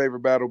said my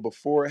favorite battle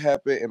before it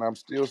happened, and I'm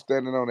still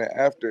standing on it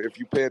after. If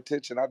you pay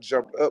attention, I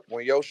jumped up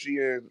when Yoshi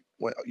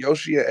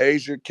and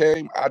Asia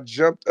came. I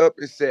jumped up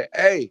and said,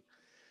 "Hey,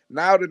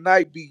 now the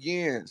night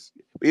begins.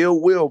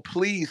 Ill Will,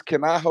 please,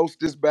 can I host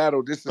this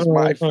battle? This is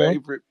my Mm-hmm.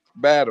 favorite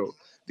battle.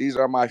 These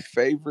are my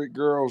favorite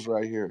girls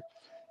right here."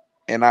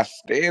 And I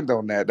stand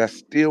on that. That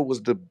still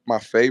was my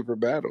favorite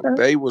battle.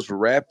 They was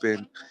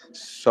rapping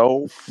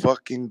so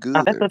fucking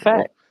That's good, a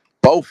bro. fact.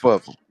 Both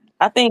of them.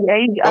 I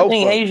Both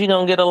think of them. Asia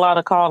gonna get a lot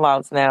of call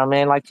outs now,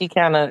 man. Like she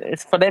kinda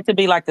it's for that to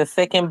be like the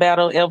second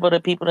battle ever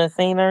that people done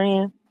seen her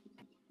in.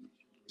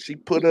 She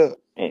put up.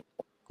 eh,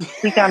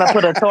 She kinda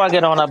put a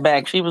target on her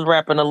back. She was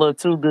rapping a little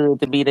too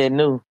good to be that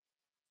new.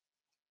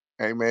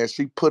 Hey man,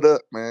 she put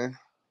up, man.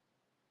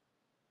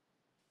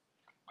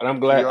 But I'm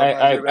Do glad. y'all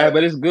not hear that?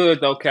 But it's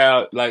good though,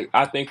 Cal. Like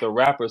I think the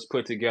rappers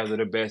put together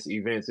the best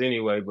events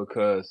anyway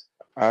because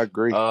I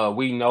agree.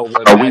 we know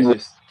what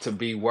matches to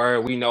be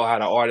word. We know how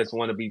the artists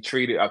want to be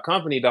treated. A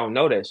company don't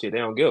know that shit. They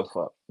don't give a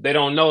fuck. They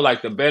don't know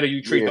like the better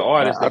you treat the Yeah, man.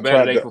 artist, the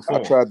better they I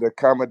perform. tried to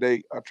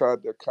accommodate. I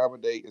tried to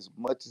accommodate as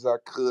much as I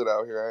could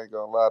out here. I ain't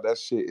gonna lie. That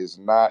shit is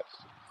not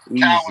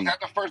Cal, was easy. that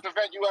the first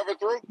event you ever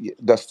threw? Yeah,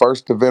 the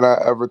first event I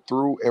ever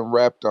threw and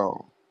rapped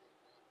on.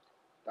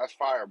 That's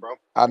fire, bro.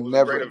 I It was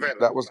a great never. event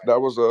That last was night. that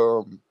was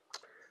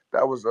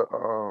that was a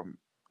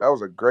that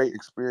was a great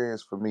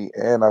experience for me,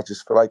 and I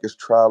just feel like it's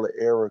trial and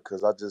error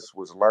because I just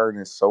was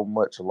learning so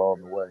much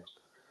along the way.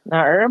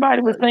 Now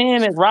everybody was Like,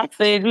 saying that Rock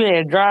said you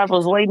had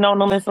drivers waiting on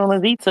them as soon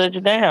as he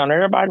touched down.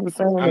 Everybody was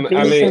saying the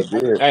I yes, mean, they business.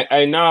 did.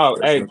 no,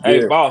 Yes, they hey,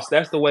 did. boss.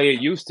 That's the way it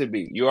used to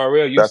be.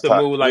 URL used That's to how.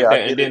 move like Yeah, I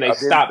that, and did it. then they I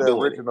did it stopped the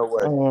doing it. original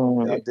way.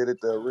 Yeah, I Mm. did it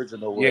the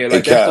original way. Yeah,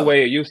 Hey like that's the Cal,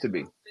 way it used to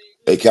be.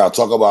 hey Cal,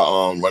 talk about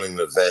running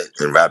an event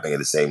and rapping at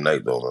the same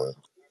night though, man.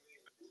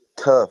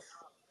 Tough.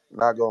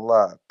 Not gonna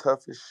lie,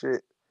 tough as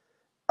shit.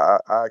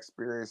 I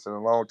experienced in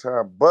a long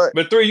time, but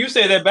But three, you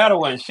said that battle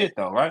wasn't shit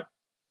though, right?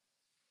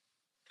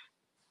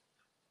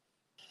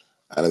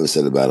 I never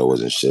said the battle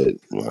wasn't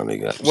shit, my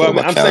nigga. I'm Well, I talking mean,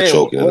 about I'm Cal saying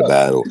choking in the what?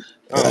 battle,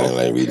 and I Oh, didn't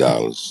okay. like $3.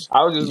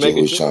 I was You just just making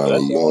was sure. trying to,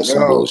 That's you on all.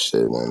 some Yo,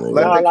 bullshit, my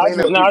No, let nigga. the no,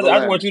 cleanup I people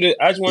just want in. you to,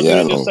 I just want Yeah,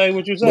 you I to just know. say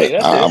what you say. But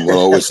That's it. I'm gonna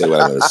always say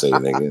what I gotta say,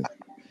 nigga.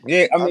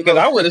 Yeah, I I mean, because know.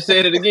 I would have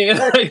said it again.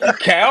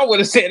 Cal would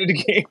have said it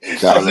again.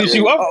 Cal, Since Yeah,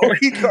 you up Oh, here.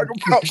 he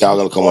talking about. Cal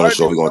gonna come Oh, on I the didn't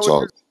show. We even gonna know what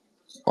talk. you.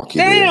 I'll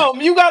keep it in.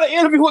 Damn, you got an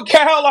interview with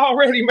Cal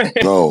already, man.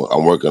 No,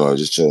 I'm working on it.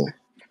 Just chill.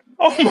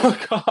 Oh my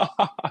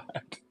god,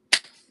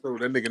 So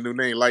that nigga new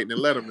name Lightning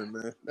Letterman,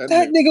 man. That that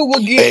nigga. nigga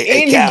will get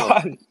Hey, Cal,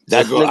 anybody.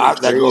 This nigga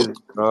that girl. crazy,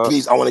 dog.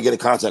 Please, I want to get in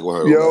contact with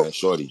her though, Yo, man.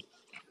 Shorty,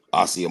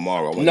 I'll see you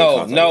tomorrow. I want to get in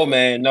No, contact with no, her.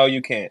 man, no,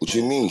 you can't, What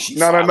you man. mean? She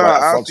no, no, fine, no. right?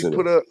 I I fucks see with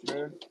her. put up,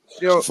 man.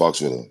 She Yo,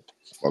 fucks with her.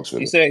 Fucks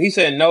with her. He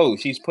said no.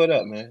 She's put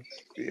up, man.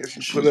 yeah,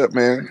 she put She. up,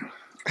 man.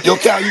 Yo,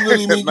 Cal, you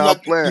really mean No, I'm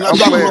you playing. not I'm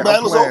dropping no playing. I'm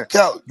battles though? playing.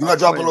 Cal, you I'm not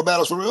dropping no playing.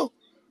 battles for real?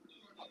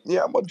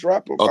 Yeah, I'm gonna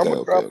drop them. I'm Okay,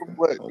 gonna okay, drop them, okay,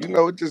 but you okay.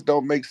 know, it just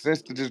don't make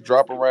sense to just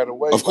drop them right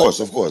away. Of Like, course,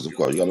 of course, of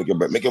course. You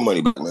gotta make your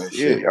money back, man.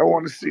 yeah, Shit, y'all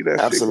want to see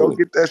that shit? Go absolutely.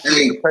 get that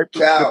shit. Hey,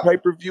 The Cal,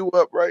 pay-per-view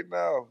up right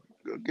now.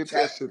 Go get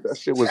that tap shit. That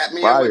shit was tap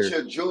me in with fire.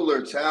 your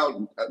jeweler,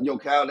 Cal. Yo,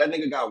 Cal, that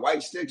nigga got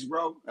white sticks,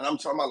 bro. And I'm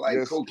talking about like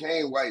Yes,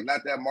 cocaine white,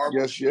 not that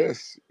marble yes, shit.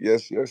 yes,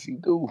 yes, yes. He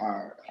do.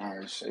 All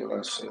right. Say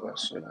less.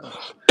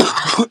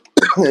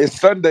 It's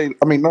Sunday.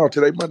 I mean, no,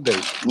 today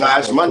Monday. Nah,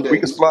 it's We Monday,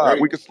 can slide. right?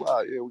 We can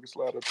slide. Yeah, we can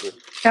slide up there.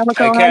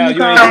 Hey, Calico, how Cal, you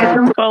you ain't call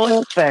seen. info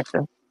X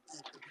Factor?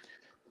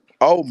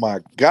 Oh my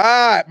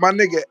God, my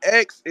nigga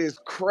X is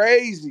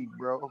crazy,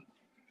 bro.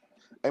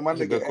 Hey, my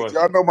That's a nigga good X,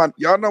 question.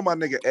 y'all know my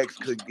nigga X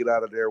couldn't get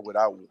out of there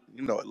without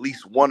at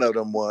least one of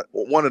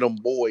them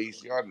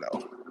boys. Y'all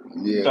know.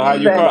 Yeah, So one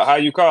of them. how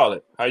you call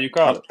it? How you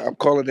call it? I'm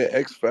calling it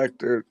X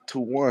Factor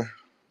 2-1.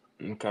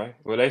 Okay.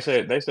 Well, they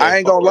said I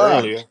ain't gonna four lie.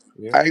 earlier.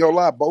 Yeah. I ain't gonna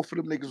lie. Both of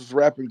them niggas was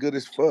rapping good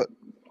as fuck.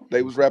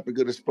 They was rapping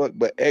good as fuck.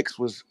 But X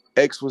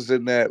was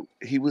in that.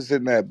 He was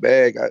in that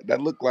bag.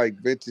 That looked like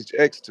vintage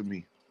X to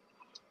me.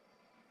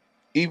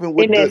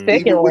 In that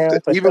second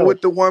round, for Even sure.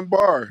 with the one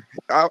bar,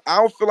 I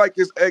don't feel like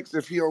it's X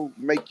if he don't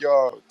make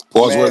y'all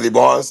Pause mad worthy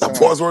one more bars. time.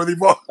 Pause worthy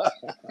bars.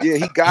 Yeah,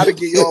 he got to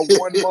get y'all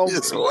one moment.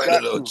 It's He one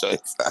of got those to.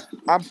 joints.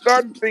 I'm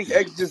starting to think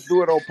X just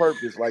do it on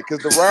purpose, like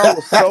because the round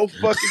was so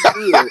fucking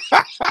good,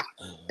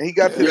 and he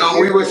got to the Yo,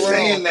 we end of the was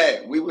round. saying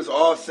that. We was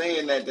all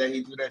saying that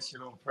he do that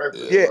shit on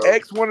purpose, Yeah, Yeah. bro.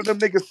 X, one of them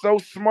niggas so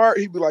smart,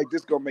 he be like,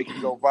 "This gonna make me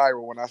go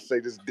viral when I say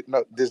this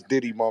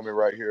Diddy moment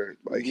right here."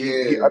 Like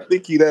I Yeah.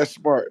 think he that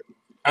smart.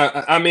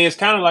 I mean, it's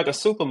kind of like a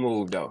super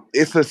move, though.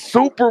 It's a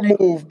super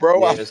move,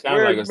 bro. Yeah, I it's kind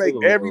of swear, like you a make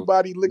super move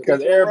everybody look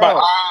because at your everybody.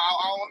 round.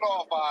 I don't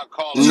know if I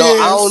call it No,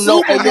 I Yeah, super. don't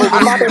know. super Hey, yo, I'm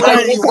niggas G, about is to you say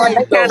might be crazy. right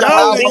they kind though. of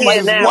Y'all How? niggas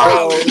ODing is now,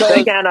 wildin'. bros.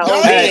 They Because kind of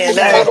Y'all Hey, niggas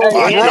ODing is now. hey, out of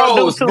hey, They ain't pocket. gonna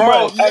do bros, too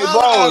much. bros, hey,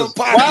 Y'all out of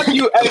bros. Why do pocket.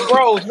 you, hey,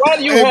 bros? Why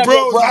do you Hey, have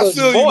your bros, I brother's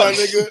feel you, my voice?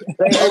 nigga.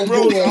 They Hey,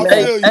 bros, ODing I now.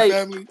 hey, feel you, hey,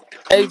 family.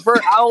 hey,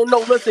 Vert, I don't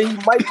know. Listen, he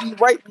might be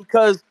right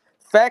because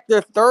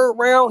Factor third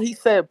round, he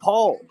said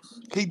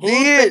pause. He He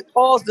ain't say did.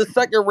 pause the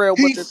second round,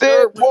 He but the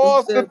third said round he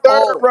pause the said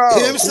third pause.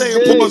 Him round. He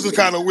saying pause did. is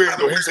kind of weird,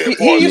 though. Him saying He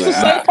pause is used like, to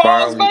Yeah, he say ah.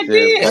 pause finally back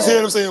said then, That's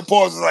though. him pause. saying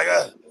pause is like,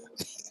 ah.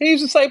 He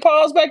used to say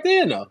pause back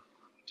then, though.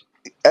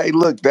 Hey,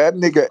 look, that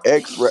nigga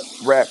X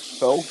raps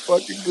so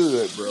fucking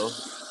good, bro.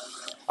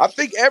 I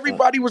think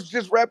everybody was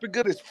just rapping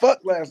good as fuck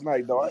last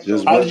night, though. I ain't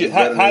Just gonna lie. wasn't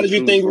better How than did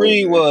you think truthful,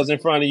 Reed man. was in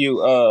front of you,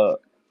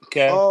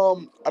 Kev?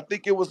 I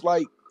think it was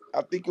like,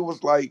 I think it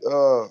was like,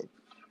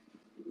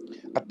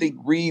 I think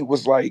Reed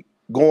was like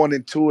going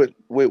into it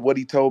with what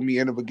he told me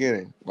in the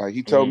beginning. Like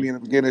he told Hmm. me in the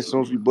beginning, as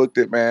soon as we booked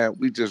it, man,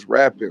 we just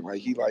rapping.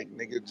 Like he like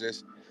nigga,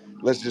 just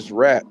let's just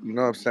rap. You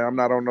know what I'm saying? I'm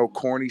not on no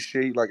corny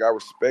shit. Like I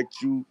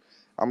respect you.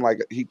 I'm like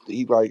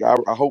he like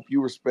I hope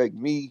you respect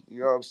me.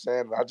 You know what I'm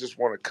saying? I just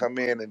want to come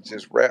in and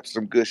just rap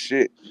some good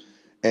shit.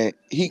 And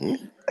Hmm?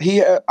 he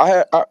had,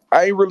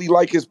 I ain't really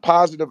like his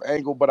positive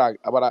angle, but I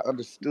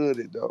understood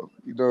it though.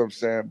 You know what I'm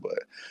saying? But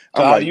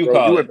So I'm how do like, you bro,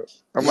 call it?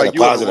 He had a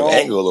you in the positive wrong.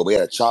 angle, though. We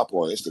had a chop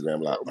on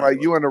Instagram I'm like,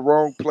 like, you in the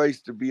wrong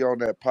place to be on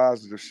that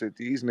positive shit.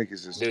 These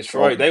niggas is Detroit,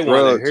 on they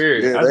want to drugs. hear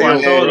it. Yeah, That's they why I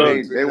on told Yeah, him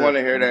drugs they in here. want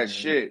to hear that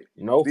shit.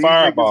 no These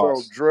niggas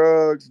on fireballs.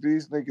 drugs.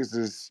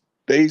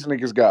 These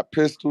niggas got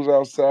pistols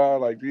outside.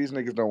 Like these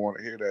niggas don't want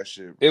to hear that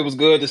shit, It bro. was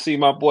good to see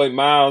my boy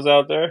Miles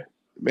out there.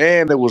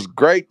 Man, it was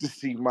great to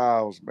see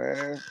Miles,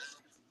 man.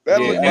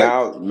 That Yeah, looked Yeah, hey, like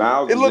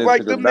Miles it was looked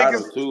into like the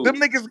battle them too.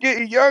 niggas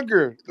getting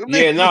younger. Them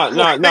yeah, niggas no, look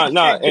no, like no,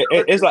 no. getting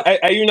It's younger. like,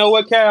 hey, you know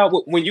what, Cal?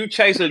 When you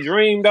chase a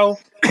dream, though,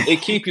 it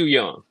keep you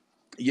young.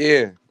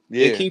 Yeah,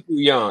 It yeah. keep you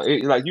young.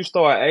 Like you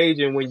start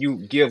aging when you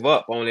give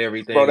up on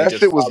Bro, everything and that just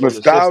shit was follow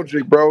the system.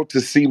 nostalgic, bro,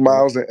 to see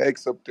Yeah. Miles and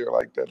X up there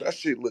like that. That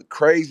shit look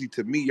crazy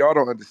to me. Y'all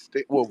don't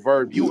understand. Well,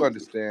 Verb, you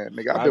understand,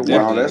 nigga. I No,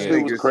 definitely that get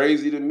shit it. was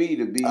crazy to me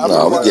to be I've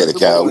been no, we get watching it, them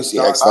Cal. We throwing niggas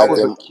see since X shots I like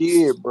was at. a them,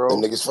 kid,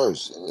 them bro. niggas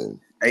first. And,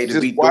 Hey, to Just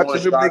be throwing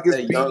watching them shots niggas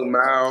at beat, Young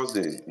Miles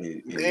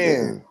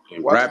man. and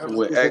Watching them rapping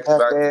with niggas in X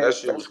that Factor, bag, that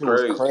shit that was shit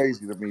was crazy.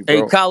 crazy to me,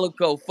 Hey, bro.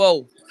 Calico,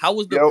 Fo, how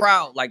was the Yo,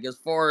 crowd? Like as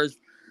far as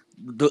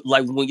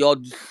like when y'all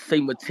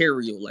say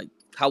material, like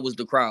how was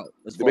the crowd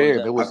as far as man,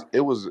 that? I,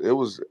 it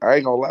was. I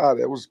ain't gonna lie,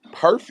 that was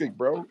perfect,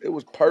 bro. It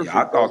was yeah,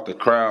 I perfect, bro. thought the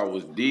crowd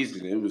was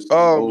decent. It was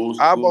some old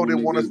Avo school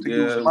didn't want us niggas to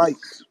use there. It was,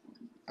 mics.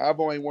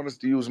 Avo ain't want us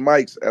to use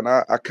mics, and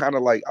I kind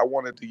of like I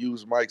wanted to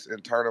use mics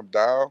and turn them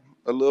down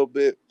a little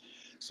bit.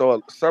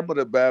 So some of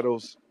the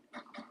battles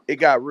it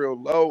got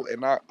real low,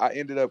 and I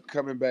ended up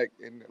coming back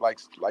and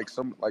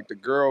like the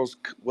girls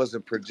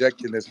wasn't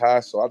projecting as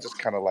high, so I just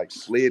kind of like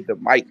slid the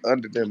mic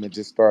under them and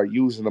just started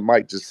using the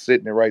mic, just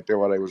sitting it right there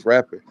while they was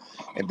rapping,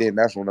 and then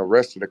that's when the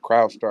rest of the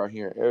crowd started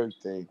hearing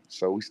everything.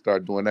 So we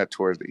started doing that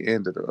towards the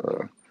end of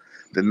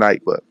the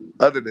night. But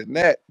other than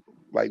that,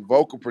 like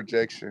vocal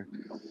projection,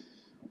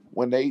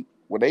 when they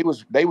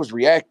was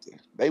reacting,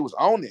 they was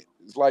on it.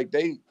 It's like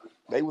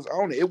they was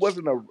on it. It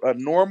wasn't a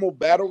normal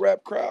battle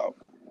rap crowd,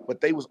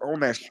 but they was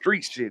on that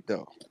street shit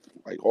though.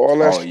 Like all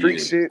that Oh street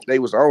yeah. shit, they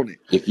was on it.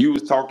 If you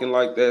was talking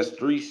like that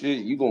street shit,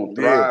 you gonna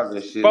Yeah, thrive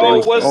and shit they Fo,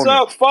 like was what's that. on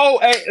it. up, Fo?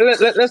 Hey,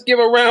 let's give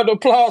a round of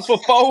applause for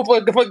Fo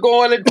for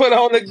going and put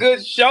on a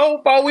good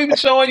show. Fo, we been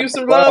showing you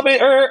some Lie. love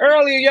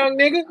earlier, young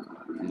nigga.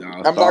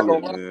 Nah, I'm not solid,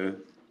 gonna lie. man.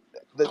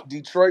 The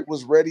Detroit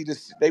was ready to.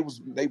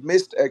 They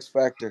missed X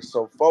Factor,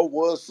 so Fo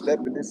was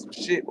stepping in some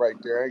shit right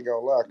there. I ain't gonna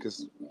lie,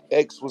 because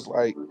X was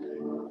like,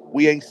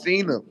 we ain't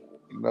seen him,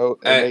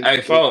 and Hey,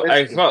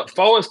 missed him.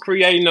 Fo is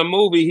creating a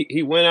movie.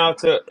 He went out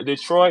to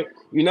Detroit.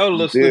 You know, the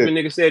He little did. stupid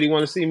nigga said he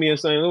want to see me in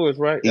St. Louis,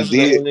 right? He That's what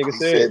that little did. nigga He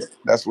said. said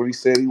that's what he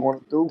said he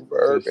wanted to do,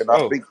 For Verb. And I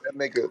sure. think that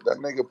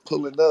nigga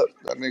pulling up.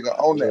 That nigga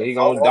on Yeah, that. he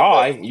Fo gonna on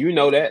that. die. You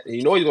know that.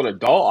 You know he's gonna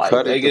die.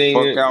 Cut it Like, the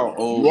fuck out,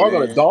 you old are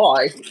gonna man.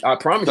 die. I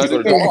promise you're Cut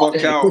it gonna the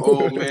fuck out,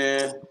 old die.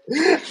 man.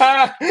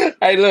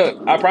 Hey,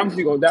 look, I promise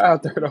you're gonna die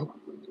out there though.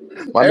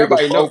 My nigga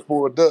Everybody Fo know.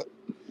 pulled up.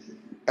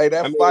 Hey,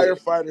 I that mean,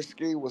 firefighter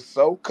ski was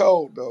so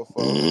cold though,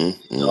 Fo.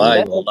 Mm-hmm. No, I Mm-hmm.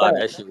 ain't That's gonna the lie, fact.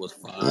 that shit was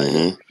fire.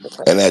 Mm-hmm.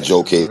 And that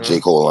J.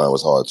 uh-huh. Cole line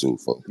was hard too,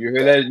 folks. You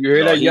hear that? You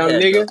hear No, that, he young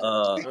had the nigga?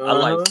 I Uh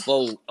like huh.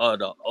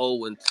 the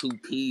O and two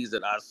P's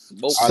that I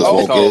smoked. Oh, that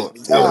was So Smoke it. cold.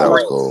 That Yeah, was that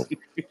was fire. cold. cold.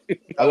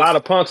 A That lot was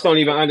of punks don't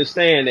even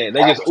understand that.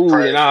 They that just was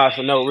oohed and crazy. ah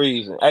for no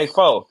reason.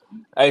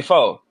 Hey,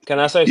 Fo, can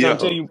I say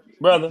something to Yeah. you,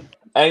 brother?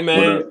 Hey,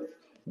 What man, up?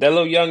 that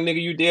little young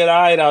nigga you did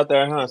all right out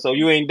there, huh? So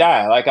you ain't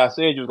die. Like I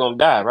said, you was gonna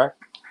die, right?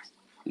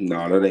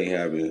 Nah, that ain't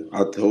happening.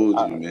 I told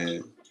Uh, you,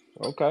 man.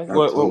 okay.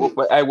 I told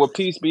Hey, well,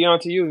 peace be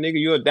unto you, nigga.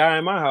 You'll die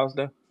in my house,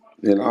 though.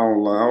 and I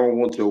don't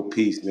want your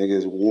peace, nigga.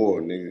 It's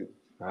war, nigga.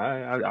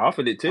 I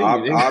offered it to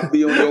you, I'll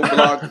be on your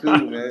block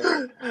too, man.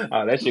 nigga.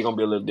 Oh, that shit gonna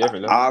be a little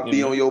different, though. I'll You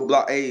be know. on your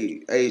block.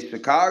 Hey,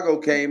 Chicago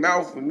came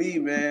out for me,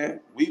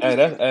 man. Hey,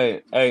 that's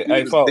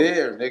We was Fo.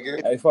 there,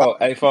 nigga. Hey,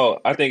 Fo.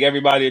 I think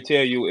everybody will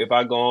tell you if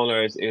I go on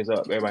there, it's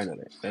up. Everybody know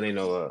that. That ain't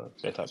no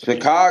that type of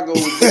shit. Chicago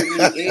was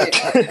with me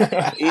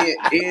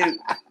in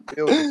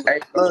Millions of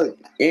hey look,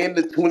 in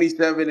the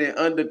 27 and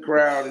under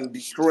crowd in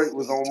Detroit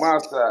was on my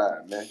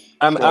side, man.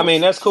 I So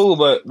mean that's cool,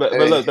 but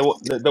hey, look,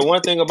 the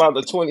one thing about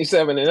the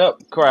 27 and up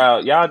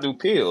crowd, y'all do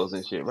pills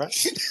and shit, right?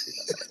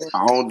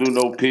 I don't do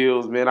no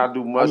pills, man. I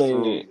do I mean,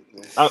 mushrooms.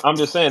 Man. I'm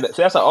just saying that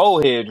that's an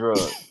old head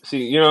drug.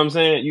 See, you know what I'm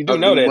saying? You do I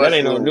know do that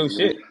ain't no mushrooms, new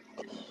man. shit.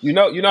 You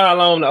know how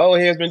long the old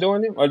head's been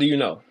doing it, or do you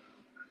know?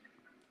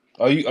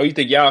 Or you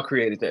think y'all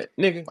created that,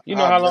 nigga? You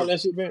know I how long never,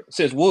 that shit been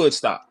since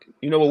Woodstock?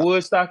 You know what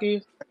Woodstock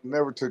is?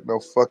 never took no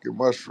fucking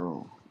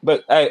mushroom.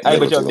 But hey, Never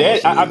but your took a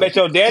dad, mushroom I either. bet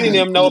your daddy and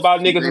them know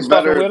about niggas They was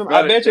fucking better, with them.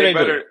 I better, bet you they they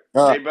do. better,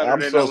 they better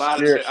I'm than a so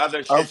lot of scared. the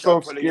other I'm shit y'all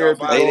so put in your scared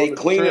to Hey, go body. on they a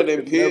cleaner trip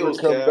than and never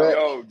pills, come Cal. back.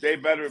 Yo, they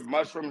better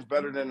mushrooms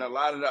better than a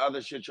lot of the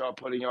other shit y'all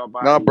put in your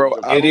Nah, body. bro,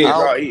 The I, It foods I is.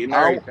 don't, y'all eat and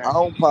I don't, I everything.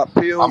 don't pop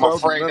pills. I'm I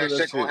don't do afraid none of that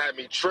that shit shit. gonna have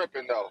me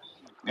tripping though.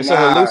 It's a Nah,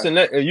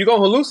 hallucinate. You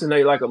gonna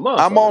hallucinate like a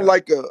I'm motherfucker on though.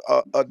 like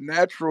a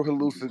natural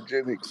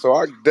hallucinogenic, so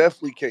I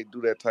definitely can't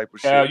do that type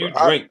of Cal, shit, bro. you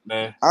drink,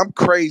 man. I'm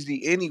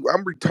crazy anyway.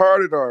 I'm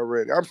retarded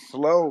already. I'm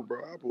slow,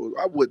 bro.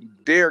 I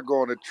wouldn't dare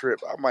go on a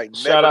trip. I might Shout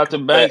never out to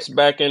come back. Banks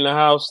back in the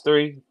house.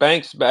 Three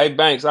Banks, hey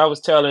Banks. I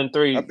was telling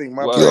I three. think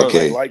my You Well,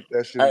 brain okay? like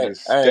that shit and hey,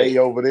 just hey, stay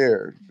over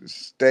there. Just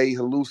stay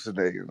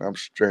hallucinating. I'm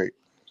straight.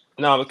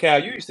 no, but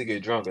Cal, you used to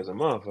get drunk as a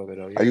motherfucker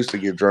though. I Yeah, used to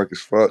get drunk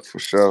as fuck for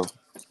sure.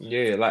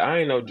 yeah. Like I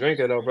ain't no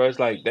drinker though, bro. It's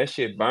like that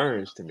shit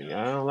burns to me.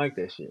 I don't like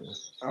that shit.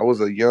 I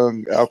was a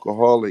young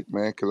alcoholic,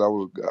 man,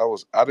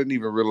 because I didn't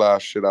even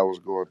realize shit I was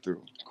going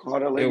through. call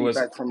the It lady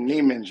was. back from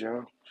Neiman's,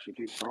 yo. She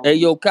keep Hey calling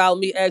me. yo, Kyle,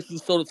 let me ask you,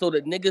 so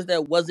the niggas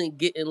that wasn't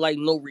getting like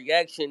no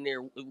reaction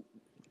there,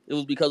 it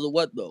was because of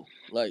what though?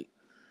 Like,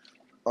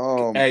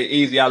 Um, Hey,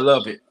 easy. I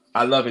love it.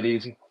 I love it,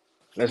 easy.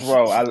 Let's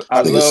roll. I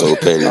I Niggas love. so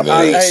petty, I man.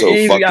 think Niggas so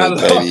Hey, easy. I fucking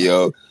petty, love.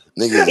 yo.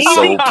 Niggas is Easy,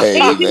 so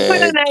petty, easy.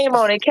 Put a man. name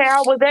on it.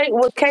 Cal, was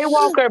K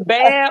Walker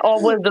bad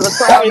or was the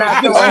crowd Hey, not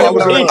this showing I him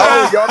was nigga. no re- love?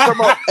 oh y'all talking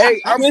about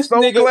hey, I'm This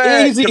so nigga glad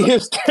easy because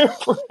is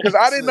different.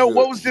 I This didn't know nigga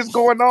what was just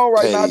going on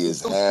right now. I petty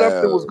just as knew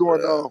something was hell,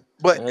 going bro. on.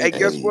 But hey, Hey,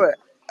 guess Petty. what?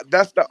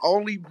 That's the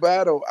only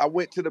battle I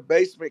went to the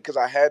basement because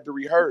I had to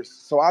rehearse.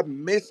 So I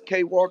missed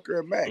K Walker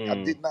and Mac. I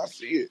mm, did not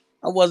see it.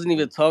 I wasn't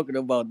even mm. talking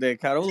about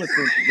that. Kyle,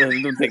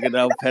 don't don't take it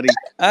out petty.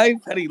 I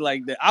ain't petty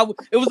like that.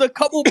 It was a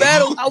couple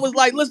battles. I was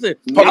like, listen,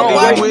 Hold I'm Nigga,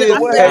 on, Hey, wait, you watching you wait, it. wait, I is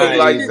what said petty this happened? lying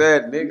like shit. easy.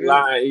 that, You nigga.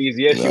 lying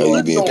easy. Yes, Nah, you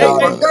you are. being What Hey, petty,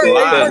 hey, happened? man. Verb, You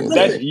hey, That Verb, lying.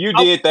 that's listen. you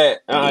I, did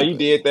that. You being You petty.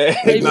 did that.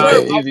 hey, You being Nah,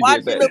 Verb, petty. I'm easy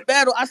did watching that. the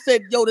battle. I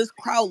said, yo, this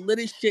crowd lit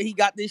as shit. He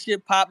got this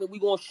shit popping. We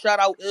gonna shout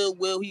out Ill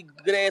Will. He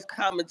good ass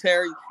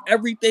commentary.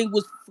 Everything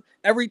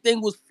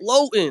was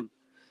floating.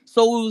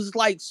 So it was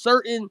like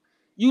certain,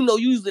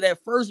 usually that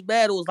first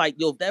battle is like,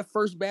 yo, if that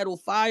first battle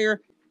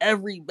fire,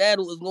 every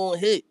battle is gonna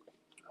hit.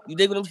 You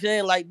dig what I'm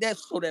saying? Like that.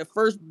 So that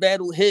first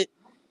battle hit,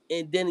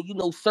 and then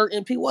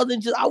certain people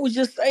wasn't just. I was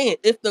just saying,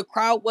 if the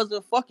crowd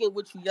wasn't fucking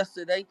with you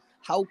yesterday,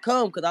 how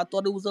come? Because I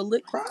thought it was a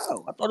lit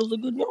crowd. I thought it was a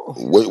good yawn.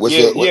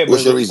 Yeah, yeah,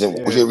 What's but your reason?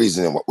 What's yeah, your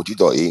reason? What you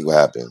thought? E? What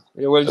happened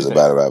yeah. What did as you a think?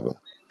 battle rapper?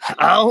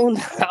 I don't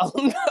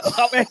know.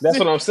 That's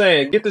what I'm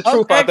saying. Get the I'm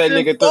truth out that asking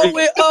nigga for three.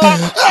 it.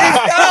 Hey,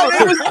 Kyle,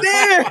 they was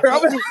there.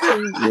 I'm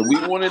asking. Yeah,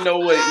 we want to know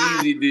what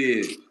Easy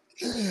did.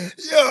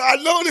 I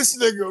know this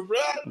nigga, bro.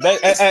 I know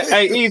this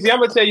Hey, nigga. Easy, I'm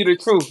gonna tell you the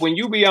truth. When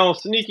you be on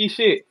sneaky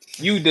shit,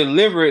 you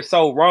deliver it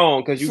so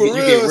wrong because For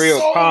you get real, it's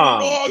real so calm.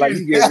 wrong Like and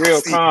you get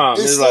real nasty.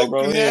 calm. It's It's like, so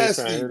bro, he ain't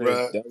trying nasty, to hear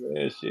bro. that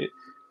dumbass shit.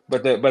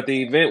 But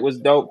the event was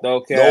dope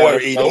though, Don't Cal.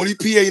 That's worry, the dope. only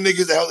PA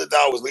niggas that held it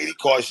down was Lady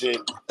Caution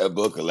and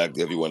Bill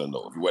Collector. If you want to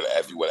know, if you want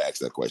to ask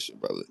that question,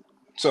 brother.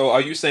 So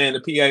are you saying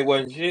the PA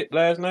wasn't shit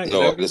last night? Is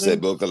that No, what you're they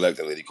said saying? Bill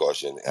Collector and Lady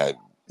Caution had,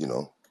 you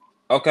know,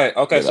 Okay.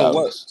 good So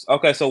what? albums.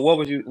 Okay, so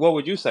what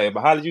would you say?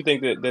 But how did you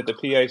think that the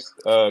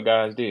PA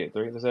guys did?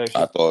 Three, let's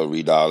I actually. thought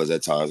Reed Dollars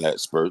at times had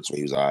spurts when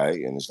he was alright,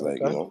 and it's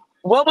like, Okay.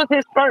 What was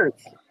his first?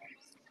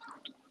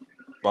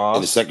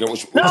 in the Boss. second,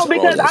 No,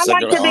 what was because that? I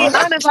Second like to be round.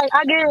 honest. Like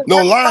I get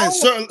No every lines,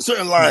 song.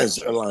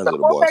 certain lines of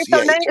the Okay, boss.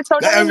 Yeah,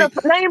 not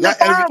name every, the not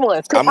every. fine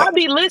ones. Cause I'm I not.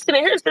 be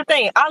listening. Here's the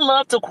thing. I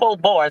love to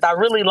quote bars. I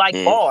really like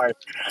Mm. bars.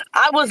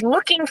 I was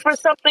looking for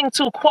something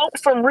to quote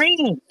from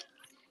Reed.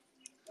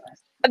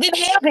 I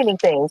didn't have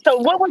anything. So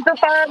what was the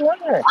fine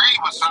line? Reed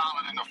was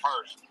solid in the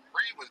first.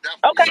 Reed was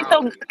definitely Okay, solid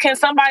so in the can first.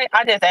 somebody?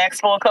 I just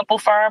asked for a couple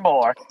fire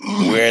bars.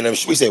 Wearing them,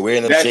 we say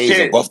wearing them That shades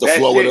and shit, buff the that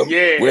floor with shit, them.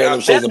 yeah, Wearing I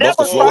them bumped shades That and the buff that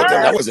the was floor floor with with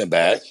them. fire. That them. wasn't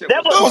bad. That shit That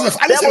was was No, it wasn't.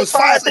 hard. I didn't that say it was was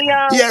fire. I fire, said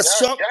he Theon. had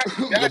some.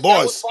 The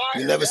boss. Fire.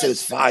 You never said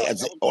it's Yes, fire.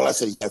 that was All I fire.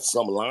 said he had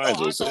some No,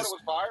 lines. I thought it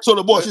was fire. So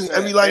the boss, Listen,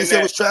 every line he and said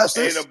was that, trash.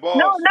 and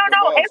No, no, the no.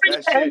 boss,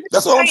 that shit,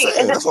 That's all I'm Hey,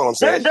 saying. That's all I'm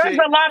saying. there's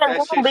a lot of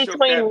that room shit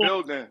shook that between.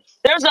 building.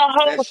 There's a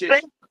That whole shit,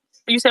 thing.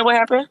 You said what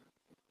happened?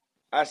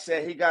 I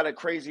said he got a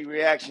crazy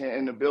reaction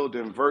in the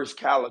building versus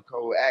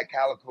Calicoe at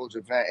Calicoe's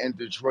event in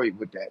Detroit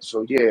with that.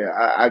 So yeah,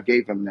 I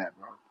gave him that,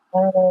 bro.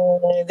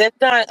 That's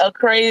not a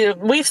crazy.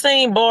 We've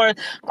seen bars.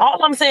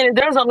 All I'm saying is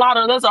there's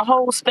a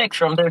whole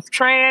spectrum. There's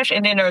trash,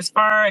 and then there's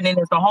fur, and then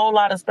there's a whole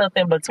lot of stuff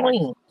in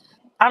between.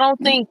 I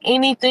don't think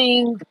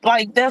anything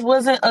like that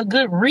wasn't a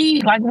good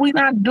read. Like we're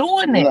not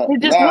doing that. No,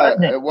 It just nah,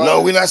 wasn't.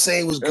 No, we're not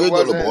saying he was it good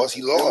though. The wasn't, boss,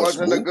 he it lost,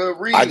 wasn't a boo. good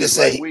I read. just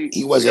Like say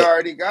he we wasn't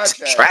already got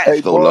that.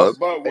 Hey, trash though, love. boss.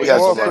 But He when Hey,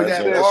 had he some boss. So said you lines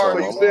that there. said, That's bar, all, so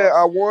you mama. said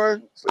I boss,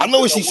 won. So I you know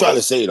said what I she's trying won.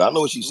 to say though. I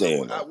know what she's no,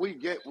 saying though.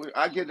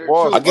 I get the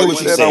Boss. I truth. So get But you what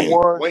when she's said I he saying.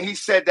 won. when he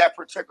said that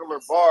particular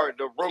bar,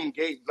 the room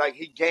gave like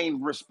he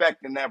gained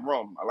respect in that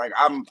room. Like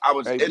I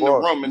was Hey, in the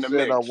boss. room You in the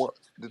said I mix. won.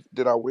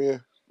 Did I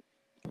win?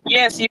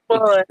 Yes, you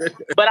would.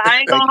 But I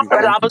ain't gonna Thank you.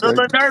 hold it. Thank I you. was a Thank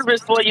little you.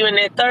 nervous for you in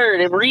that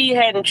third. If Reed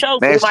hadn't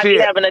choked, we Man, might be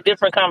shit. having a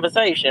different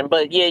conversation.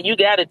 But yeah, you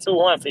got it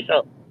 2-1 for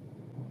sure.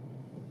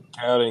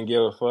 Cal didn't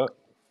give a fuck.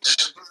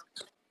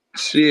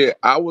 Shit.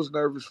 I was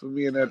nervous for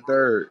me in that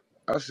third.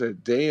 I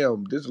said,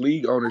 damn, this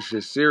league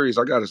ownership serious.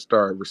 I got to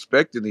start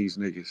respecting these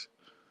niggas.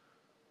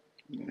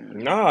 Yeah.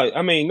 Nah,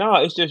 I mean,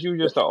 nah. It's just you,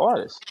 just the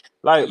artist.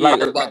 Yeah,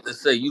 I'm Like, about to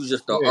say you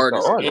just the yeah, the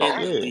artist artist.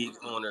 and the Yeah, league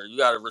owner. You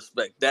gotta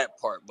respect that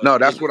part. But No, the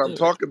that's what niggas I'm that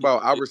yeah. talking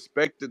about. I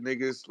respect the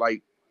niggas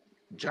like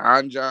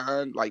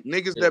John, like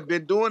niggas Yeah. that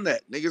been doing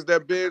that, niggas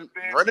that been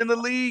running the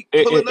league,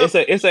 It, pulling it, up,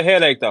 it's a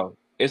headache though.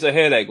 It's a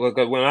headache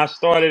because when I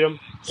started them,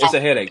 So, it's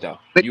a headache though.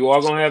 Ni- You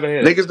are gonna have a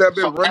headache. niggas that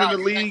so been running Cal, the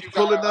you think league, you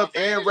got pulling an up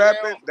and advantage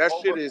rapping. now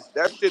over?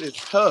 That shit is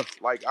tough.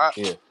 Like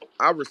Yeah.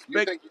 I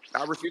You respect, think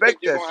I you think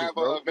respect you're that gonna shit, have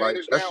an bro. Like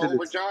advantage that now shit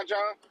over is John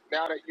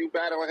now that you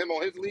battle him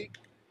on his league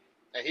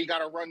and he got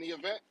to run the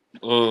event?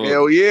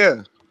 hell mm.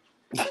 yeah.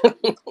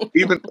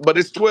 Even but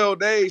it's 12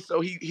 days,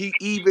 so he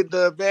evened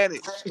the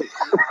advantage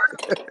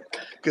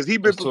because he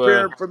been It's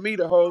 12. preparing for me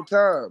the whole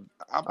time.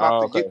 I'm about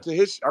Oh, to okay. get to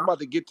his. I'm about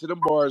to get to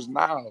them bars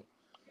now.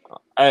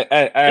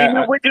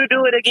 Would you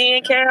do it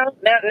again, Cal?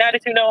 Now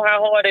that you know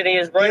how hard it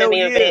is running Hell the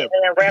event yeah.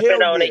 and rapping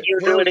Hell on it, yeah.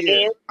 you do Hell it yeah.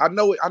 again? I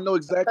know it. I know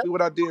exactly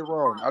what I did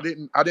wrong. I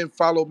didn't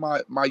follow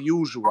my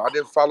usual. I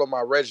didn't follow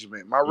my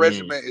regiment. My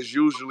mm, regiment is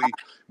usually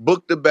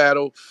book the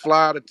battle,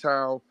 fly out of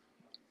town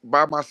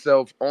by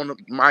myself on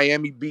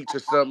Miami Beach or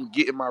something,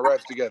 getting my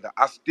raps together.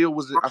 I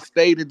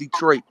stayed in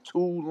Detroit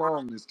too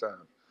long this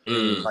time.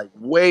 mm. Like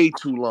way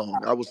too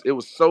long. It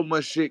was so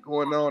much shit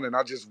going on and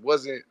I just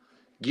wasn't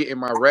getting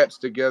my raps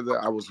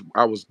together. I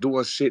was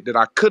doing shit that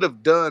I could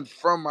have done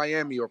from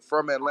Miami or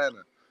from Atlanta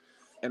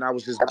and I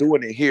was just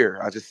doing it here.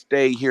 I just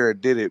stayed here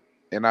and did it,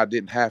 and I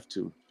didn't have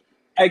to.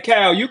 Hey,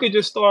 Cal, you could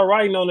just start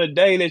writing on the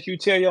day that you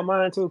tell your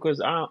mind to,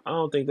 because I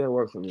don't think that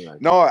works for me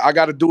like that. No, I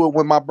got to do it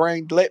when my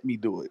brain let me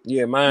do it.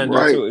 Yeah, mine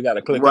do Right, too. It got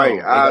to click right.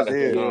 on. It got to Yeah,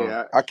 click on.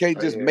 Yeah, I can't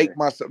just yeah. make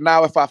myself.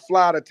 Now, if I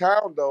fly to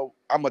town though,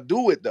 I'm gonna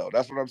do it though.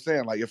 That's what I'm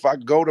saying. Like if I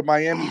go to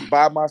Miami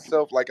by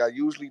myself, like I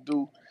usually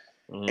do,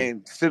 Hmm.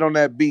 and sit on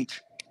that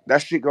beach,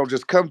 that shit gonna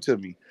just come to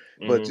me.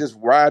 But Hmm. just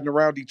riding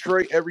around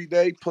Detroit every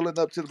day, pulling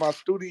up to my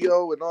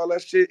studio and all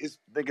that shit, is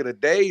nigga the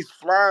days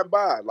flying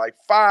by. Like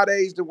 5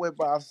 days that went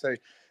by. I say,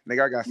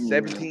 nigga, I got Yeah.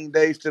 17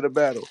 days to the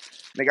battle.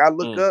 Nigga, I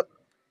look Mm. up,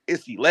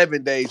 it's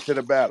 11 days to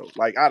the battle.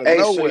 Like out of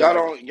Hey, so nowhere,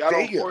 like y'all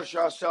don't damn. force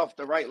yourself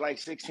to write like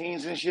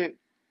 16s and shit.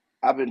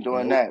 I've been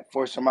doing Nope, that,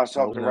 forcing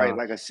myself nope. to write Nah.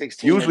 like a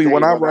 16 a Usually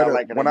day, whether I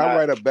like it or when I not.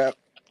 write a bat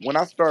when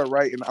I start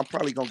writing, I'm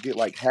probably gonna get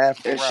like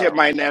half a And shit round.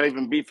 might not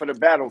even be for the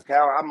battle,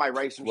 Cal. I might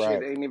write some shit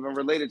Right. that ain't even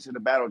related to the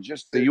battle,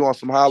 So you on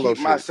some hollow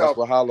shit. That's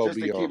what hollow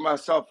just to be keep on.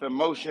 myself in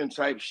motion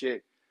type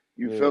shit.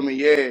 You feel Yeah. me?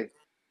 Yeah.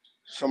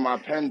 So my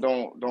pen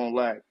don't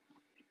lack.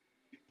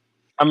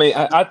 I mean,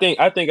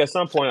 I think at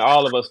some point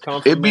all of us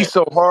come from It'd be that.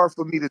 so hard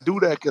for me to do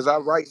that because I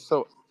write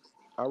so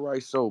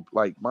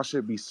like my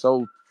shit be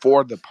so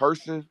for the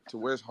person to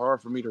where it's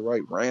hard for me to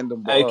write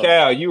random Hey bars.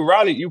 Cal,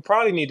 you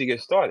probably need to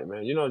get started,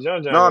 man. You know,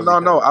 John John No, gonna be no,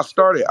 kind no. of. I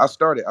started.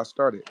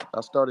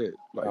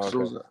 Like Oh,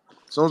 okay.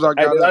 soon as I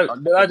Hey, got did up, I I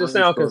did got the I just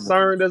sound brainstorming.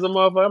 concerned as a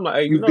motherfucker? I'm like,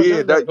 hey, You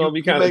did John John that. gonna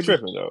be You kind of made me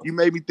tripping though. you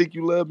made me think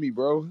you love me,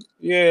 bro.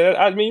 Yeah,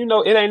 I mean,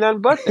 it ain't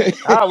nothing but that.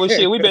 Ah, well,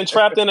 shit, we've been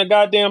trapped in a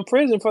goddamn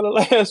prison for the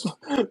last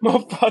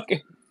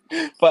motherfucking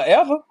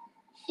forever.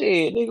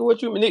 Shit, nigga,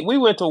 what you mean? We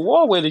went to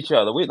war with each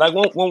other. We like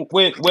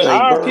when Hey,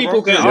 our Verb,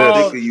 people I'm can just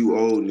sick Yes. all. of you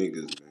old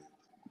niggas, man.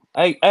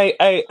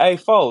 Hey,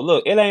 fo,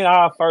 look, it ain't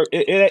our first.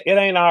 It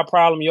ain't our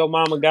problem. Your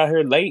mama got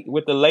here late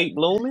with the late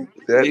blooming.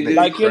 That nigga Nigga,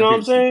 Like, you know what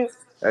I'm crazy. saying?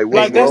 Hey, hey,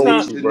 what's Like, that's man, wrong leave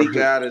with not. you, bro?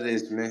 Shanika out of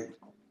this, man.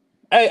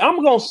 Hey,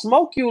 I'm gonna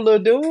smoke you,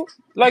 little dude.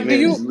 Like, do Man,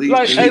 you just leave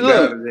like? Hey, Shanika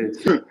out look. of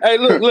this. Hey,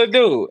 look, little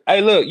dude.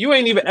 Hey, look. You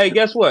ain't even. Hey,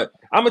 guess what?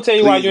 I'm gonna tell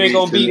you why Please you ain't leave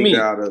gonna beat Shanika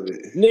me, out of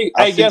it. nigga.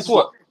 I Hey, see guess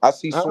what? I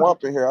see Huh?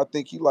 Swamp in here. I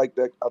think he like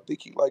that. I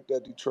think he like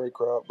that Detroit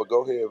crowd. But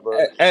go ahead,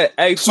 bro.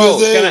 Hey,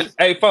 folks. Swizzy.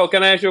 Hey, folks.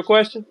 Can I ask you a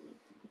question?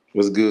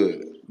 What's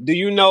good? Do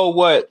you know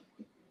what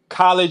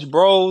college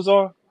bros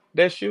are?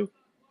 That's you.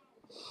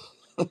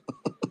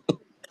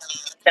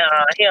 Nah,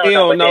 he He don't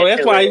know don't what know. that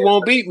That's shoe why he is.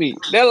 won't beat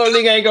me. That little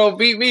nigga ain't gonna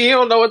beat me. He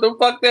don't know what the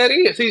fuck that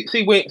is.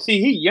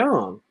 He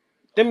young.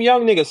 Them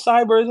young niggas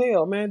cyber as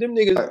hell, man. Them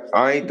niggas.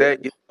 I ain't that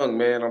young,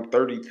 man. I'm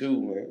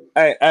 32, man.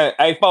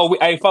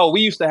 Fo,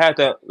 we used to have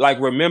to like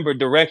remember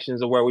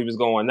directions of where we was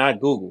going,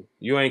 not Google.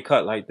 You ain't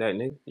cut like that,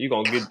 nigga. You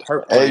gonna get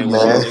hurt Hey, playing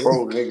with me, man. Man, nigga.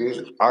 bro,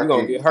 nigga, You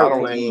gonna get I hurt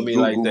don't playing with eat me like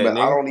Google, that, man.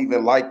 I nigga. don't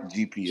even like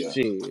GPS.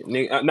 Shit,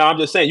 nigga. No, I'm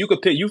just saying you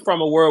could pick. You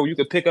from a world where you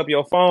could pick up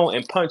your phone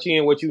and punch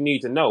in what you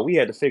need to know. We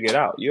had to figure it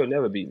out. You'll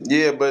never beat me.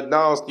 Yeah, but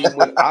now see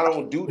when I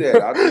don't do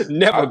that.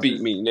 Never I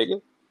beat just me,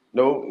 nigga.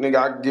 no, nigga.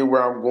 I get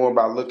where I'm going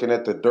by looking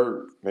at the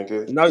dirt,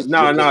 nigga. No, Just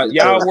no, look at no. the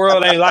Y'all dirt.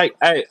 world ain't like,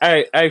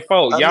 hey,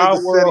 folks. That nigga Y'all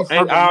said he world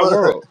ain't from the our mud.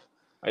 world.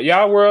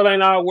 Y'all world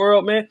ain't our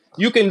world, man.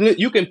 You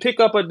can pick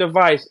up a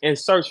device and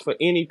search for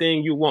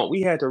anything you want.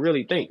 We had to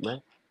really think,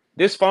 man.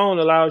 This phone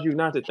allows you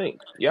not to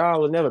think.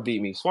 Y'all will never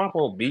beat me. Swamp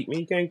won't beat me.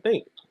 He can't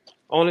think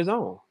on his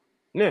own.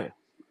 Yeah,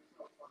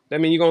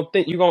 that mean you gonna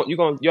think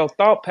your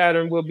thought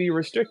pattern will be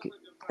restricted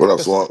What up,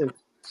 to Swamp? certain.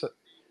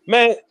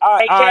 Man,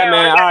 Hey,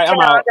 man. I'm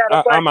Cal, I out. got a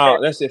I'm question.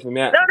 out. That's it for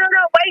me. No, no,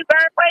 no. Wait,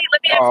 Bert, wait.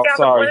 Let me ask Oh,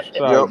 y'all a sorry, question.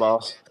 sorry, Yep.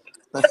 boss.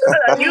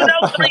 You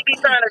know 3 be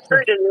trying to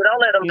trigger you.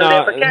 Don't let them do No,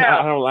 that. But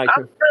Cal, I don't like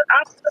him.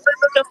 I'm still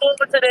looking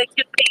forward to that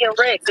QP and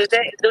Rex. Is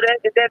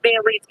that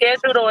being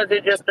rescheduled or is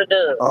it just a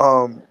dub?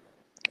 Um,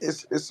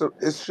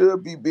 it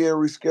should be being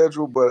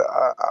rescheduled, but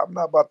I'm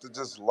not about to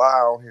just lie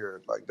on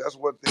here. Like that's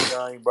one thing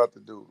I ain't about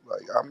to do.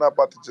 Like I'm not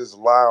about to just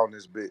lie on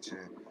this bitch.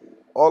 And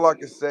all I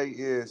can say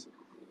is,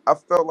 I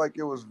felt like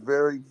it was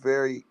very,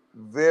 very,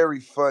 very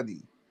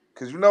funny.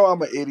 Cause you know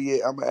I'm an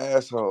idiot. I'm an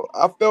asshole.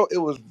 I felt it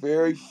was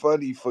very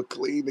funny for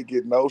Clean to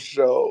get no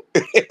show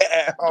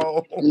at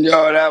home.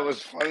 Yo, that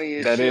was funny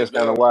as That is shit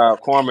kind of though.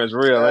 wild. Karma is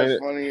real, ain't That's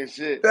it? funny as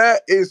shit.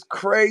 That is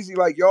crazy.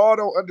 Like y'all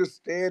don't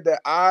understand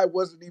that I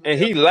wasn't even And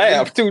there he for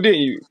me. laughed too,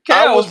 didn't you?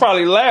 I Cal was was,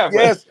 probably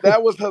laughing. yes,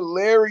 that was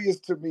hilarious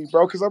to me,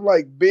 bro. Because I'm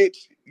like, bitch,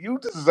 you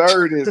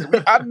deserve this.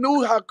 I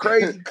knew how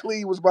crazy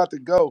Clee was about to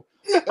go,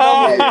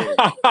 and Yeah.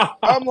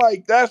 I'm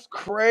like, that's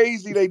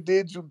crazy. They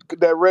did you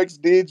that Rex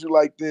did you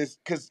like this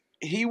because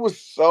he was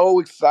so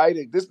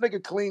excited. This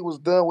nigga Clean was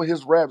done with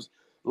his raps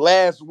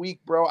last week,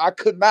 bro. I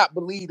could not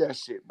believe that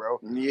shit,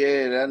 bro.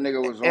 Yeah, that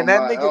nigga was And on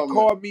that my nigga helmet.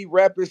 called me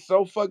rapping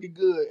so fucking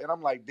good, and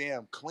I'm like,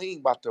 damn, Clean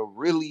about to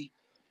really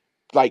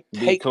like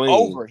Be take clean.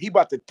 over. He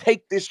about to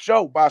take this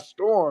show by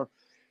storm.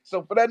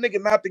 So for that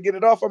nigga not to get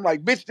it off, I'm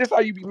like, bitch, this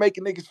how you be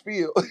making niggas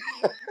feel.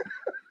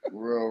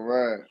 Real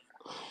rap.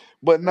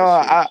 But no, That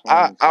shit was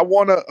funny I too.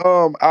 wanna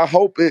I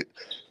hope it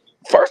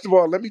first of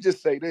all, let me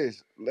just say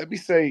this. Let me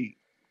say,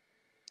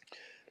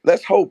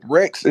 let's hope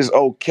Rex is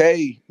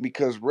okay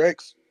because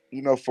Rex,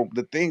 from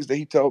the things that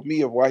he told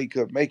me of why he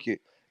couldn't make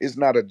it, it's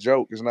not a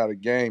joke, it's not a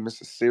game,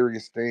 it's a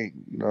serious thing.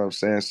 You know what I'm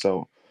saying?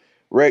 So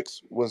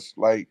Rex was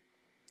like,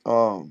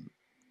 um,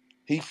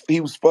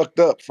 he was fucked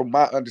up from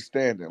my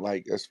understanding,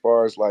 like as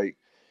far as like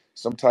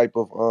some type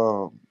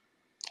of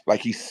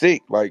like he's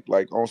sick,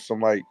 like on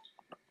some like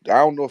I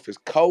don't know if it's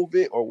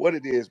COVID or what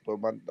it is, but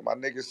my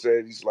nigga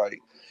said he's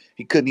like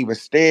he couldn't even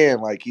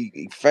stand, like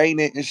he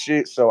fainted and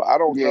shit. So I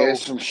don't Yeah, know.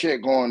 it's some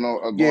shit going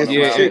on Yeah, going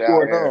some Yeah, around shit down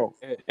going here. on,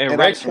 and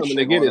and I It's Rex some coming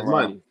to shit get going his around.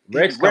 money.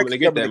 Rex coming Rex to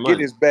get coming to that get money.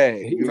 his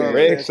bag. You know what I'm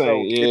Yeah. saying? Rex So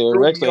ain't. it Yeah,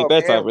 threw Rex me ain't off,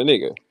 that type of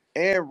nigga.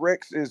 and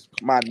Rex is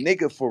my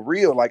nigga for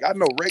real. Like I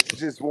know Rex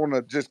just want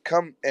to just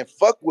come and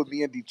fuck with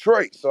me in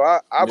Detroit. So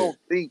I Yeah. don't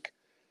think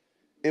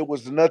it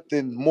was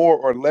nothing more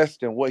or less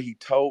than what he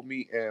told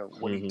me. And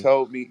when he Hmm.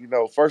 told me,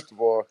 first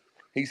of all,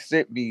 he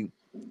sent me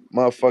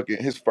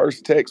motherfucking his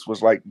first text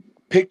was like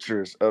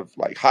pictures of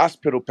like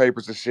hospital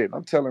papers and shit. And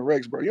I'm telling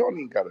Rex, bro, you don't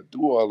even gotta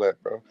do all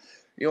that, bro.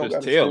 You don't Just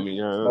gotta tell send me. me.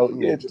 No,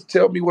 yeah, just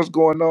tell me what's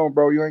going on,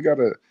 bro. You ain't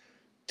gotta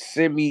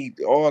send me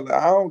all.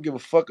 I don't give a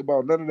fuck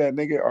about none of that,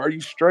 nigga. Are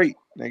you straight,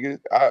 nigga?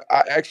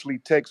 I actually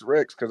text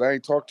Rex because I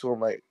ain't talked to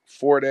him like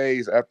 4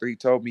 days after he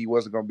told me he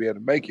wasn't gonna be able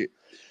to make it.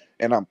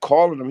 And I'm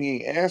calling him, he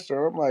ain't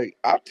answering. I'm like,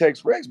 I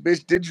text Rex,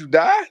 bitch, did you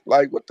die?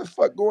 Like, what the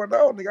fuck going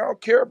on, nigga? I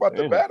don't care about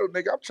the Damn. battle,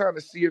 nigga. I'm trying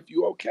to see if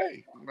you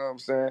okay. You know what I'm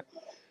saying?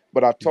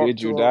 But I talked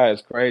Did you to him. die?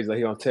 It's crazy. Like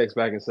he gonna text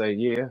back and say,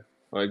 yeah.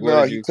 Like, what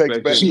No, did he you texts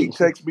expect back. him He to?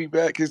 texts me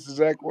back. His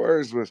exact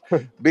words was,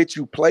 "Bitch,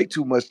 you play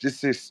too much. This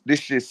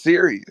shit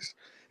serious."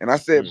 And I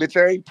said, Mm.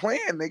 "Bitch, I ain't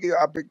playing, nigga.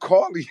 I've been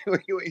calling you.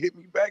 You ain't hit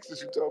me back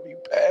since you told me you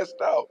passed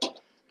out."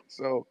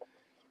 So,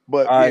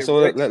 but All right, yeah, so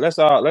Rex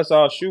let's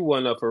all shoot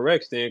one up for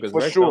Rex then, because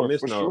for Rex don't sure,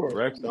 miss for no sure.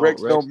 Rex don't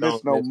Rex Rex don't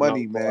miss don't no miss no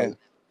money, man. party.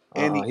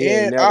 And He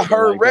ain't and I never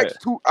been heard like that. Rex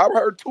two. I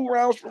heard 2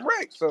 rounds from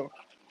Rex. So,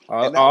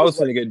 and that I was was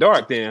like finna get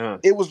dark then, huh?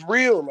 it was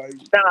real. Like,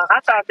 No, I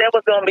thought that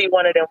was gonna be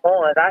one of them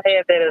ones. I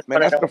had that as man,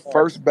 one of that's them the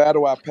ones. first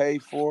battle I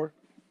paid for.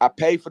 I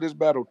paid for this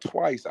battle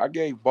twice. I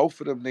gave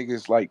both of them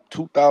niggas like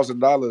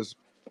 $2,000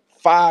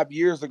 5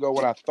 years ago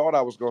when I thought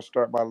I was gonna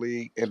start my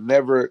league and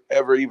never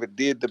ever even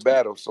did the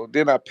battle. So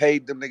then I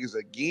paid them niggas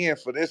again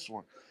for this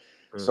one.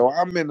 Mm, So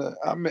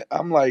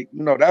I'm like,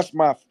 that's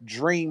my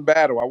dream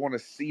battle. I want to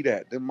see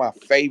that. They're my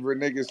favorite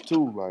niggas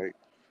too. Like,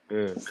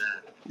 yeah.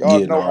 y'all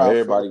Yeah, know no, how I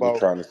feel everybody was about.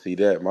 trying to see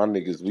that. My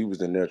niggas, we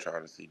was in there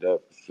trying to see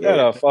that for Shut sure.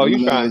 up, fo. You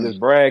trying to Man, just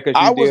brag because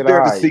I you was did all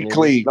there to right, see nigga.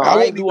 Clee. No, I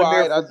I ain't wasn't do even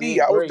there alright. I for me.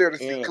 did I was great, there to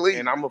see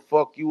and Clee. I'ma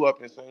fuck you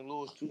up in St.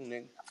 Louis too,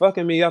 nigga.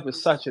 Fucking me up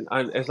is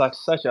it's like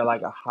such a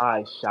like a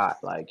high shot.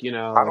 Like,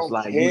 I it's don't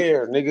like you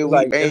care, nigga. it's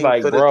We like it's aim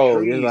like for the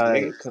bro, it's trees,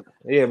 like nigga.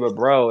 yeah, but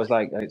bro, it's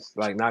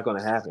like not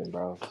gonna happen,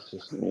 bro. It's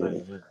just Yeah,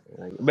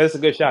 but it's a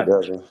good shot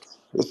though. whatever.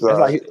 It's It's alright.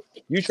 like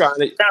you trying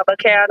to No, but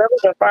Cal, that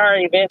was a fire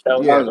event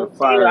though. that yeah. was a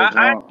Salute to you. fire I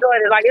jump.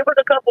 enjoyed it. Like it was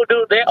a couple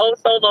dudes. That old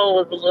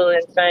solo was a little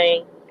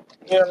insane.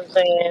 You know what I'm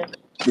saying?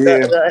 The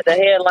Yeah, the, the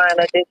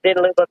headliner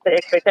didn't live up to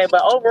expectation.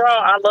 But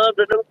overall, I love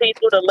the new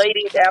people. The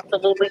ladies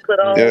absolutely put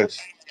Mm, on.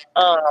 yes.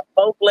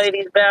 Both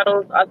ladies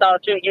battles. I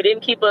thought you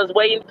didn't keep us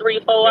waiting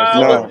 3-4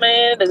 hours, let's go. No.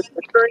 man. The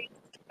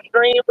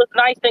screen was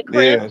nice and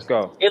crisp. Yeah. Let's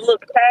go. It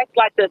looked packed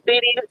like the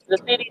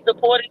city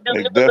supported you.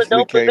 They It was a definitely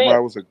dope came out.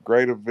 event. It was a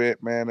great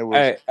event, man. It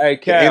was Hey,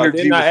 the Cal,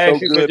 energy didn't was I so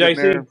ask you for good in JC?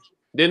 there.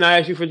 Didn't I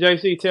ask you for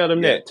JC? Tell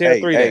them Yeah. that. Tell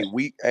three that.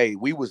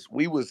 We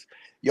was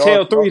Tell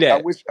y'all three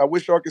that. I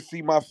wish y'all could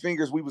see my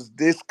fingers. We was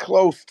this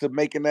close to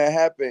making that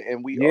happen,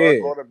 and we are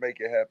Yeah. gonna make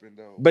it happen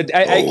though. But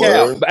hey, Oh,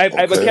 Cal, word.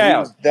 but Okay. We Cal,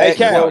 was hey that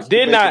Okay. Cal, close to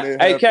didn't making I?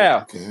 it Hey happen.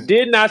 Cal, Okay.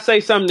 didn't I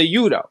say something to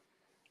you though?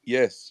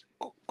 Yes.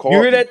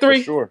 You hear Called me that for three?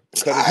 sure.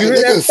 Cut All it You right, to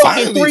hear me. that nigga.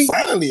 fucking Finally, three?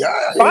 finally. All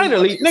right, my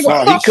Finally, nigga. nigga,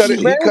 No, Finally, fuck you, he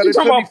man. shit. What cut you it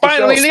talking to me about? for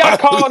Finally, sure. nigga, I Finally.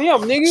 called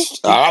him, nigga.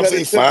 He I'm cut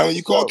saying it to me finally for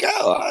you call sure. Cal.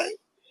 All right.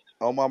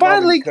 On my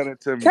mama, he Finally, cut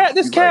it to me. Cal,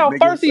 this He's like, Cal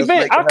nigga, first let's event,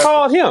 make I it happen.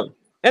 called him,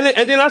 and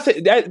then I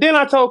said, then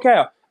I told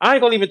Cal, I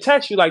ain't gonna even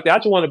text you like that. I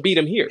just want to beat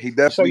him here He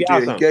to show definitely you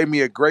out did. He something. gave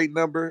me a great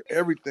number,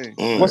 everything.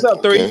 What's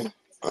up, three? Okay.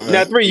 All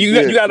Now, right. three, He you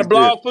did. got a He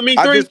did. blog for me,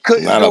 I three? just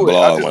couldn't Not a do it.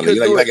 I blog, just my nigga.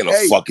 couldn't You're do not it. getting a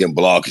Hey, fucking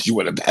blog because you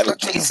want to battle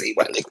JC,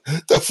 my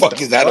nigga. The fuck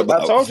The is that fuck? I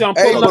about? told you I'm hey,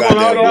 pulling No up but on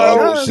all goddamn people y'all don't blog,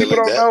 know. no time. shit People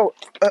like don't that. know.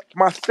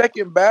 My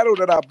second battle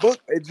that I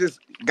booked, it just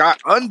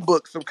got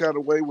unbooked some kind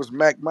of way. Was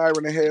Mac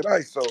Myron and Head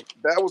Ice. So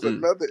that was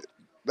Mm, another.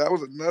 That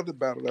was another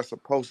battle that's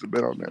supposed to be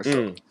on there. So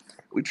mm.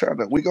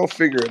 we gonna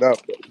figure it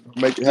out though. We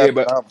gonna make it Yeah, happen.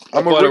 but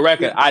I'm a for the rookie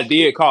record, in this I shit.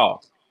 did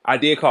call. I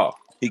did call.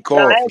 He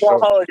No, I called for ain't gonna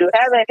sure. hold you.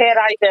 Having had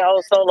Ice and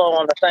old solo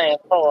on the same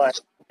card,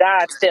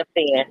 God stepped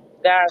in.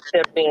 God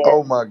stepped in.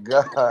 Oh my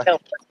god.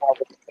 Helped us out.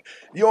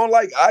 You don't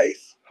like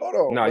Ice? Hold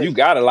on, No, you wait.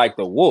 gotta like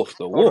the wolf.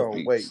 The Hold wolf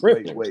on, be wait,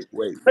 wait, tripping. wait,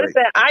 wait, wait.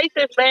 Listen, Ice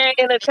is man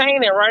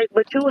entertaining, right?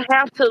 But you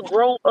have to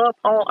grow up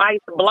on Ice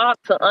block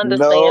to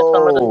understand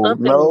some of the No, stuff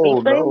that he be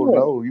no, no, saying.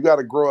 no. You got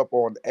to grow up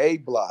on A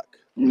block.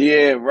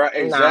 Yeah, right.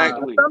 Nah,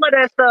 Exactly. some of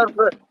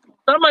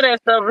that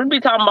stuff, we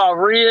be talking about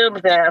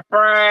ribs and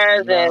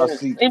fries, Nah, and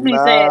see, we be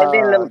saying, and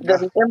then nah, nah.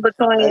 the in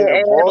between Hey,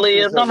 the ad boss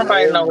is libs. Don't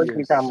nobody know what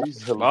you hilarious. talking about.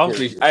 She's Boss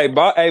be, hilarious.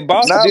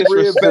 boss Not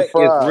ribs and disrespect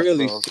is fries,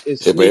 really bro.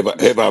 is Hip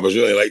sneaky. hop is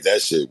really like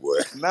that shit, boy.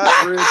 Not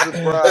ribs and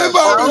Hip fries,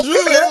 hop I bro. is don't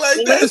really ain't care.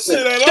 like that Listen,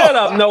 shit at Shut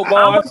up, no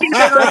I'm bars. gonna keep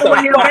it Shut on the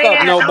with his fuck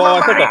up, man. no Don't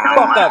bars. Shut nobody the know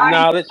fuck what up,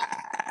 knowledge.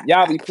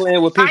 Y'all be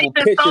playing with people Ice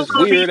and pictures,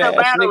 Solo need weird to ass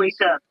battle niggas.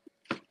 each other.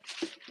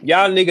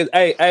 Y'all niggas,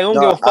 hey, I don't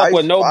give Nah, a fuck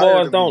what Ice no fire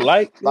bars to don't me.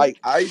 like. Like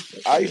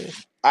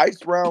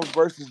ice rounds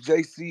versus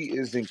JC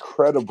is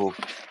incredible.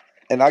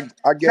 And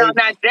No,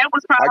 now that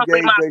was I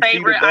probably gave my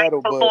JC the favorite Ice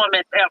battle, but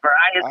performance ever.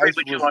 I agree Ice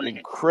with you was on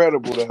that.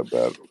 incredible that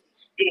battle.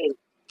 Yeah,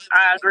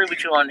 I agree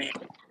with you on that.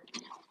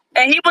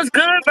 And he was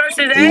good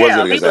versus He was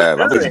good Al. He against was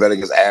Av. I thought he was good. better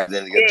against Av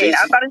than against Yeah,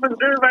 I JC. thought he was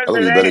good I thought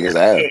he versus was better Al. against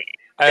Av.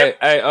 Yeah,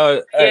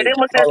 them, yeah, them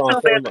was his Hold on,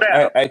 two tell best me,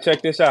 battles.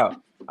 check this out.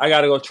 I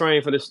gotta go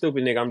train for this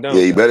stupid nigga. I'm Yeah,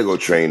 done with you y'all. better go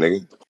train,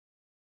 nigga.